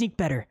helps me sneak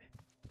better.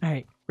 All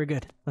right, we're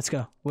good. Let's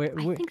go. I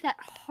think that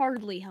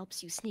hardly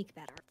helps you sneak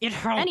better. It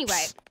helps.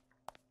 Anyway.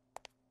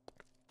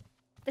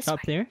 This Up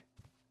way. there?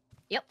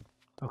 Yep.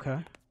 Okay.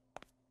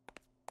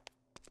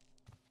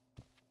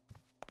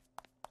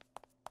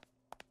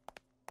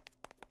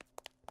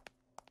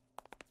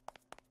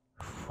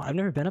 I've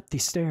never been up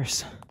these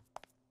stairs.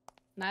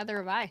 Neither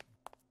have I.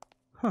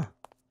 Huh.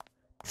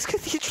 This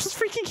cathedral's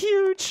freaking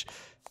huge!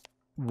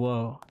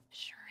 Whoa.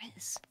 Sure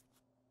is.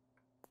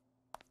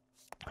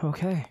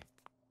 Okay.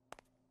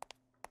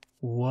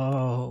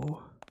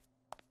 Whoa.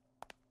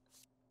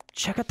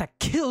 Check out that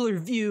killer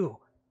view!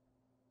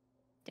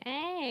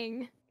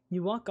 Dang.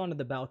 You walk onto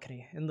the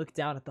balcony and look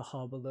down at the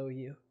hall below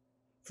you.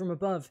 From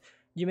above,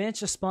 you manage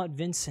to spot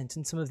Vincent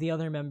and some of the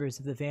other members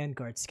of the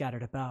Vanguard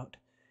scattered about.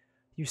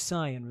 You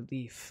sigh in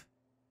relief.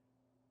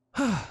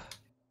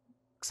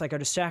 Looks like our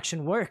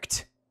distraction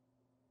worked.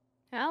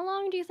 How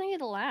long do you think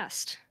it'll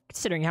last?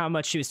 Considering how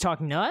much she was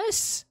talking to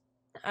us,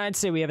 I'd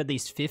say we have at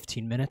least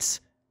 15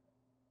 minutes.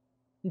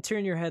 You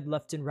turn your head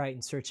left and right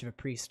in search of a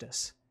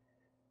priestess.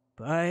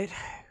 But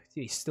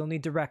we still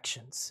need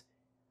directions.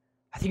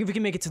 I think if we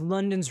can make it to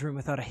London's room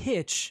without a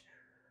hitch,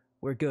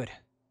 we're good.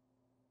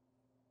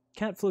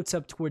 Kat floats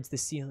up towards the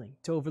ceiling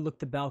to overlook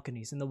the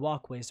balconies and the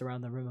walkways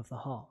around the rim of the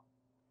hall.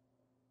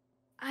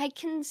 I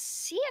can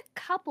see a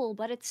couple,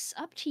 but it's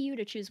up to you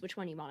to choose which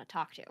one you want to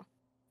talk to.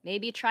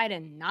 Maybe try to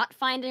not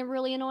find a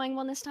really annoying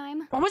one this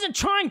time? I wasn't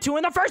trying to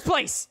in the first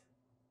place!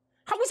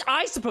 How was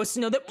I supposed to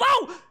know that?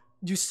 Whoa!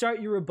 You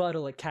start your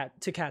rebuttal at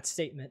Kat's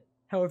statement.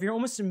 However, you're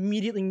almost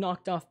immediately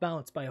knocked off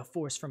balance by a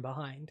force from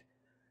behind.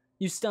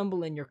 You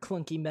stumble in your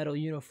clunky metal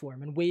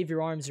uniform and wave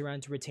your arms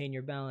around to retain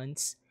your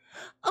balance.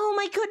 Oh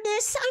my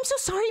goodness! I'm so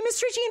sorry,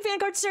 Mr. G and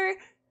Vanguard, sir!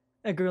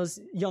 A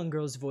young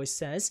girl's voice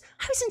says.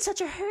 I was in such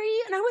a hurry,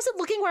 and I wasn't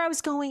looking where I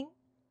was going.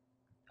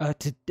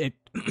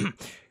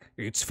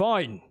 It's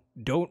fine.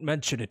 Don't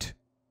mention it.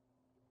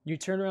 You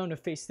turn around to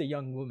face the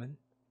young woman.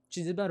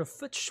 She's about a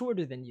foot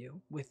shorter than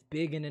you, with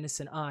big and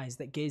innocent eyes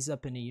that gaze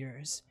up into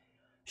yours.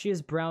 She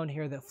has brown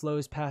hair that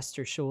flows past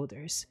her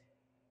shoulders.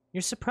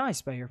 You're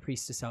surprised by her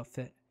priestess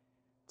outfit.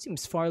 It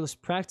seems far less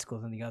practical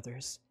than the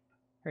others.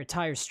 Her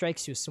attire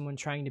strikes you as someone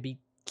trying to be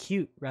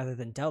cute rather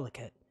than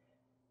delicate.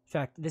 In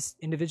fact, this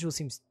individual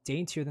seems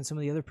daintier than some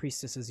of the other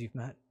priestesses you've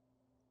met.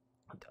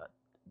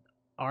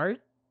 Are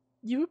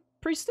you a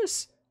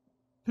priestess?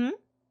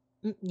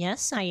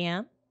 Yes, I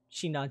am.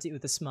 She nods at you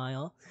with a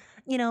smile.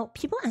 You know,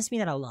 people ask me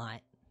that a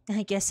lot.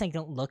 I guess I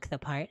don't look the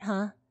part,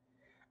 huh?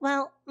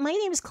 Well, my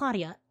name is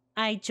Claudia.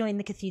 I joined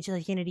the Cathedral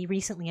of Unity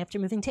recently after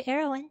moving to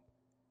Erewhon.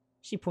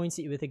 She points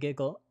at you with a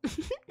giggle.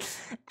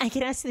 I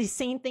could ask the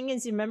same thing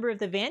as a member of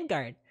the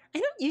Vanguard. I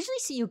don't usually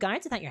see you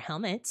guards without your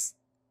helmets.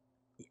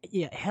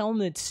 Yeah,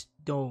 helmets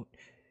don't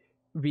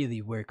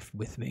really work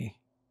with me.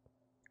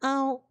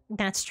 Oh,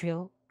 that's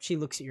true. She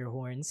looks at your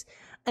horns.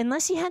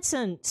 Unless you had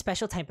some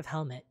special type of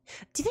helmet.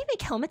 Do they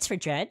make helmets for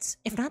dreads?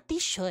 If not, they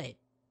should.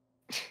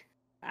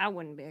 That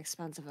wouldn't be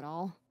expensive at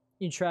all.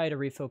 You try to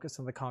refocus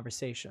on the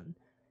conversation.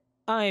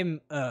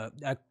 I'm,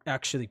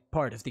 actually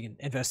part of the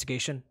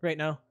investigation right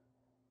now.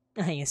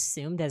 I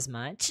assumed as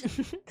much.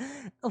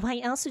 Why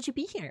else would you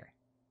be here?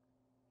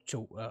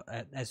 So,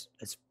 as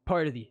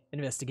part of the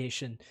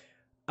investigation,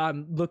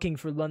 I'm looking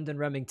for London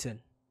Remington.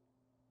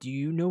 Do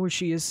you know where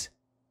she is?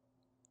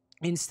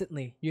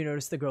 Instantly, you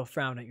notice the girl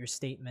frown at your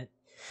statement.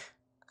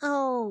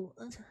 Oh,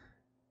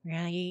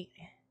 right.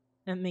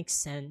 That makes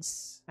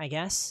sense, I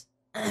guess.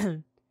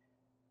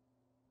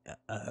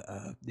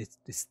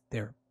 Is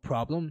there a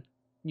problem?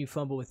 You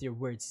fumble with your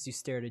words as you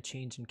stare at a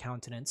change in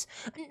countenance.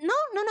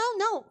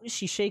 No.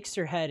 She shakes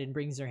her head and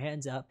brings her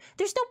hands up.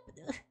 There's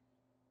no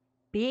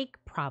big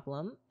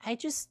problem. I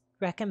just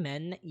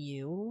recommend that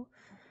you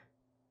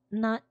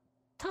not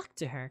talk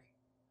to her.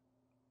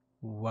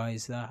 Why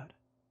is that?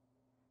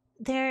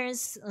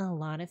 There's a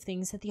lot of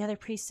things that the other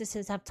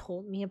priestesses have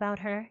told me about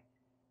her.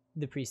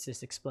 The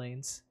priestess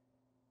explains.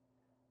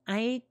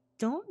 I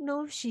don't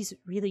know if she's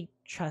really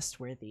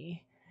trustworthy.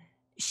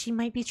 She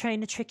might be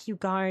trying to trick you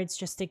guards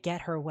just to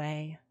get her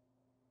way.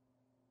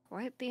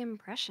 Quite the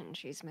impression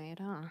she's made,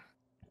 huh?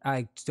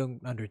 I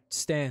don't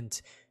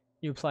understand.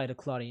 You reply to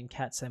Claudia and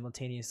Kat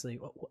simultaneously.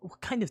 What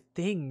kind of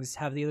things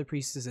have the other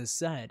priestesses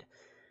said?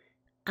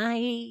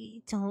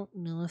 I don't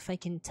know if I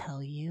can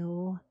tell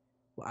you.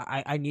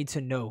 I need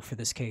to know for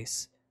this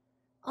case.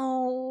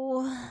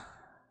 Oh,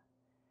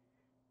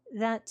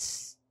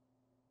 that's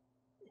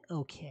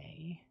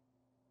okay.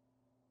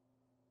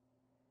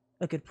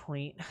 A good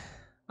point.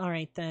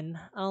 Alright then,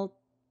 I'll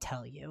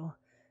tell you.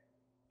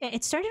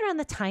 It started around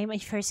the time I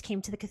first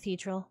came to the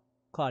cathedral.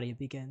 Claudia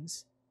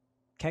begins.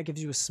 Kat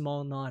gives you a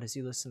small nod as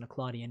you listen to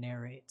Claudia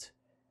narrate.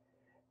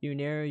 You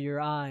narrow your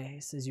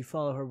eyes as you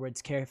follow her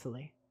words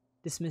carefully,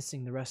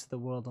 dismissing the rest of the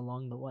world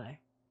along the way.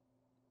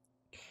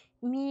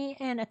 Me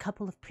and a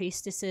couple of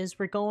priestesses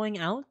were going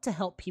out to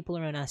help people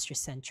around Astra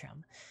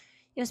Centrum.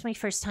 It was my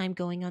first time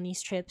going on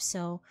these trips,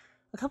 so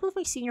a couple of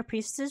my senior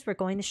priestesses were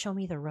going to show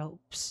me the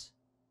ropes.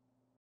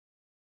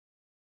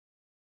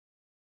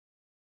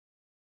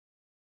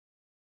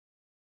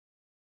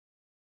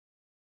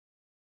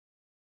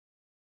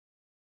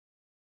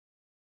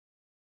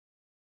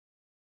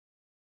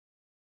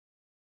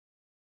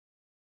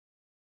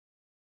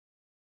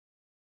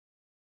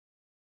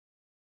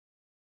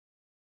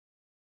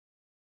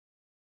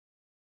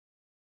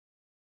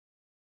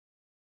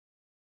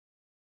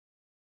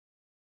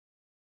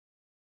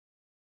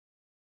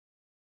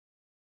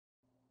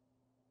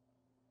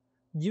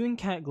 You and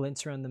Kat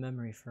glance around the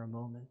memory for a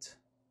moment.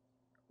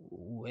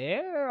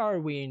 Where are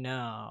we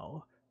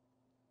now?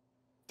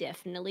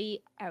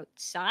 Definitely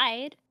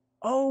outside.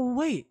 Oh,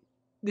 wait!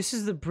 This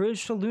is the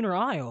bridge to Lunar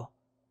Isle.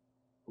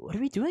 What are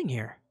we doing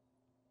here?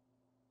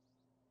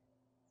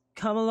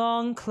 Come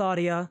along,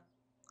 Claudia.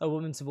 A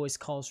woman's voice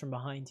calls from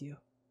behind you.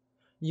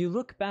 You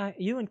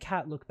and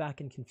Kat look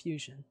back in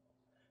confusion.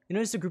 You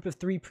notice a group of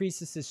 3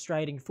 priestesses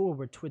striding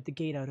forward toward the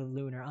gate out of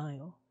Lunar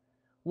Isle.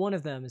 One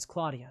of them is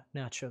Claudia,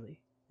 naturally,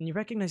 and you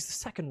recognize the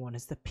second one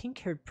as the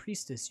pink-haired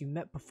priestess you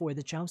met before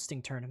the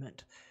jousting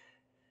tournament.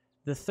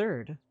 The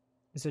third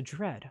is a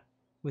dread,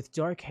 with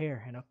dark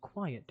hair and a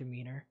quiet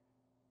demeanor.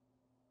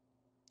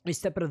 You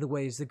step out of the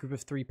way as the group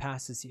of 3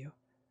 passes you.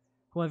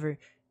 However,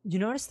 you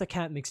notice the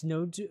cat makes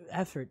no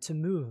effort to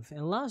move and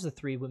allows the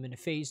 3 women to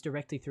phase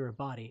directly through her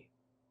body.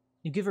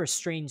 You give her a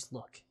strange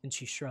look, and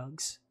she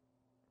shrugs.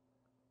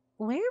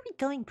 Where are we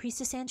going,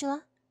 Priestess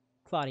Angela?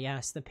 Claudia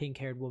asks the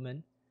pink-haired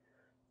woman.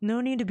 No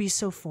need to be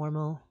so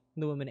formal,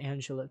 the woman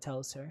Angela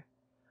tells her.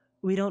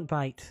 We don't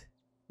bite.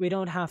 We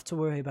don't have to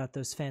worry about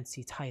those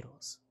fancy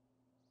titles.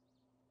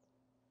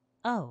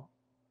 Oh,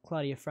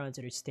 Claudia frowns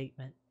at her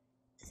statement.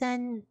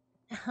 then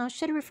how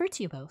should I refer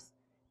to you both?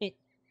 It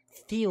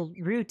feels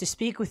rude to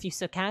speak with you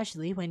so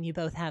casually when you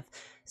both have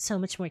so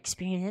much more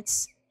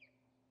experience.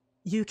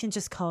 You can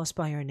just call us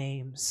by our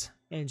names,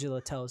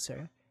 Angela tells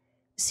her.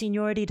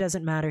 Seniority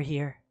doesn't matter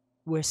here.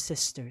 We're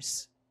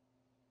sisters.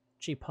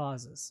 She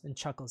pauses and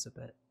chuckles a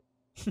bit.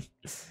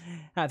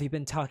 Have you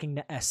been talking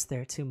to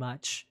Esther too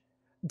much?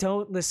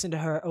 Don't listen to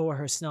her or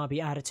her snobby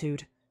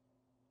attitude.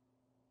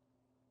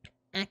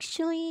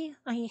 Actually,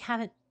 I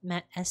haven't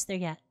met Esther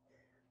yet.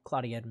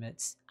 Claudia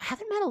admits. I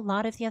haven't met a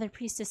lot of the other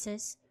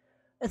priestesses.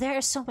 There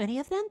are so many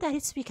of them that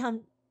it's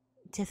become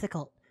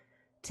difficult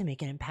to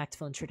make an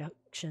impactful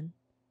introduction.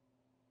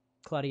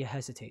 Claudia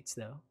hesitates,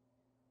 though.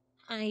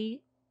 I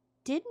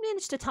did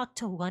manage to talk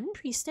to one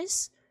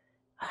priestess.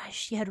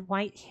 She had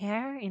white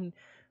hair and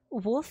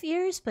wolf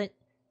ears, but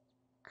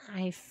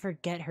I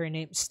forget her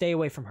name. Stay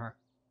away from her,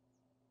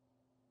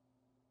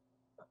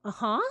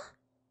 Uh-huh?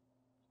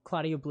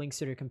 Claudia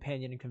blinks at her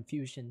companion in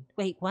confusion.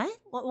 Wait, what?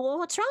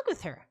 What's wrong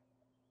with her?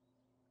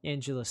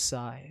 Angela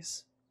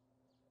sighs.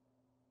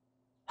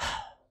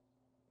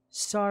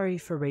 Sorry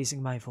for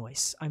raising my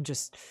voice. I'm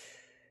just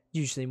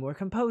usually more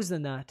composed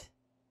than that.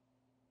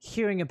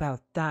 Hearing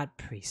about that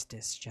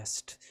priestess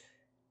just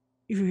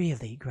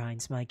really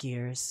grinds my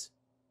gears.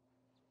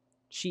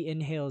 She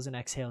inhales and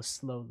exhales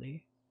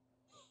slowly.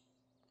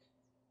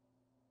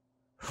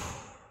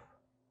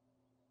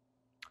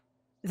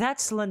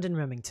 That's London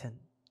Remington.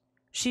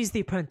 She's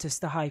the apprentice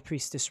to High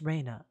Priestess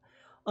Reyna,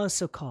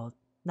 also called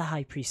the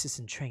High Priestess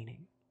in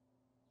Training.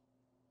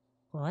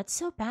 What's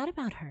so bad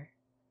about her?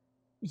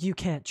 You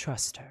can't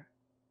trust her.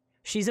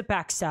 She's a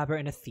backstabber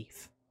and a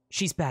thief.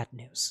 She's bad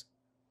news.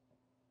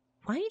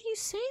 Why did you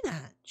say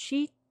that?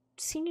 She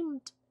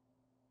seemed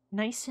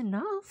nice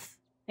enough,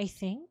 I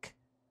think.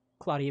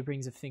 Claudia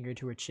brings a finger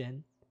to her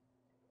chin.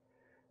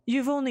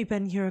 You've only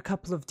been here a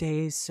couple of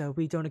days, so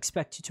we don't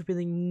expect you to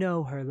really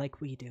know her like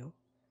we do.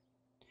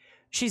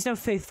 She's no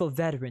faithful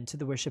veteran to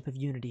the worship of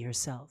Unity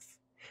herself.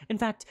 In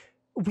fact,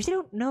 we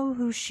don't know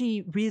who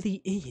she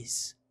really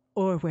is,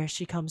 or where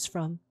she comes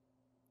from.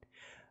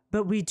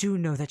 But we do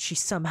know that she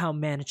somehow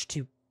managed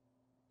to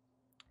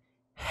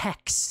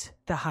hex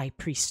the High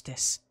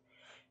Priestess.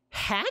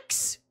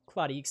 Hex?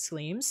 Claudia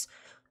exclaims.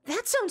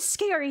 That sounds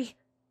scary.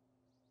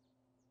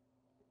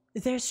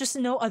 There's just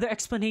no other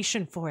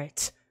explanation for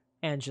it,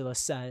 Angela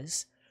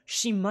says.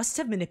 She must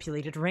have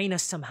manipulated Reyna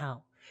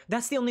somehow.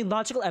 That's the only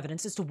logical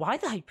evidence as to why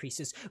the High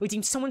Priestess would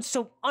deem someone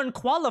so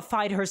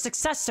unqualified her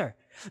successor.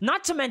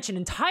 Not to mention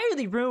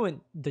entirely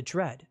ruin the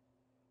Dread.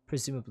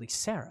 Presumably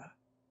Sarah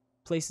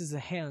places a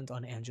hand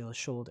on Angela's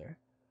shoulder.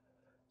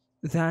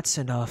 That's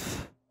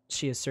enough,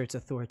 she asserts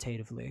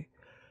authoritatively.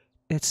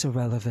 It's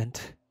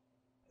irrelevant.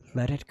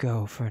 Let it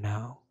go for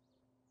now.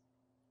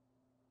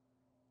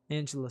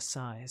 Angela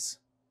sighs.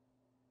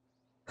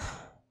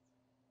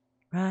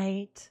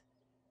 Right.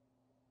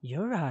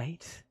 You're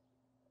right.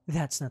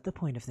 That's not the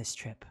point of this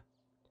trip.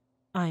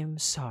 I'm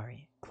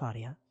sorry,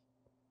 Claudia.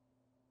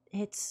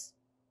 It's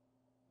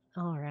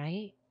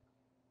alright.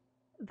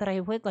 But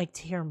I would like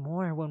to hear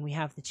more when we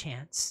have the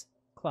chance,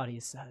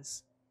 Claudia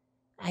says.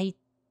 I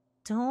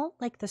don't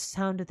like the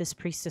sound of this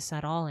priestess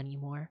at all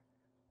anymore.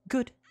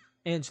 Good,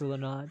 Angela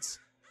nods.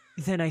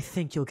 Then I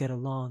think you'll get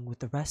along with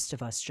the rest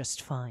of us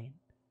just fine.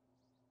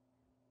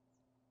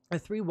 The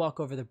three walk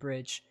over the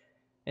bridge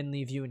and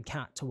leave you and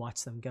Kat to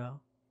watch them go.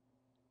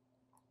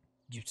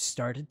 You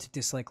started to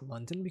dislike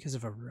London because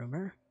of a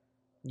rumor?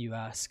 You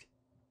ask.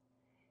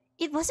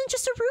 It wasn't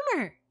just a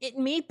rumor. It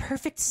made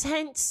perfect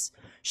sense.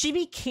 She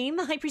became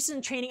the High Priestess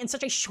in Training in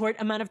such a short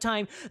amount of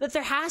time that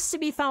there has to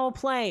be foul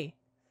play.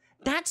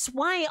 That's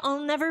why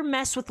I'll never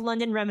mess with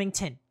London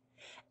Remington.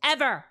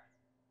 Ever.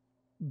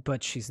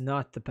 But she's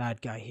not the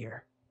bad guy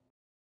here.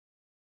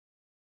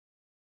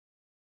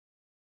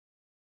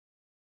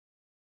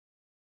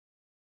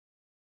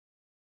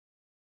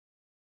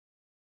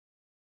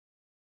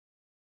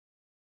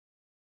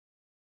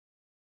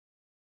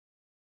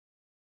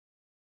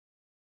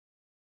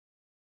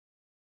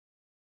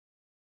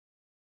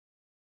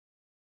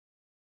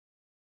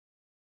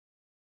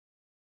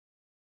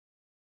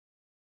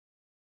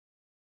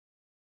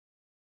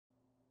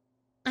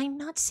 I'm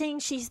not saying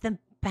she's the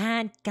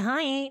bad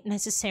guy,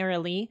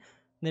 necessarily.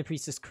 The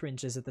priestess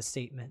cringes at the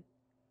statement.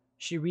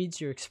 She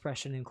reads your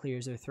expression and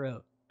clears her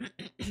throat.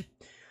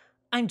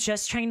 I'm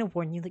just trying to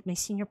warn you like my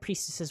senior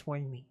priestess has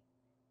warned me.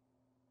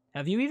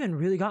 Have you even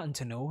really gotten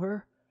to know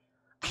her?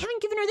 I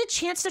haven't given her the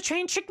chance to try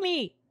and trick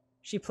me.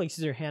 She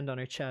places her hand on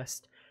her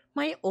chest.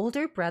 My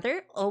older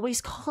brother always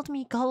called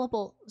me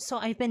gullible, so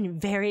I've been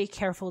very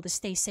careful to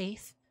stay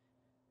safe.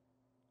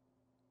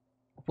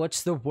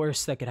 What's the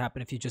worst that could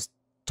happen if you just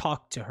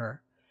talk to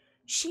her?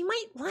 She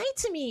might lie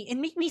to me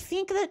and make me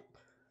think that...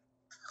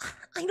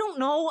 I don't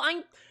know.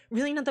 I'm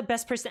really not the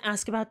best person to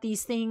ask about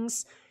these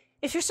things.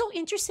 If you're so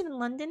interested in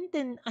London,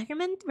 then I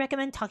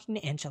recommend talking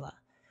to Angela.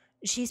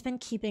 She's been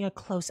keeping a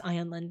close eye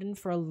on London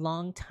for a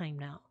long time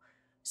now,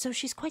 so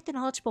she's quite the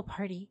knowledgeable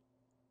party.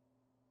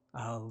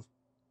 I'll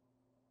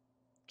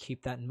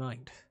keep that in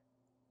mind.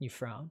 You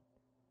frown.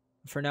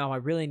 For now, I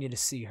really need to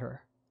see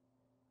her.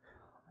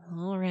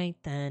 All right,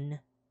 then.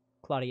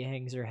 Claudia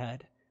hangs her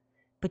head.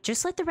 But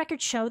just let the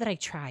record show that I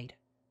tried.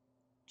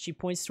 She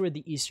points toward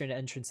the eastern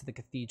entrance of the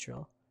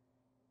cathedral.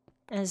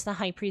 As the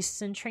High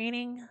Priestess in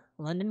Training,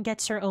 London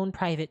gets her own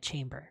private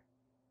chamber.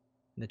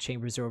 The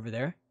chambers are over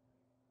there?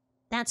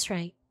 That's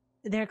right.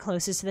 They're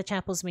closest to the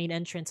chapel's main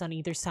entrance on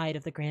either side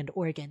of the grand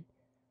organ.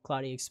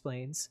 Claudia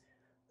explains.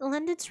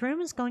 London's room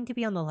is going to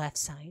be on the left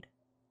side.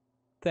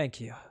 Thank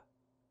you.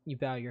 You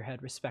bow your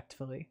head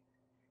respectfully.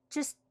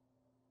 Just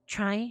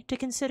try to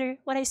consider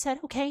what I said,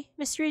 okay,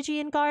 Mr.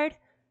 Aegean Guard?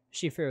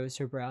 She furrows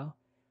her brow.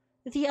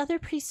 The other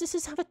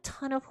priestesses have a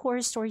ton of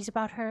horror stories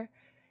about her,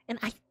 and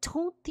I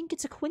don't think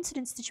it's a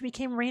coincidence that she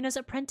became Reyna's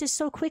apprentice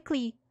so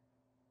quickly.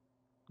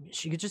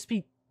 She could just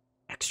be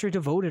extra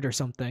devoted or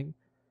something.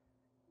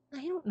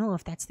 I don't know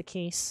if that's the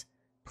case.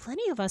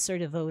 Plenty of us are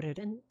devoted,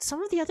 and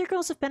some of the other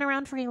girls have been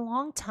around for a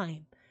long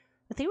time.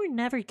 but they were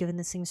never given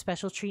the same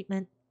special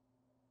treatment.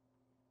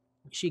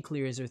 She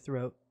clears her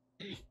throat.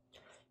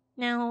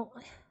 Now,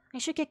 I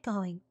should get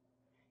going.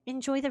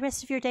 Enjoy the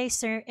rest of your day,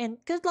 sir, and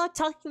good luck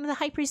talking to the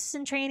High Priestess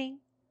in training.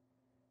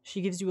 She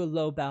gives you a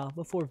low bow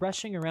before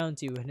rushing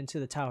around you and into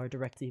the tower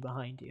directly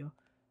behind you.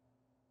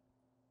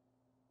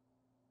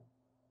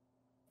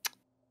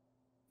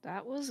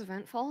 That was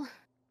eventful.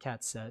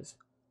 Kat says.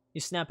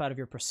 You snap out of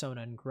your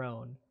persona and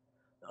groan.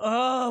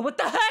 Oh, what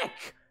the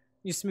heck?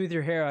 You smooth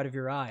your hair out of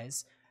your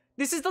eyes.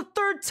 This is the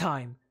third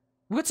time!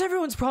 What's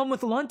everyone's problem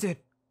with London?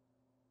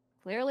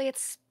 Clearly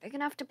it's big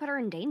enough to put her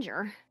in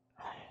danger.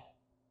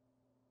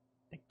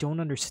 I don't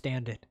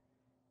understand it.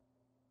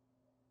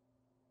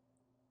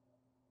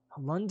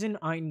 London,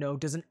 I know,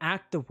 doesn't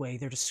act the way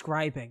they're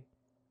describing.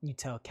 You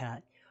tell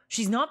Kat.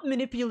 She's not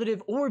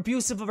manipulative or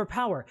abusive of her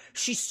power.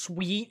 She's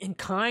sweet and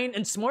kind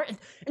and smart,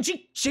 and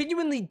she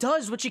genuinely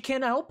does what she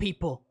can to help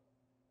people.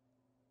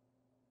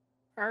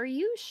 Are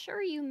you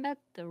sure you met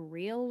the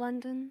real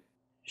London?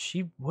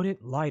 She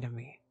wouldn't lie to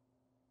me.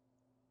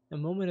 A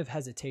moment of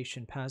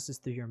hesitation passes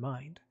through your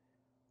mind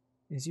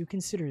as you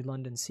consider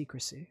London's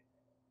secrecy.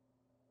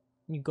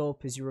 You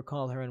gulp as you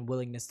recall her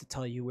unwillingness to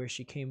tell you where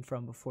she came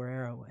from before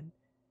Erowyn,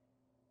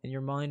 and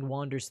your mind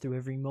wanders through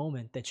every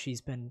moment that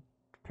she's been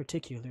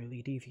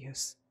particularly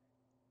devious.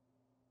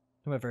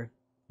 However,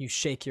 you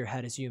shake your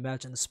head as you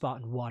imagine the spot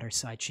in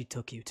Waterside she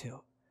took you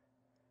to.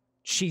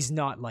 She's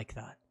not like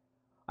that.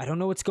 I don't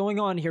know what's going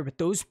on here, but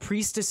those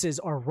priestesses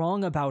are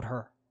wrong about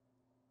her.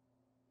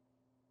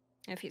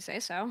 If you say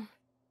so.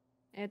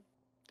 It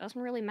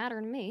doesn't really matter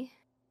to me.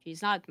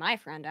 She's not my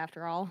friend,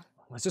 after all.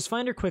 Let's just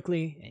find her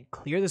quickly and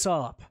clear this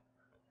all up.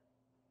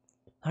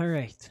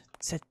 Alright,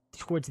 let's head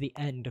towards the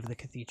end of the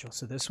cathedral,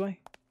 so this way?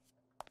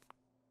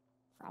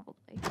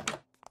 Probably.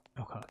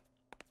 Okay.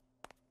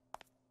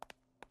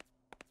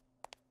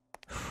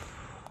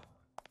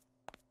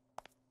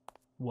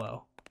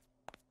 Whoa.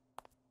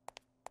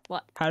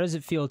 What? How does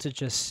it feel to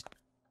just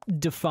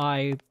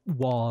defy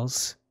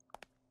walls?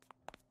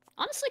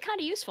 Honestly, kind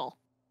of useful.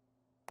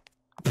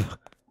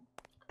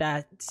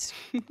 That's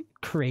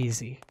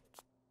crazy.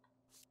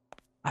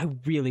 I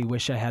really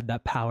wish I had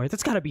that power.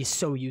 That's gotta be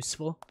so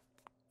useful.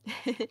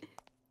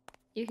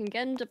 You can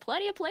get into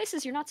plenty of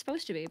places you're not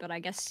supposed to be, but I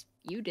guess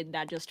you did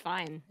that just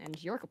fine,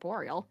 and you're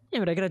corporeal. Yeah,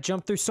 but I gotta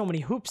jump through so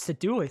many hoops to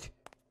do it.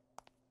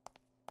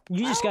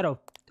 You just gotta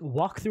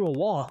walk through a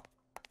wall.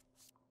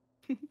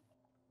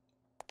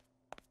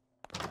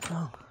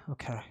 Oh,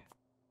 okay.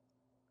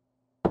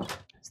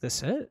 Is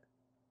this it?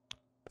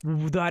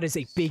 Ooh, that is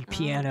a big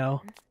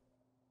piano.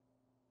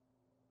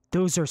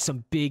 Those are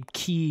some big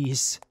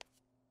keys.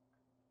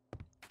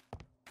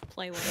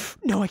 Play with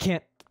it. No, I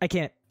can't. I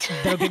can't.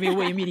 That'll give me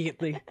away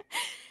immediately.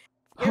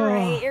 You're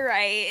right, you're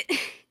right.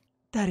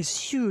 That is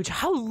huge.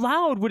 How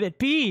loud would it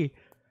be?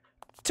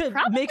 To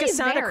Probably make a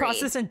sound across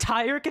very. this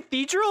entire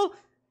cathedral?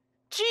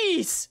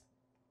 Jeez!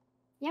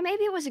 Yeah,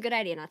 maybe it was a good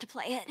idea not to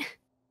play it.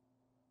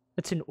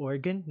 That's an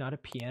organ, not a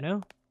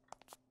piano?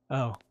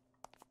 Oh.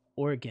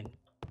 Organ.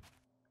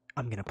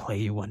 I'm gonna play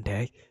you one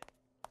day.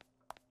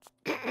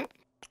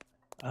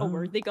 A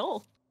worthy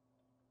goal.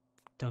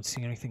 Don't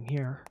see anything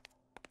here.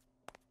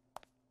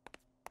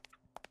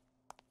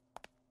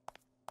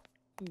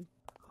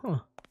 Huh.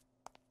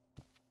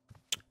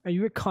 Are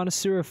you a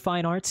connoisseur of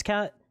fine arts,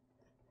 Kat?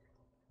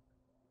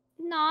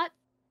 Not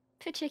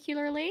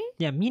particularly.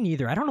 Yeah, me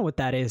neither. I don't know what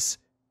that is.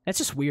 That's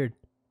just weird.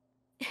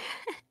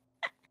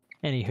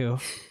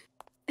 Anywho.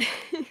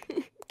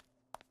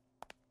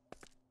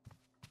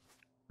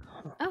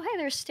 Oh, hey,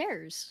 there's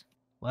stairs.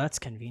 Well, that's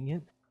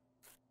convenient.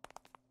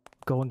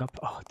 Going up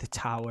the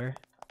tower.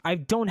 I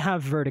don't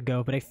have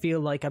vertigo, but I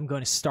feel like I'm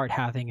going to start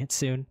having it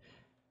soon.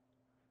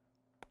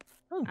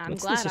 Oh, I'm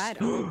what's glad this? I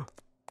don't.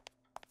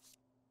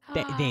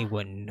 They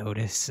wouldn't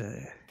notice.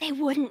 They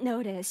wouldn't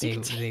notice. You They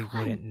can take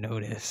one. wouldn't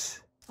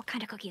notice. What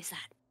kind of cookie is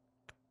that?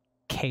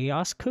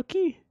 Chaos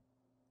cookie?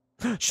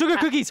 Sugar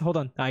cookies! Hold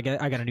on. I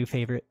got a new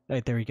favorite.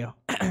 Right, there we go.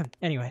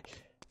 Anyway.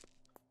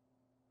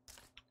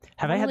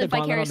 Have I had the live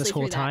gauntlet on this vicariously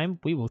whole through that. time?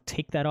 We will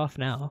take that off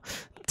now.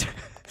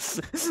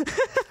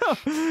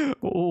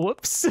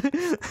 Whoops.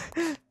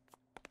 Aren't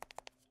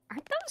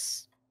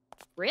those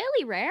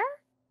really rare?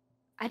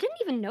 I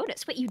didn't even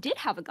notice. Wait, you did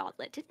have a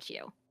gauntlet, didn't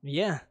you?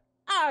 Yeah.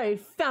 I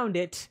found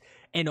it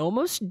and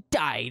almost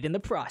died in the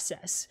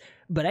process,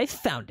 but I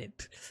found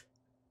it.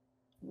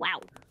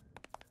 Wow.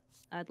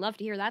 I'd love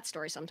to hear that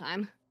story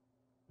sometime.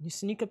 You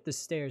sneak up the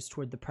stairs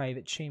toward the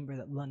private chamber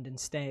that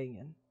London's staying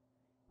in.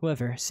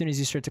 However, as soon as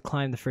you start to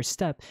climb the first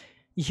step,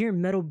 you hear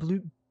metal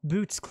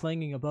boots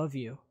clanging above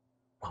you.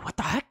 What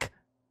the heck?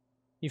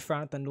 You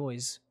frown at the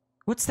noise.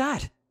 What's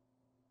that?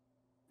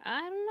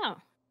 I don't know.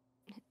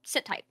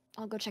 Sit tight.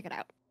 I'll go check it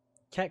out.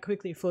 Cat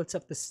quickly floats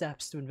up the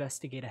steps to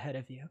investigate ahead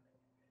of you.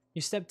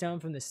 You step down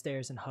from the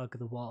stairs and hug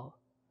the wall.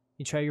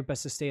 You try your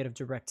best to stay out of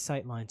direct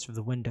sight lines from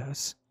the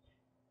windows.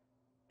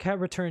 Cat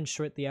returns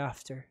shortly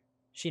after.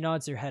 She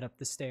nods her head up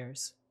the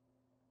stairs.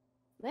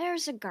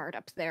 There's a guard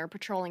up there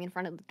patrolling in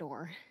front of the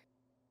door.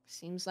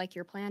 Seems like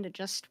your plan to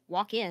just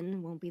walk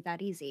in won't be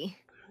that easy.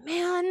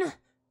 Man!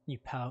 You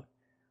pout.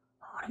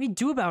 What do we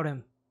do about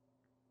him?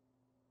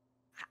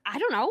 I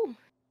don't know.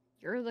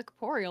 You're the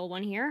corporeal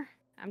one here.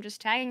 I'm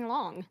just tagging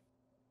along.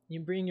 You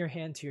bring your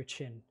hand to your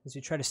chin as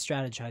you try to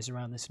strategize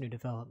around this new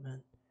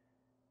development.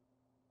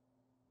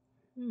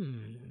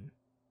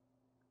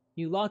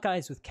 You lock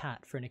eyes with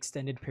Kat for an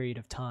extended period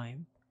of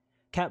time.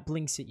 Kat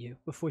blinks at you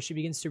before she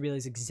begins to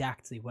realize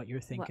exactly what you're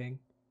thinking.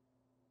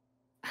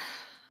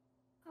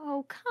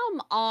 Oh,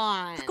 come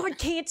on. The guard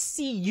can't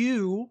see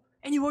you,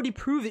 and you already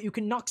proved that you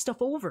can knock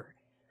stuff over.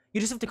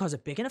 You just have to cause a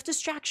big enough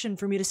distraction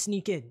for me to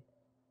sneak in.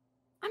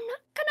 I'm not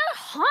gonna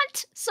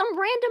haunt some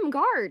random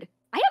guard.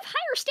 I have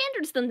higher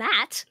standards than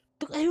that.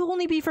 It'll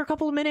only be for a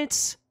couple of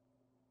minutes.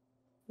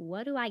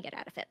 What do I get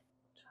out of it?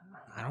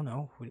 I don't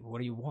know. What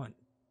do you want?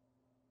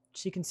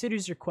 She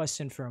considers your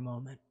question for a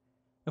moment,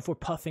 before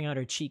puffing out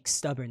her cheeks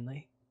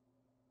stubbornly.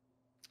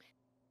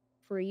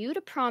 For you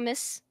to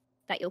promise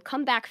that you'll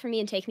come back for me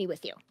and take me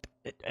with you.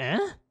 Eh?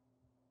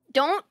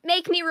 Don't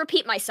make me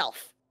repeat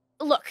myself.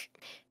 Look,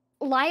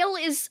 Lyle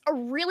is a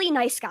really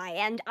nice guy,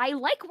 and I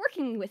like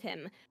working with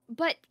him,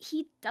 but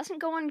he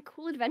doesn't go on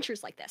cool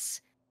adventures like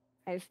this.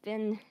 I've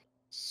been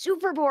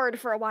super bored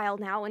for a while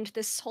now, and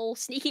this whole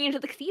sneaking into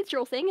the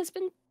cathedral thing has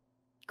been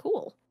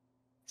cool.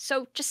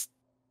 So just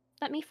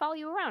let me follow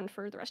you around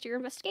for the rest of your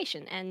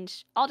investigation, and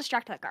I'll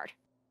distract that guard.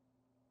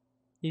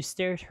 You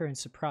stare at her in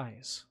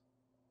surprise,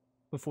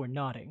 before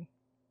nodding.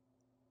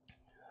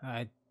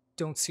 I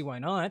don't see why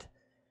not,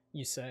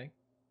 you say.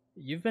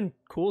 You've been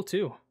cool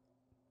too.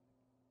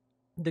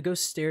 The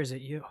ghost stares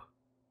at you,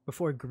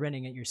 before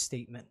grinning at your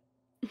statement.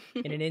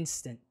 In an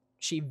instant,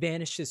 she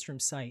vanishes from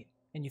sight,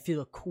 and you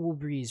feel a cool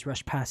breeze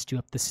rush past you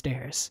up the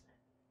stairs.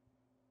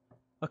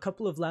 A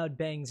couple of loud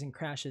bangs and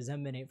crashes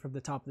emanate from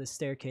the top of the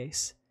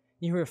staircase.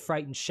 You hear a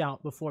frightened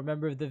shout before a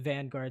member of the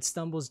vanguard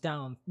stumbles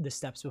down the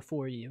steps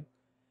before you.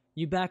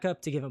 You back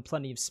up to give him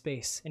plenty of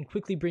space, and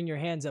quickly bring your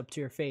hands up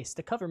to your face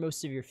to cover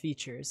most of your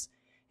features.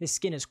 His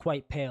skin is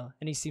quite pale,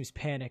 and he seems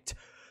panicked.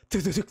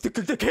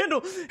 The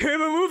candle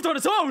moved on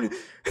its own,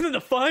 and then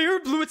the fire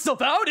blew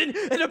itself out, and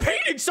the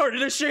painting started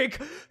to shake.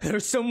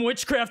 There's some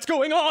witchcraft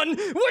going on.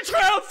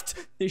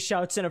 Witchcraft! He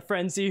shouts in a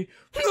frenzy.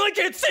 I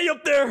can't see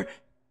up there.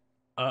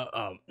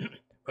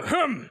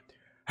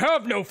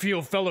 Have no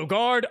fear, fellow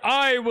guard.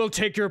 I will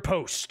take your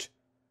post.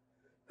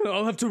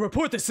 I'll have to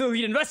report this to the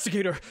lead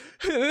investigator.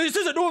 This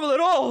isn't normal at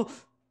all.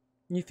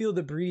 You feel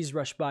the breeze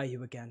rush by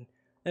you again,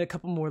 and a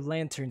couple more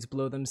lanterns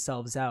blow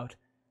themselves out.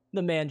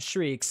 The man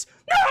shrieks,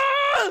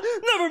 "Ah!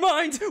 Never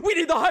mind! We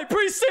need the High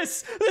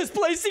Priestess! This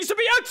place needs to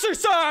be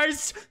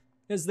exorcised!"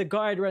 As the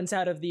guard runs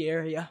out of the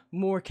area,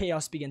 more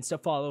chaos begins to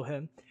follow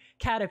him.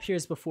 Kat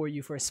appears before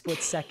you for a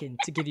split second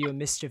to give you a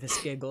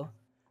mischievous giggle.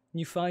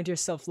 You find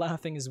yourself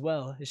laughing as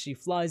well as she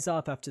flies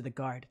off after the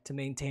guard to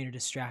maintain her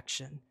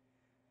distraction.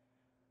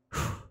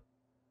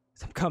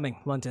 I'm coming,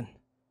 London.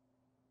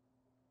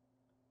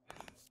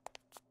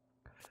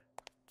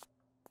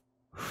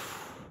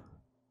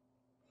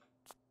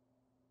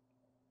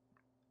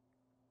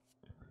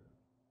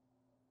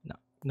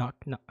 Knock,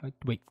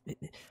 wait,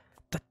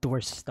 the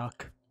door's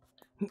stuck.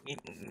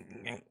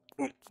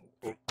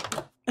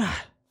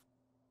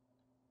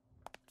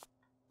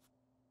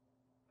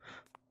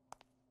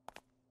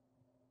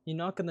 You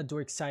knock on the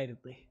door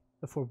excitedly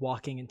before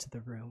walking into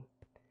the room.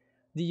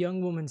 The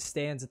young woman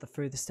stands at the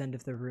furthest end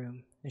of the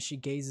room as she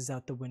gazes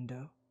out the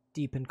window,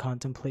 deep in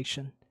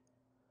contemplation.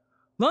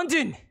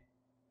 London!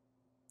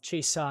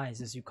 She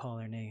sighs as you call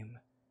her name.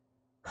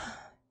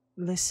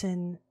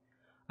 Listen,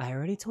 I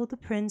already told the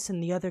prince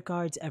and the other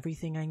guards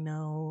everything I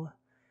know.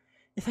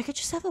 If I could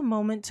just have a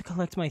moment to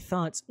collect my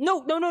thoughts.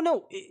 No!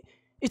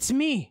 It's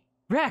me,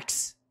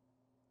 Rex!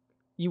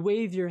 You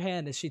wave your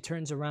hand as she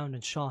turns around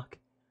in shock.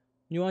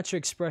 You watch her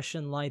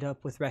expression light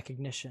up with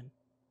recognition,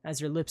 as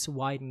her lips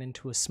widen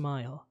into a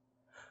smile.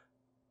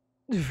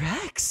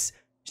 Rex,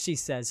 she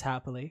says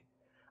happily.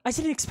 I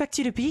didn't expect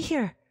you to be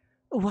here.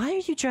 Why are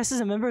you dressed as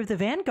a member of the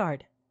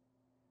Vanguard?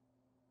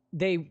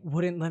 They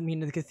wouldn't let me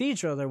into the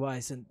cathedral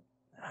otherwise, and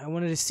I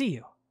wanted to see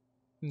you.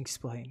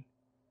 Explain.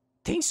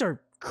 Things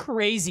are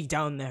crazy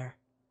down there.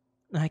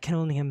 I can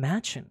only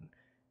imagine.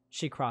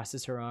 She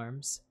crosses her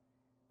arms.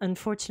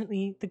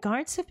 Unfortunately, the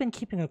guards have been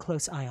keeping a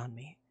close eye on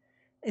me.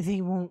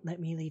 They won't let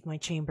me leave my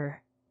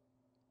chamber.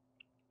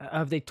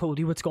 Have they told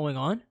you what's going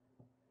on?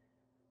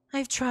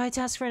 I've tried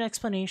to ask for an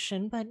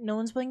explanation, but no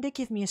one's willing to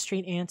give me a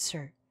straight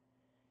answer.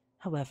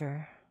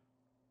 However,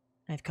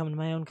 I've come to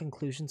my own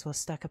conclusions while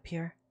stuck up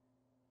here.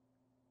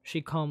 She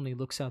calmly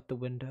looks out the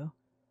window.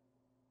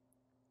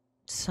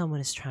 Someone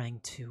is trying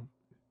to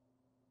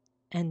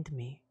end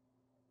me,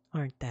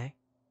 aren't they?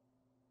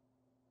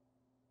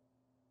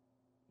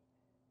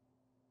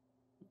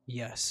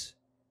 Yes.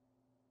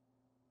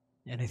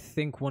 And I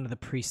think one of the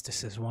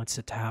priestesses wants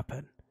it to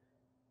happen.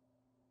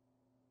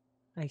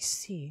 I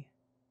see,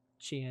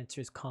 she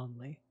answers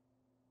calmly.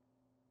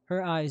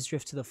 Her eyes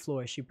drift to the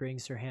floor as she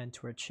brings her hand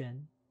to her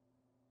chin.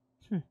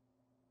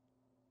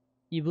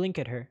 You blink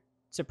at her,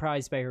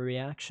 surprised by her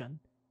reaction.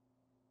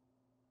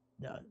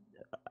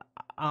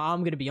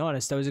 I'm gonna be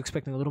honest, I was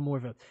expecting a little more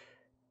of a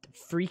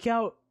Freak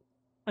out?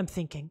 I'm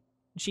thinking,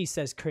 she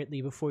says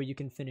curtly before you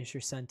can finish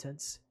your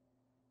sentence.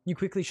 You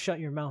quickly shut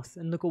your mouth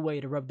and look away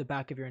to rub the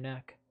back of your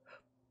neck.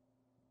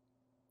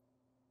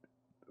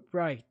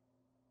 Right.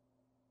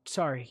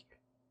 Sorry.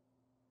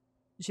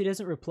 She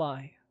doesn't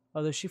reply,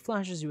 although she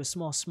flashes you a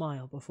small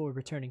smile before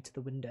returning to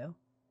the window.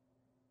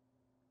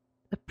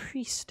 A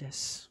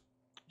priestess,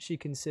 she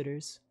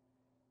considers.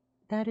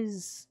 That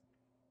is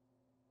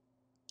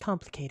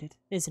complicated,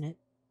 isn't it?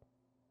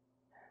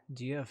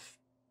 Do you have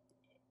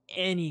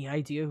any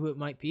idea who it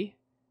might be?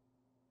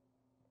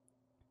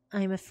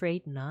 I'm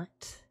afraid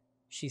not,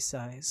 she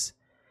sighs.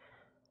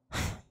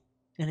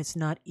 And it's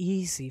not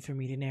easy for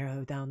me to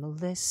narrow down the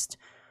list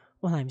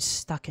while I'm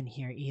stuck in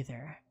here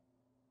either.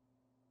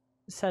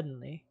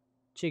 Suddenly,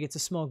 she gets a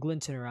small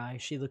glint in her eye.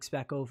 She looks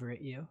back over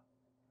at you.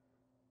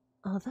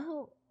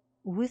 Although,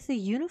 with a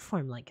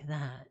uniform like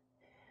that,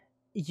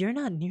 you're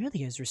not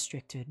nearly as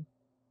restricted,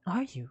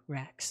 are you,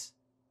 Rex?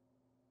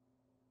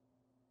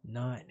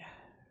 Not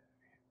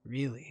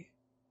really.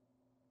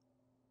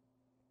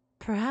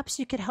 Perhaps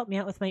you could help me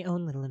out with my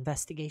own little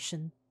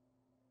investigation.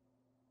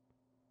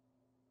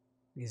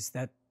 Is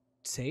that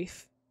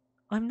safe?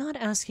 I'm not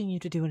asking you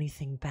to do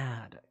anything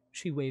bad,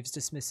 she waves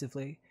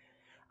dismissively.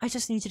 I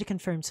just need you to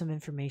confirm some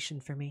information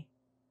for me.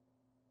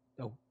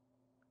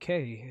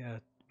 Okay,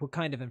 what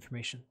kind of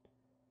information?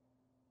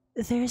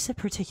 There's a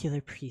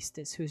particular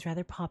priestess who is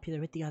rather popular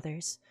with the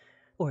others,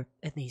 or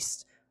at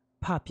least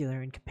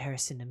popular in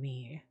comparison to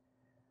me.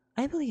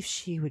 I believe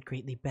she would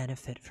greatly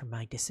benefit from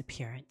my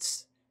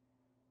disappearance.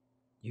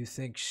 You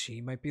think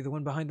she might be the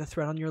one behind the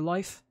threat on your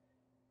life?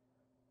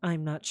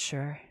 I'm not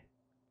sure,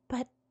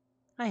 but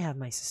I have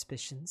my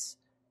suspicions.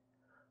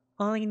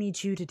 All I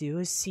need you to do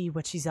is see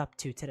what she's up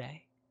to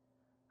today.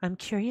 I'm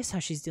curious how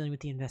she's dealing with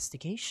the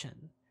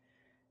investigation.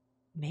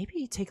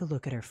 Maybe take a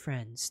look at her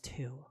friends,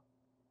 too.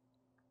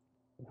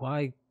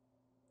 Why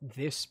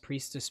this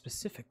priestess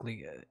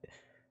specifically?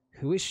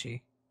 Who is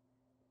she?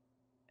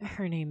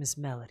 Her name is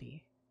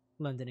Melody,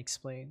 London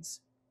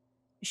explains.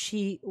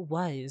 She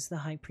was the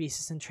high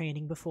priestess in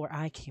training before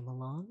I came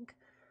along.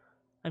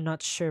 I'm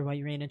not sure why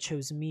Reina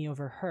chose me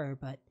over her,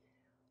 but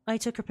I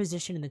took her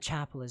position in the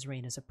chapel as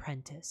Reina's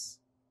apprentice.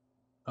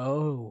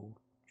 Oh,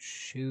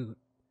 shoot.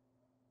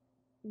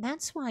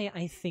 That's why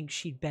I think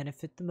she'd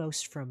benefit the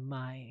most from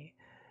my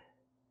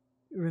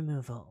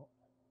removal.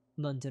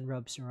 London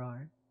rubs her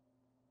arm.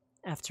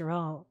 After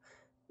all,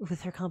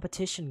 with her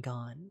competition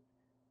gone,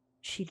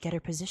 she'd get her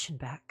position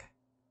back.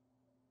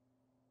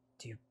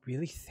 Do you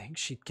really think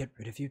she'd get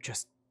rid of you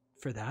just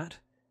for that?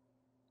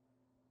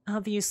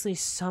 Obviously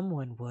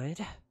someone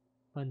would.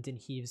 London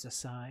heaves a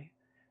sigh.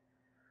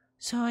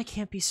 So I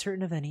can't be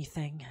certain of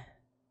anything.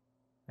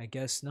 I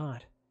guess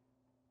not.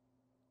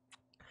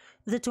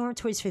 The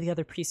dormitories for the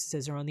other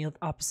priestesses are on the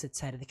opposite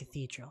side of the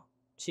cathedral,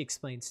 she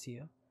explains to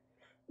you.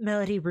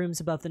 Melody rooms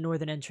above the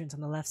northern entrance on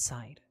the left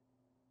side.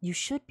 You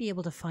should be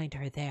able to find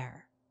her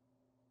there.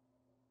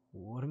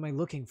 What am I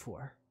looking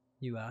for?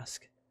 You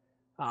ask.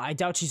 I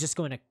doubt she's just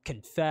going to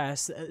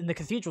confess, and the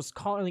cathedral's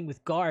calling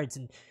with guards,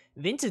 and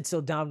Vincent's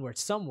still downward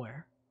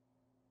somewhere.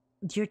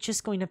 You're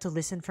just going to have to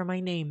listen for my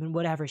name and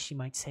whatever she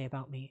might say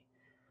about me.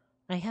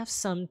 I have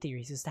some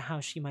theories as to how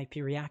she might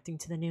be reacting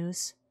to the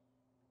news.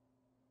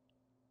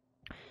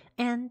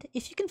 And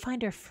if you can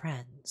find her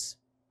friends,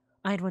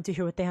 I'd want to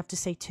hear what they have to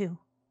say too.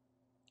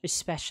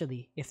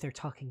 Especially if they're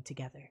talking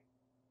together.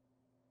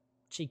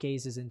 She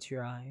gazes into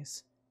your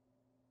eyes.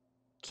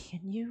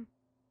 Can you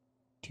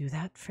do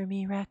that for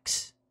me,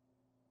 Rex?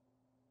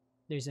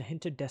 There's a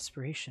hint of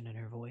desperation in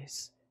her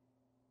voice.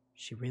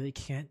 She really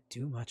can't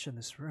do much in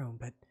this room,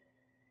 but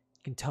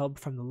you can tell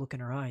from the look in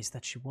her eyes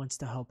that she wants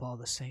to help all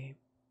the same.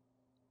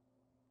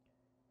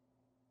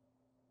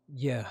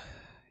 Yeah,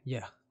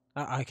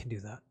 I can do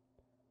that.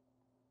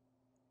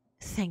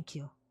 Thank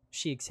you,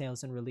 she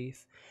exhales in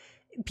relief.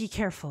 Be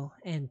careful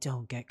and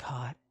don't get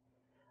caught.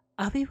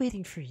 I'll be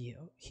waiting for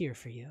you, here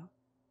for you.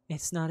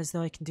 It's not as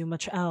though I can do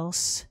much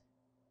else.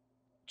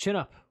 Chin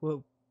up,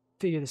 we'll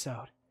figure this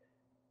out.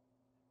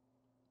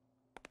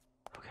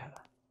 Okay.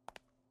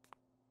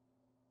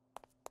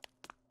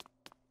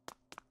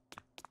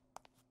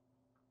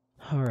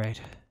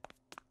 Alright.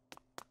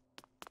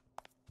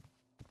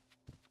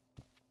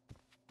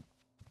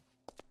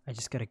 I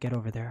just gotta get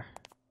over there.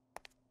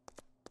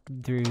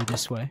 Through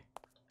this way.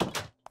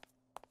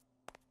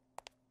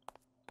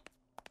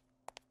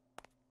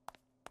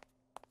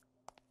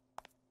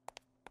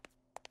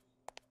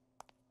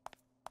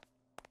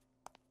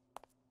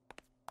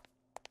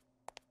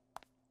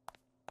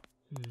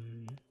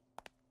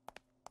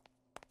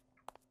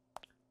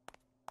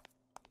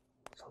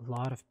 It's a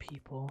lot of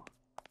people.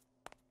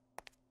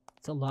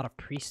 It's a lot of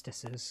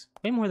priestesses.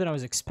 Way more than I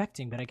was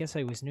expecting, but I guess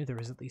I always knew there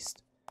was at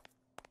least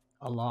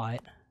a lot.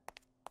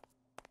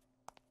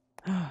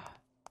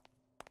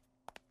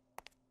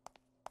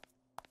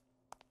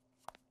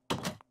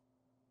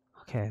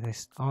 Okay,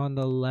 this on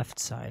the left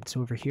side,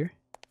 so over here.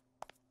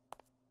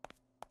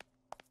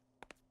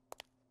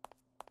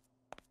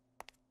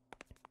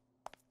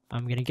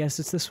 I'm gonna guess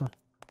it's this one.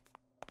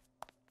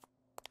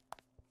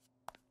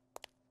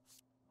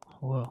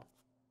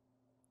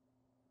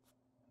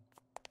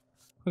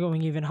 We're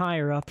going even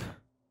higher up.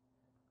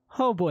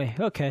 Oh boy,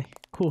 okay,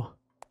 cool.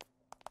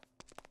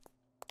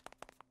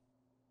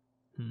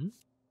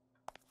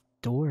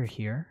 Door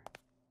here.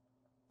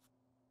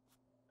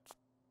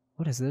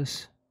 What is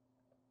this?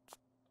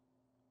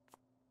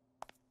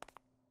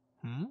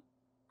 Oh.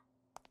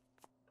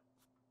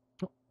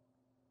 You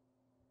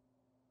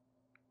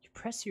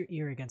press your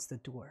ear against the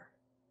door.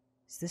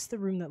 Is this the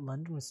room that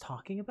London was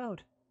talking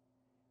about?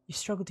 You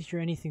struggle to hear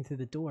anything through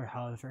the door,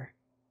 however.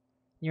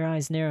 Your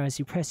eyes narrow as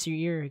you press your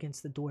ear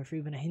against the door for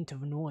even a hint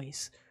of a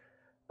noise.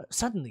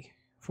 Suddenly,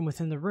 from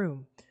within the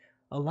room,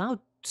 a loud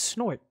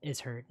snort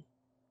is heard.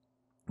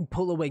 You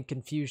pull away in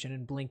confusion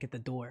and blink at the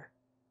door.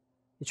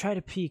 You try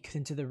to peek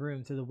into the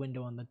room through the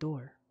window on the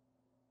door.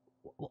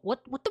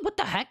 What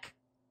the heck?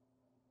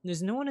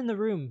 There's no one in the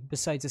room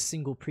besides a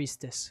single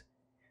priestess,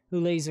 who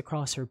lays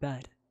across her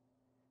bed.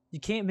 You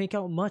can't make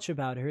out much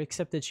about her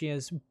except that she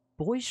has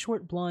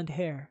boy-short blonde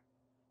hair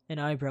and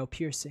eyebrow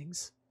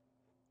piercings.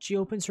 She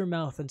opens her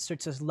mouth and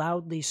starts to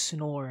loudly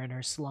snore in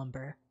her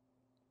slumber.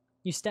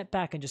 You step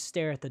back and just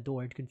stare at the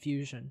door in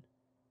confusion.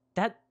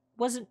 That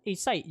wasn't a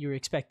sight you were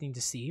expecting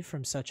to see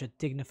from such a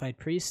dignified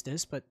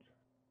priestess, but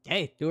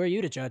hey, who are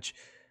you to judge?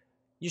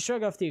 You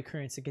shrug off the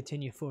occurrence and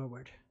continue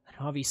forward. It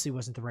obviously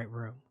wasn't the right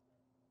room.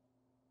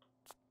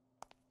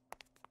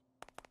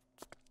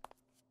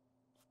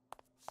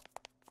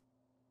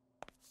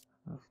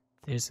 Oh,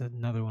 there's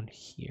another one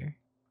here.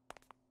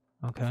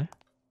 Okay.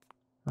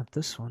 Not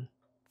this one.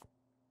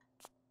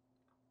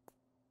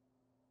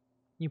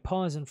 You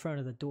pause in front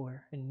of the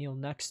door and kneel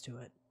next to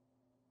it.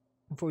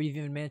 Before you've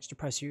even managed to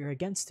press your ear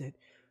against it,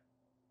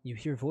 you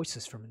hear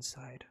voices from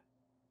inside.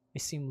 They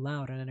seem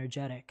loud and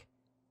energetic.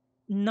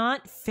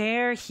 Not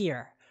fair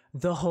here.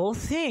 The whole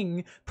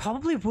thing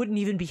probably wouldn't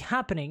even be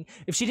happening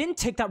if she didn't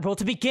take that role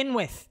to begin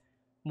with,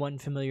 one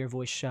familiar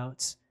voice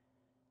shouts.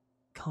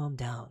 Calm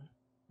down,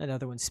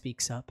 another one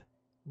speaks up,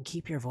 and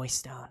keep your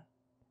voice down.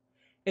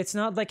 It's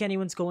not like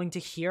anyone's going to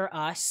hear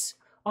us.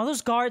 All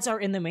those guards are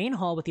in the main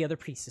hall with the other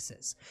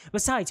priestesses.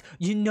 Besides,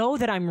 you know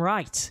that I'm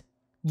right.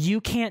 You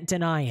can't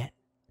deny it.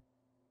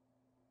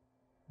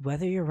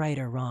 Whether you're right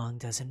or wrong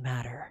doesn't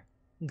matter,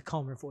 the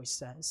calmer voice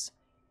says.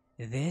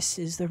 This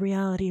is the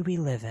reality we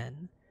live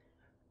in,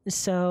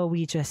 so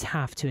we just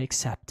have to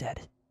accept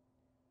it.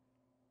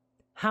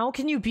 How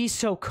can you be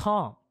so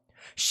calm?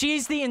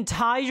 She's the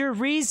entire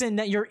reason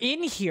that you're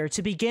in here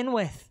to begin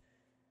with.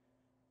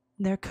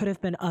 There could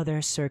have been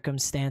other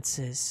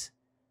circumstances.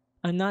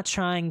 I'm not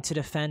trying to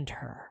defend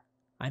her.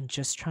 I'm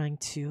just trying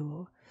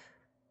to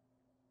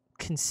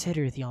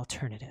consider the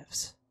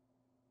alternatives.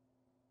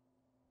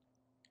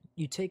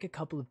 You take a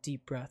couple of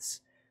deep breaths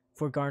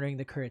before garnering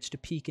the courage to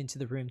peek into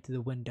the room through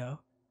the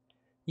window.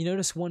 You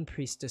notice one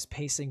priestess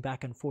pacing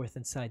back and forth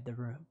inside the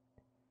room.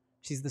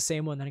 She's the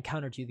same one that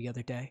encountered you the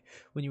other day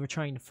when you were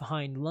trying to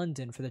find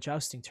London for the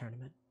jousting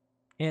tournament,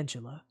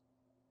 Angela.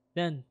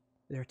 Then,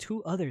 there are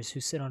two others who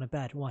sit on a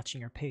bed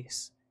watching her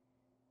pace.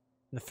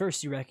 The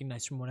first you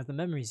recognize from one of the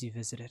memories you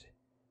visited.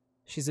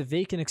 She has a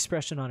vacant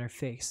expression on her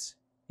face,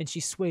 and she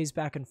sways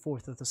back and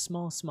forth with a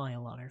small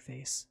smile on her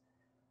face.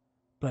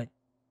 But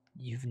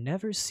you've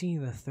never seen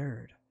the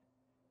third.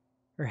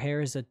 Her hair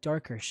is a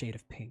darker shade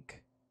of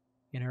pink,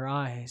 and her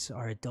eyes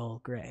are a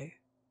dull gray.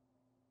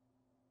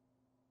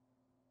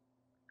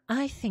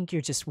 I think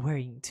you're just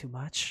worrying too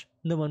much.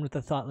 The one with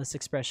the thoughtless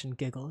expression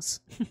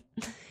giggles.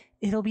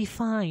 It'll be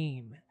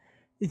fine.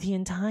 The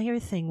entire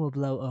thing will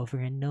blow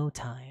over in no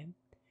time.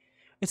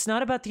 It's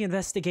not about the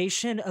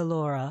investigation,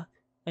 Alora,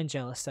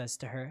 Angela says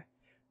to her.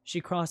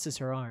 She crosses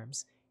her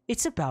arms.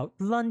 It's about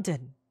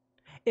London.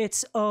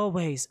 It's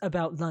always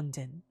about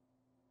London.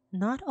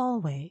 Not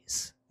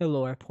always,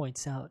 Alora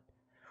points out.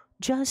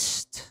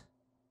 Just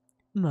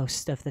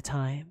most of the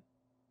time.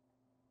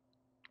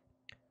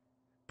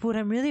 But what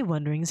I'm really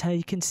wondering is how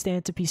you can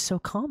stand to be so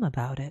calm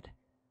about it.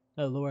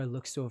 Alora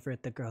looks over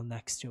at the girl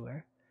next to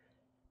her.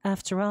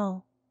 After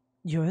all,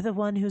 you're the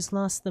one who's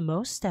lost the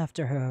most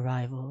after her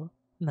arrival,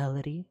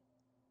 Melody.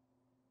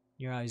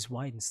 Your eyes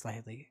widen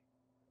slightly.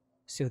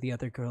 So the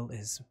other girl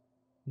is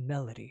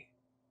Melody.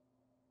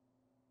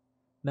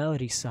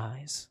 Melody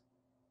sighs.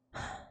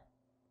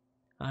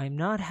 I'm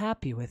not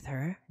happy with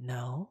her,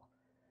 no.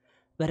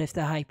 But if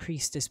the High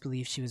Priestess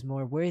believes she was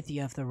more worthy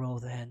of the role,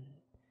 then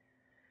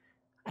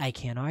I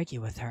can't argue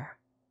with her.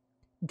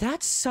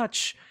 That's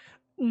such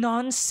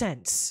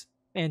nonsense,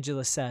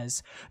 Angela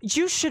says.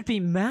 You should be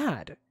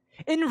mad.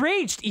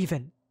 Enraged,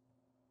 even.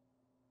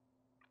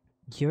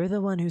 You're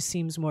the one who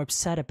seems more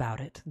upset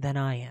about it than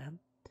I am,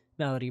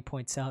 Melody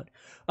points out.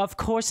 Of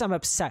course I'm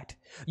upset.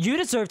 You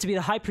deserve to be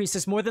the High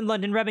Priestess more than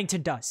London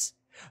Remington does.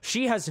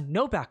 She has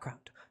no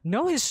background,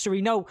 no history,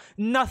 no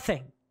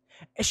nothing.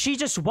 She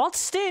just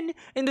waltzed in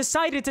and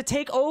decided to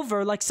take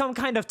over like some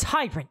kind of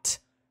tyrant,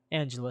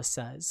 Angela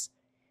says.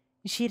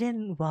 She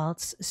didn't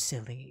waltz,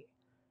 silly.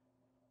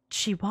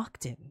 She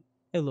walked in,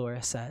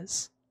 Elora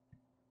says.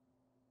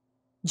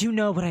 You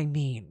know what I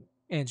mean,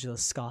 Angela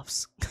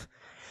scoffs.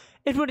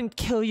 It wouldn't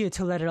kill you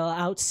to let it all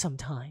out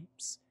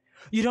sometimes.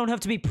 You don't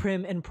have to be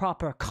prim and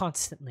proper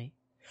constantly.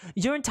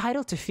 You're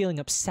entitled to feeling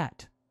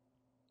upset.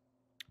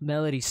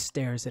 Melody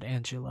stares at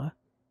Angela.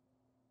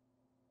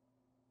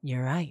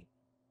 You're right.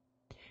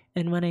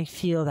 And when I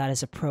feel that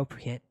is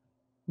appropriate,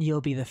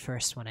 you'll be the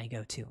first one I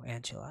go to,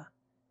 Angela.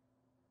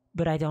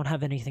 But I don't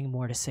have anything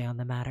more to say on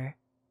the matter.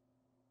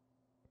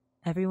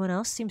 Everyone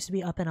else seems to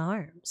be up in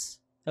arms,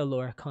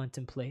 Allura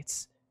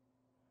contemplates.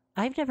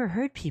 I've never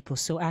heard people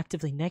so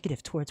actively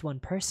negative towards one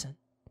person.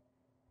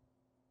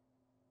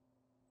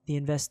 The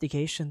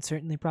investigation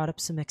certainly brought up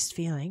some mixed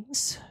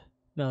feelings,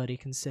 Melody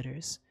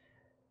considers.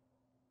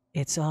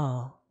 It's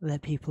all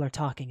that people are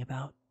talking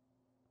about.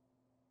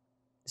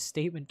 The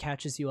statement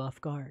catches you off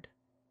guard.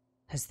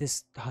 Has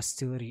this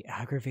hostility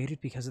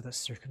aggravated because of the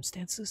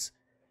circumstances?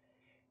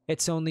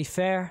 It's only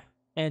fair,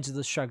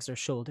 Angela shrugs her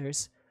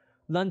shoulders.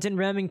 London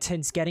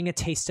Remington's getting a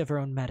taste of her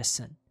own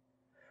medicine.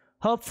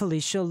 Hopefully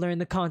she'll learn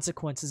the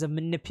consequences of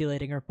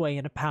manipulating her way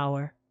into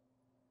power.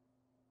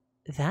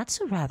 That's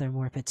a rather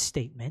morbid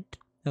statement,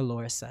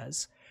 Allura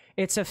says.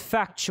 It's a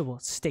factual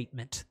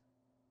statement,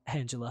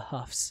 Angela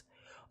huffs.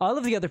 All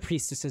of the other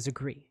priestesses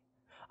agree.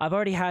 I've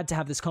already had to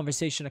have this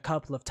conversation a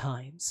couple of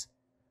times.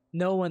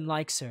 No one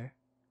likes her.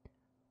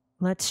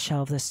 Let's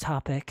shelve this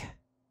topic.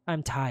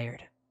 I'm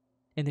tired,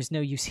 and there's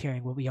no use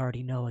hearing what we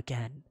already know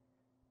again,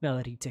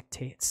 Melody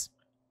dictates.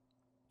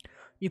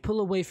 You pull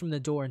away from the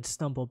door and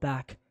stumble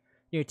back,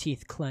 your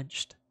teeth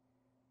clenched.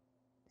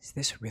 Is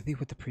this really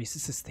what the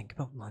priestesses think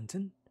about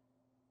London?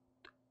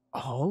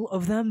 All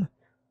of them?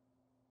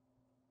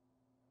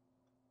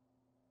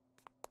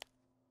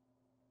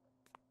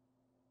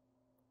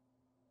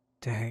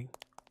 Dang.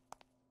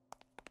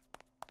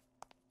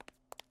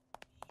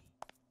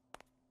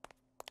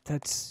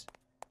 That's...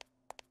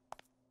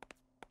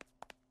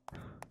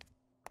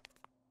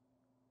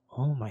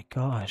 Oh my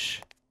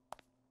gosh.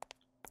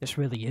 This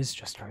really is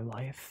just her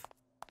life.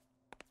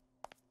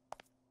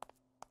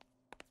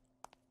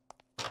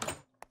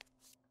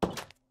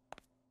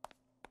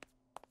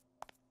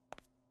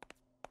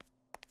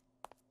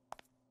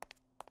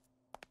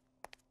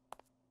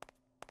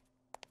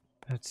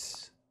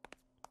 That's...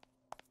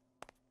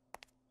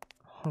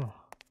 Huh.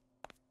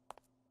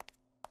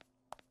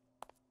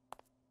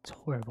 It's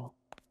horrible.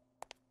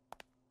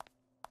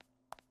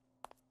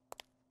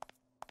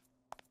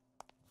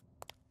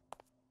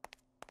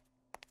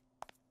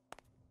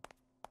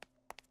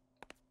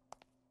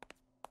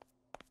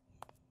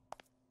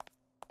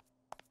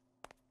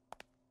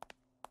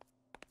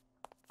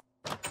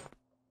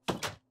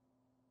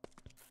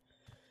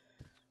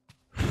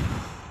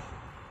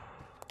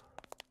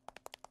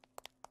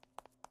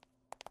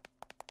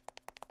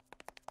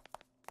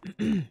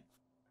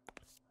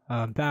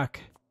 I'm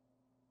back.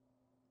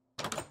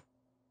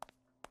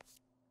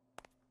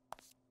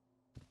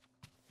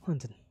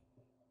 London.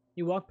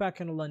 You walk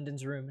back into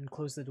London's room and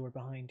close the door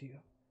behind you.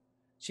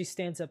 She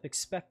stands up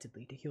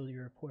expectantly to hear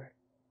your report.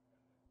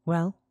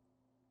 Well,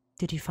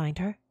 did you find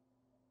her?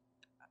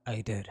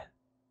 I did.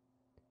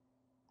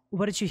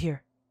 What did you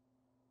hear?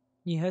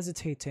 You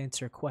hesitate to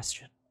answer a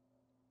question,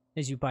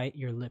 as you bite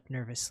your lip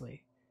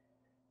nervously.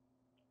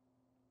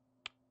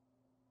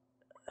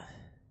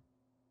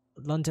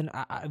 London,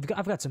 I've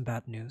got some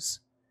bad news.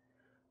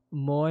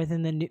 Worse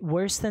than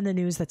the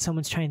news that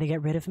someone's trying to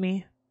get rid of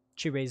me?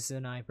 She raises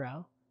an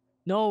eyebrow.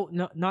 No,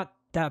 not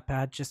that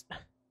bad, just...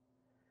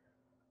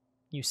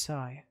 You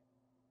sigh.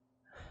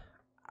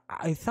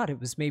 I thought it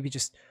was maybe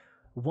just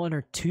 1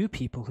 or 2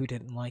 people who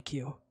didn't like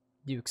you,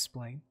 you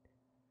explain.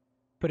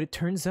 But it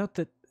turns out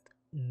that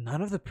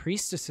none of the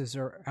priestesses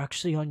are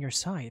actually on your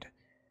side.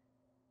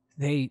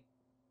 They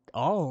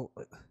all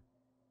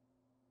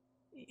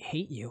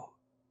hate you.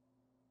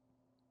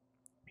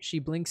 She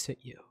blinks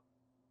at you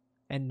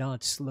and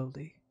nods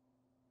slowly.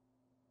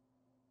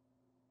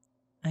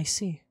 I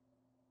see.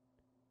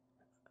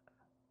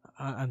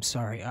 I'm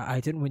sorry. I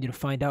didn't want you to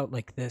find out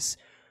like this.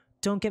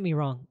 Don't get me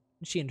wrong,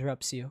 she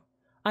interrupts you.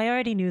 I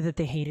already knew that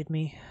they hated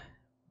me,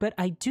 but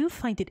I do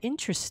find it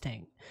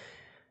interesting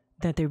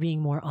that they're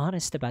being more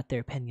honest about their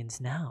opinions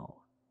now.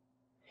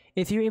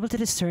 If you're able to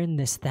discern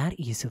this that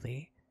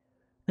easily,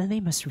 then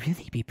they must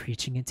really be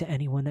preaching it to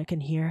anyone that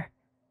can hear.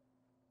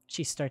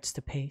 She starts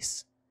to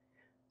pace.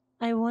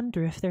 I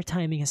wonder if their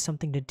timing has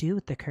something to do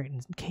with the curtain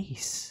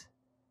case.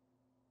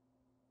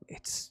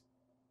 It's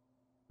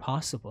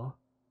possible.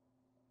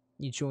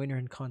 You join her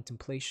in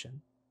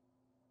contemplation.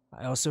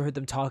 I also heard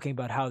them talking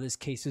about how this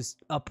case has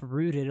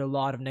uprooted a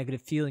lot of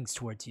negative feelings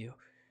towards you.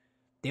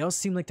 They all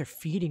seem like they're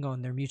feeding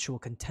on their mutual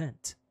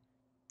content.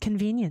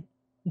 Convenient,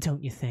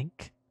 don't you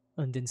think?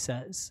 London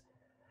says.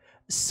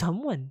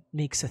 Someone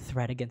makes a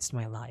threat against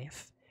my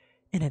life,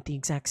 and at the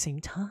exact same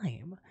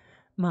time,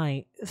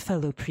 my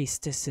fellow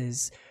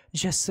priestesses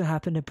just so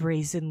happen to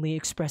brazenly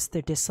express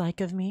their dislike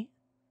of me?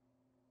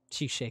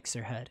 She shakes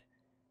her head.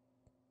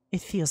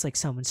 It feels like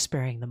someone's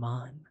spurring them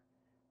on.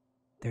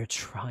 They're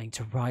trying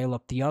to rile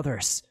up the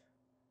others.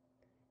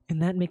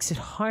 And that makes it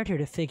harder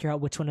to figure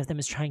out which one of them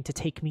is trying to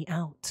take me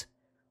out.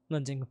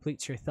 London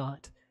completes your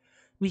thought.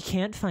 We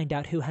can't find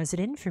out who has it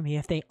in for me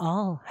if they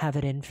all have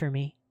it in for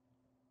me.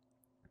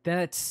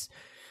 That's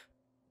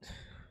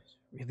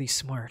Really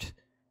smart,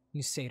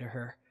 you say to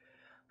her.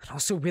 And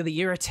also really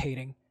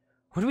irritating.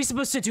 What are we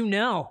supposed to do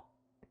now?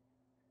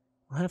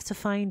 We'll have to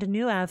find a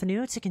new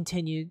avenue to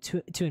continue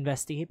to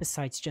investigate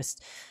besides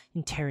just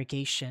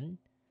interrogation.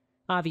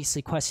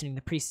 Obviously, questioning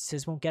the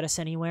priestesses won't get us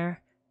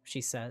anywhere, she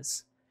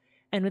says.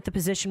 And with the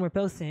position we're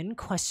both in,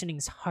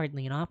 questioning's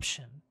hardly an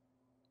option.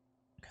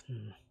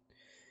 In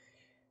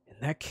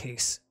that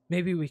case,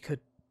 maybe we could...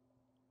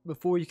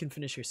 Before you can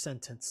finish your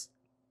sentence,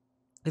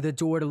 the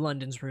door to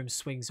London's room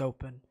swings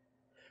open.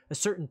 A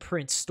certain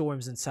prince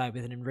storms inside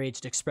with an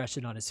enraged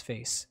expression on his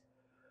face.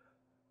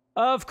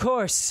 Of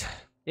course,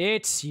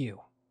 it's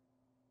you,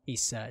 he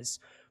says.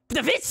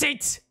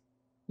 Vincent!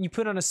 You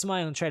put on a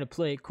smile and try to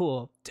play it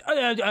cool.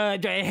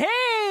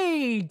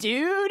 Hey,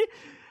 dude!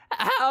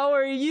 How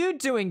are you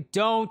doing?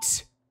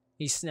 Don't!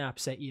 He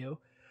snaps at you.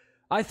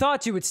 I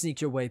thought you would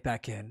sneak your way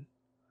back in,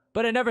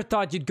 but I never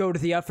thought you'd go to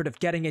the effort of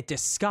getting it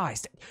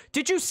disguised.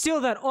 Did you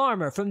steal that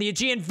armor from the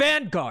Aegean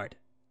Vanguard?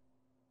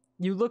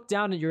 You look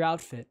down at your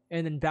outfit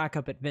and then back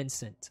up at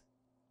Vincent.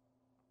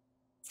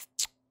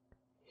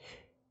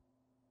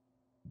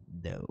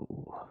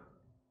 No.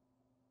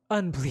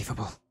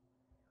 Unbelievable.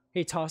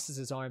 He tosses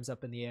his arms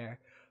up in the air.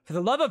 For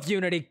the love of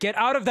unity, get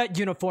out of that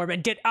uniform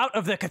and get out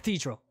of the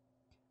cathedral.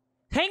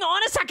 Hang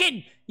on a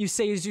second, you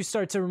say as you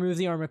start to remove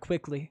the armor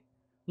quickly.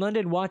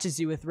 London watches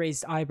you with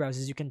raised eyebrows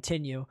as you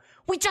continue.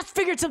 We just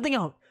figured something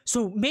out,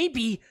 so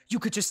maybe you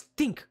could just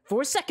think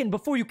for a second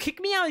before you kick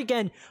me out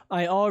again.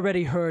 I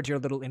already heard your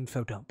little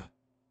info dump.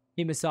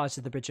 He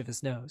massages the bridge of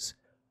his nose.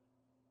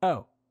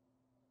 Oh.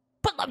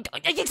 But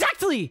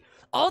exactly!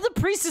 All the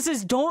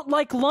priestesses don't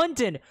like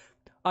London.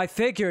 I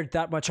figured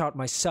that much out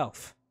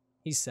myself,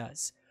 he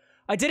says.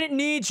 I didn't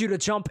need you to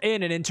jump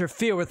in and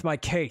interfere with my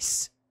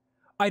case.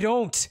 I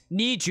don't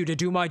need you to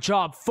do my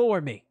job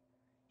for me.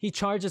 He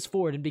charges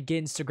forward and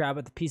begins to grab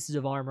at the pieces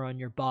of armor on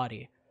your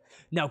body.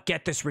 Now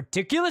get this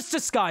ridiculous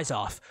disguise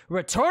off,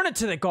 return it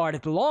to the guard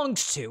it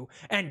belongs to,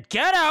 and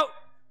get out!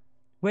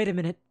 Wait a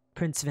minute,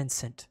 Prince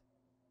Vincent.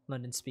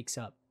 London speaks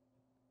up.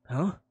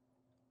 Huh?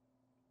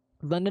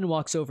 London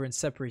walks over and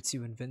separates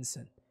you and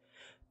Vincent.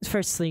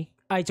 Firstly,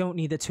 I don't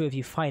need the two of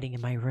you fighting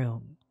in my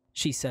room,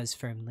 she says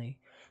firmly.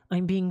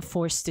 I'm being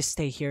forced to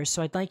stay here,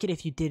 so I'd like it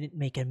if you didn't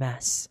make a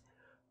mess.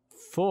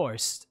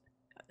 Forced?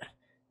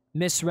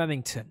 Miss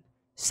Remington.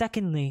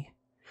 Secondly,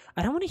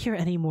 I don't want to hear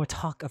any more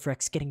talk of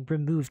Rex getting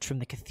removed from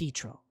the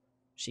cathedral,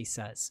 she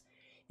says.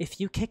 If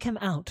you kick him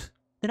out,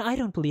 then I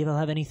don't believe I'll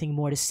have anything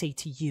more to say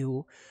to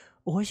you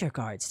or your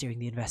guards during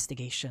the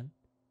investigation.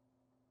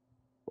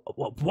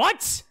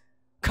 What?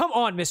 Come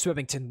on, Miss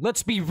Remington,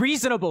 let's be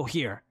reasonable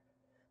here.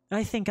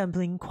 I think I'm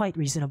being quite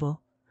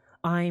reasonable.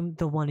 I'm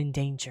the one in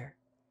danger.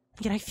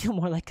 Yet I feel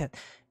more like a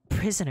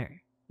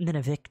prisoner than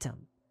a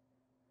victim.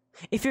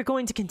 If you're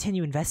going to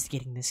continue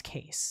investigating this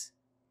case,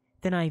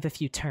 then I have a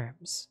few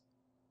terms.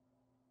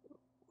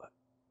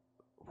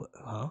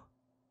 Huh?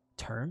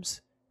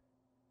 Terms?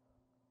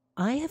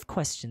 I have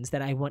questions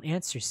that I want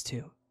answers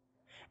to,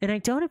 and I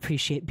don't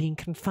appreciate being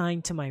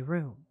confined to my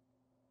room.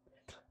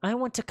 I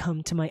want to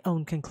come to my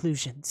own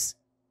conclusions,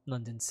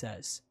 London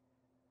says.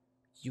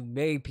 You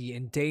may be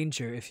in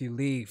danger if you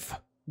leave.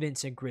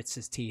 Vincent grits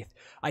his teeth.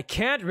 I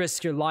can't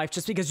risk your life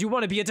just because you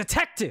want to be a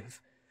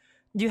detective.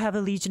 You have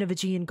a legion of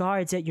Aegean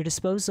guards at your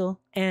disposal,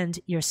 and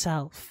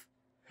yourself.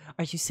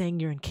 Are you saying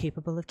you're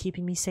incapable of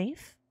keeping me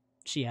safe?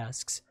 She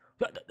asks.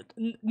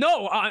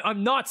 No,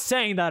 I'm not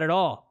saying that at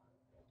all.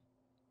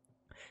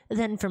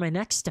 Then for my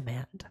next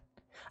demand,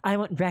 I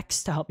want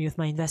Rex to help me with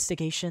my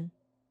investigation,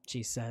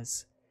 she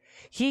says.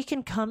 He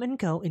can come and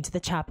go into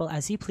the chapel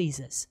as he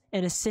pleases,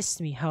 and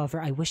assist me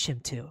however I wish him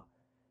to.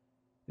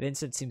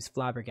 Vincent seems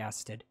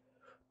flabbergasted.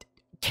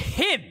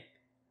 Him?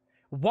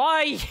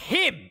 Why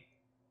him?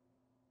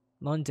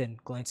 London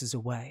glances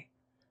away.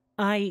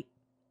 I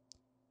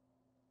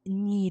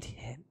need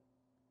him.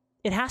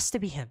 It has to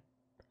be him.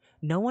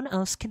 No one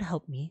else can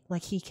help me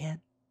like he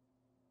can.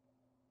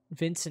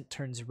 Vincent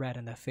turns red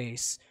in the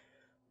face.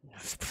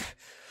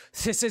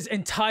 This is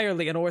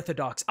entirely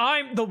unorthodox.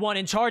 I'm the one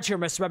in charge here,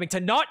 Miss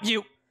Remington, not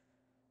you!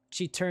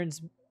 She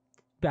turns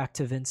back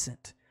to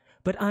Vincent.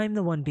 But I'm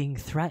the one being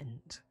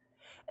threatened.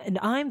 And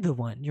I'm the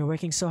one you're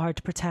working so hard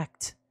to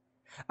protect.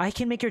 I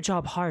can make your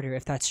job harder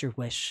if that's your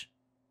wish.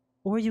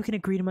 Or you can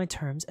agree to my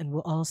terms and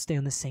we'll all stay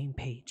on the same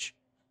page.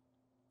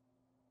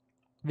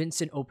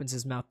 Vincent opens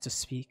his mouth to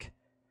speak,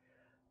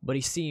 but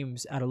he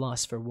seems at a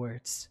loss for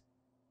words.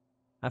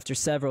 After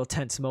several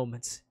tense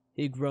moments,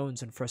 he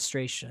groans in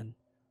frustration.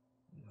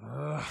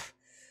 Ugh.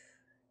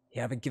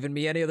 You haven't given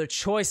me any other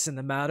choice in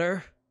the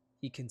matter,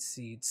 he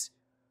concedes.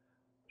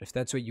 But if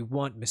that's what you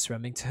want, Miss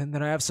Remington,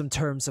 then I have some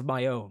terms of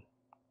my own.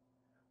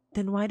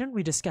 Then why don't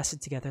we discuss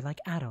it together like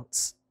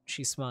adults?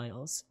 She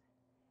smiles.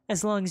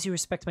 As long as you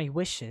respect my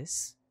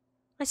wishes,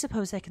 I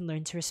suppose I can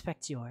learn to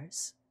respect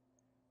yours.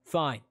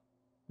 Fine,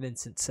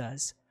 Vincent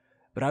says.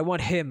 But I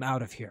want him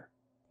out of here.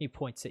 He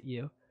points at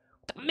you.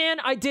 Man,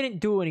 I didn't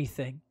do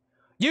anything.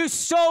 You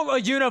stole a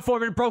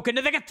uniform and broke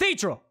into the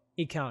cathedral,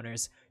 he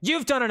counters.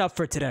 You've done enough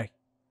for today.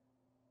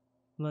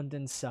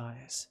 London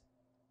sighs.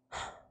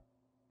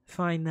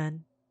 Fine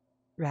then.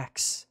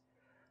 Rex,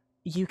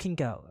 you can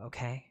go,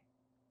 okay?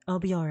 I'll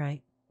be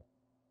alright.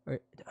 Are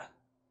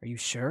you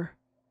sure?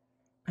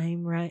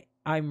 I'm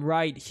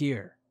right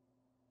here.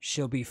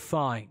 She'll be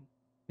fine,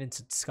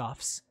 Vincent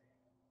scoffs.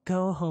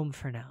 Go home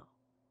for now.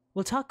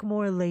 We'll talk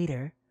more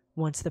later,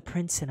 once the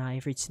prince and I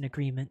have reached an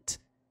agreement.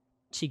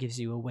 She gives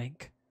you a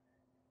wink.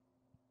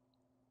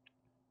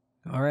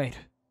 Alright.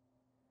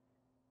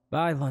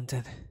 Bye,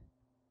 London.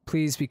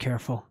 Please be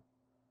careful.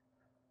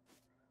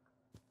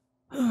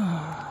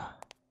 I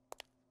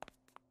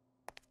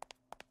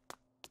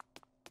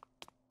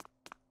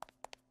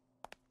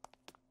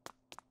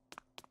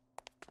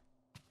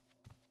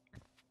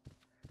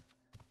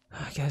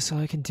guess all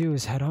I can do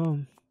is head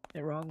home.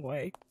 The wrong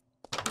way.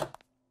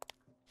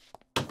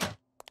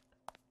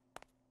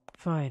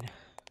 Fine.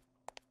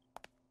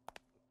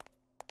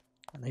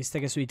 At least I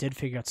guess we did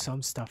figure out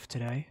some stuff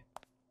today.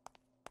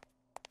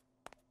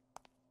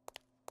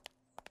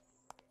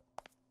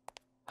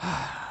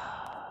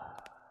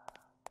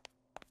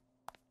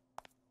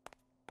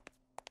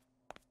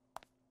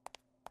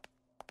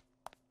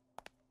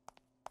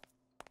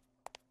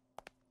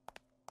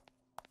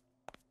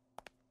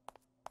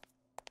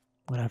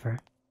 Whatever.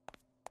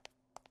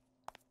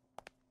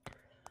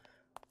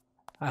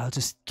 I'll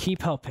just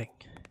keep helping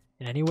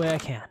in any way I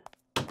can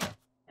and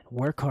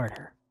work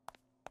harder.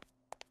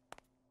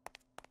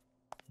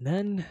 And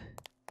then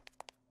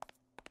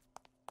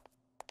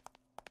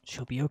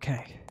she'll be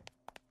okay.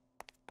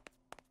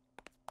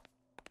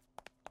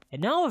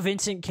 And now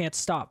Vincent can't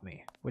stop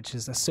me, which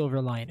is a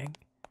silver lining.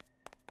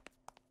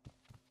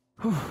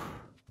 Whew.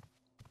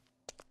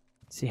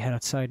 See, head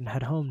outside and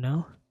head home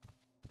now.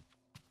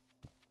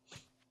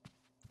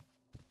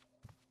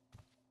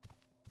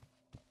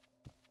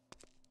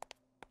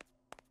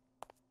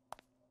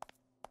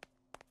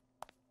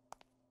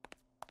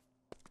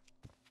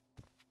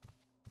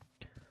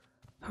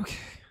 Okay.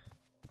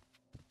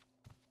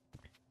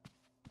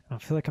 I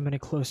don't feel like I'm any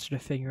closer to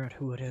figuring out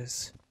who it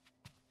is.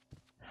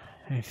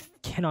 I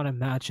cannot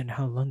imagine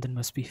how London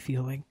must be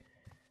feeling.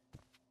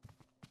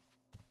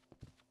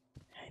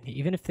 And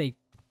even if they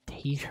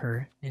hate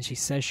her, and she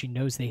says she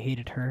knows they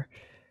hated her,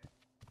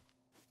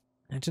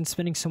 imagine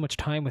spending so much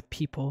time with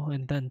people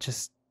and then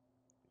just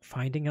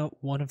finding out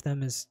one of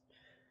them is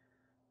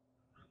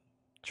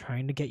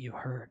trying to get you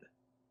hurt.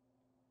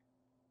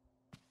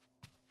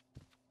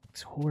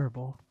 It's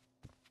horrible.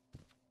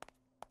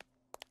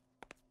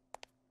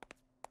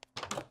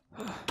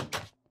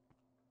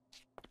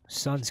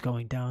 Sun's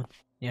going down.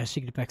 Yeah,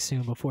 she can get back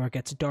soon before it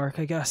gets dark,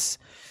 I guess.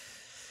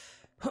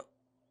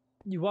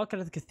 You walk out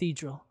of the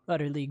cathedral,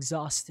 utterly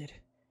exhausted.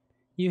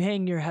 You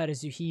hang your head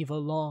as you heave a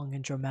long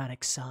and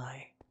dramatic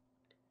sigh.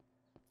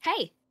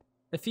 Hey!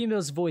 A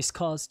female's voice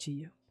calls to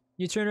you.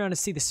 You turn around to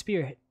see the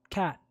spirit,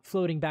 Cat,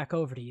 floating back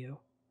over to you.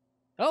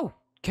 Oh,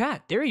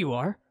 Cat, there you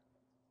are.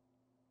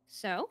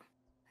 So,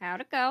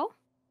 how'd it go?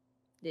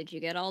 Did you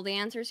get all the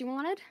answers you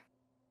wanted?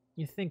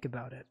 You think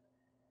about it.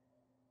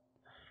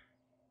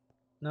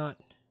 Not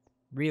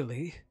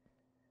really.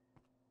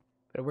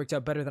 But it worked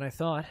out better than I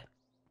thought.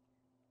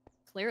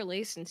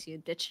 Clearly, since you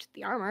ditched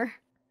the armor.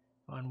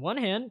 On one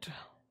hand,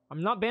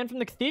 I'm not banned from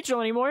the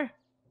cathedral anymore.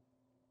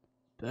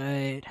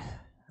 But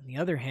on the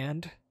other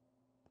hand,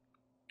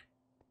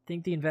 I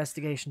think the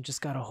investigation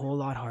just got a whole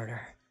lot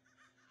harder.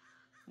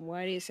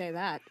 Why do you say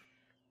that?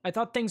 I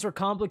thought things were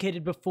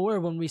complicated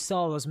before when we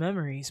saw those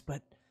memories,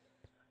 but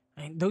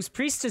those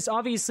priestess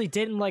obviously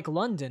didn't like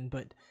London,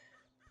 but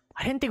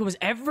I didn't think it was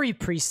every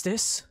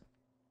priestess.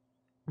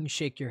 You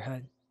shake your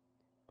head.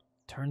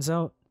 Turns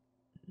out,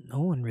 no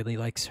one really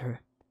likes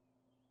her.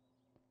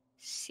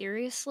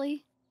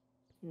 Seriously?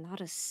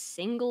 Not a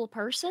single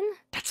person?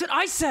 That's what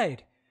I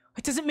said!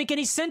 It doesn't make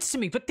any sense to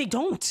me, but they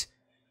don't!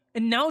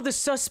 And now the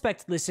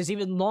suspect list is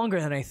even longer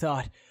than I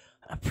thought.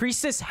 A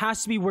priestess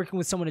has to be working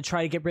with someone to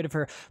try to get rid of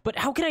her, but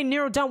how can I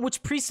narrow down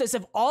which priestess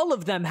if all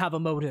of them have a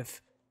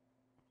motive?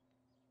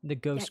 The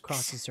ghost Yikes.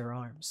 crosses her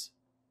arms.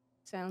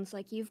 Sounds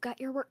like you've got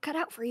your work cut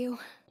out for you.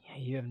 Yeah,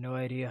 you have no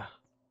idea.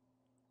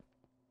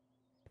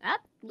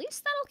 At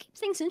least that'll keep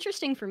things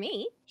interesting for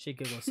me. She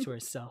giggles to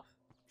herself.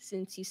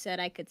 Since you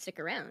said I could stick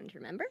around,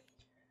 remember?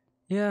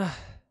 Yeah,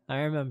 I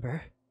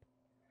remember.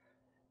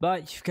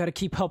 But you've got to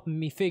keep helping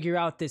me figure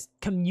out this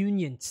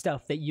communion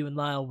stuff that you and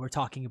Lyle were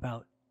talking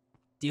about.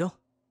 Deal?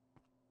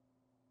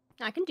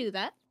 I can do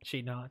that.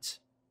 She nods.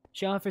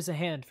 She offers a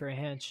hand for a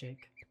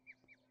handshake.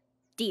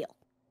 Deal.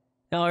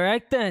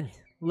 Alright then,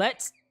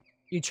 let's...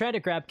 You try to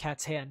grab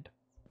Kat's hand,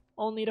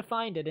 only to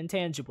find it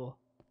intangible.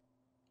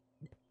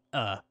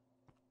 Oh.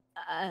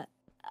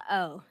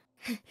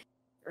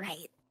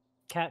 Right.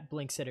 Kat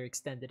blinks at her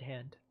extended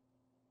hand.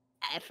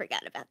 I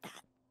forgot about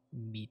that.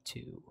 Me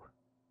too.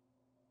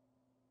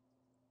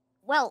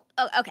 Well,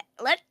 okay,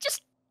 let's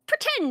just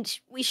pretend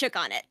we shook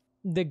on it.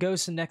 The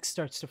ghost next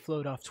starts to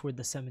float off toward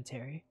the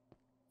cemetery.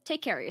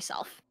 Take care of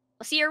yourself.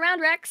 I'll see you around,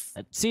 Rex.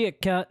 See ya,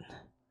 Kat.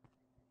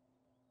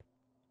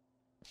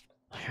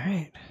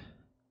 Alright.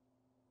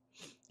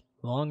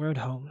 Long road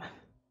home.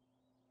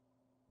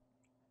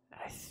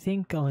 I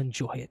think I'll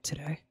enjoy it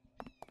today.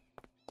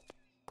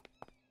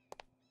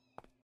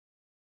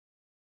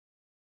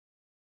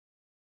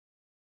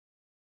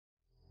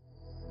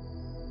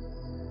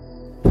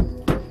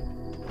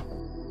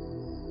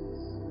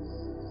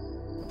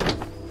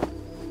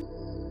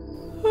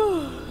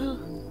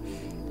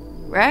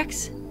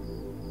 Rex?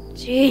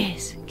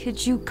 Jeez,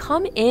 could you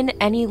come in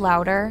any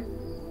louder?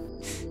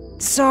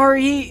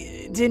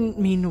 Sorry, didn't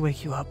mean to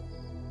wake you up.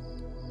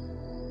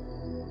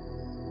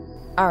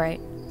 Alright,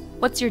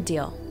 what's your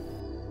deal?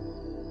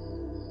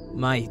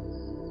 My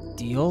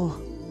deal?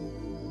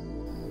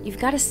 You've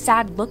got a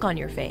sad look on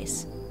your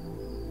face.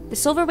 The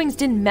Silverwings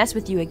didn't mess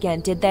with you again,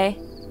 did they?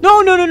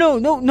 No,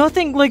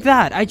 nothing like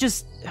that. I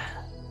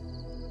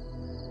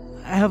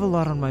have a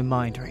lot on my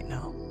mind right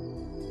now.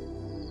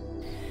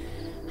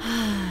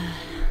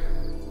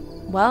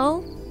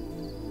 Well,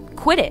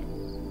 quit it.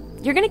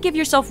 You're gonna give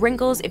yourself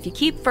wrinkles if you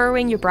keep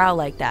furrowing your brow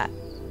like that.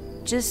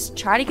 Just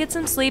try to get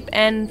some sleep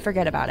and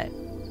forget about it.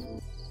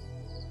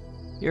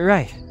 You're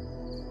right.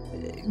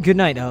 Good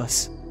night,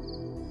 Alice.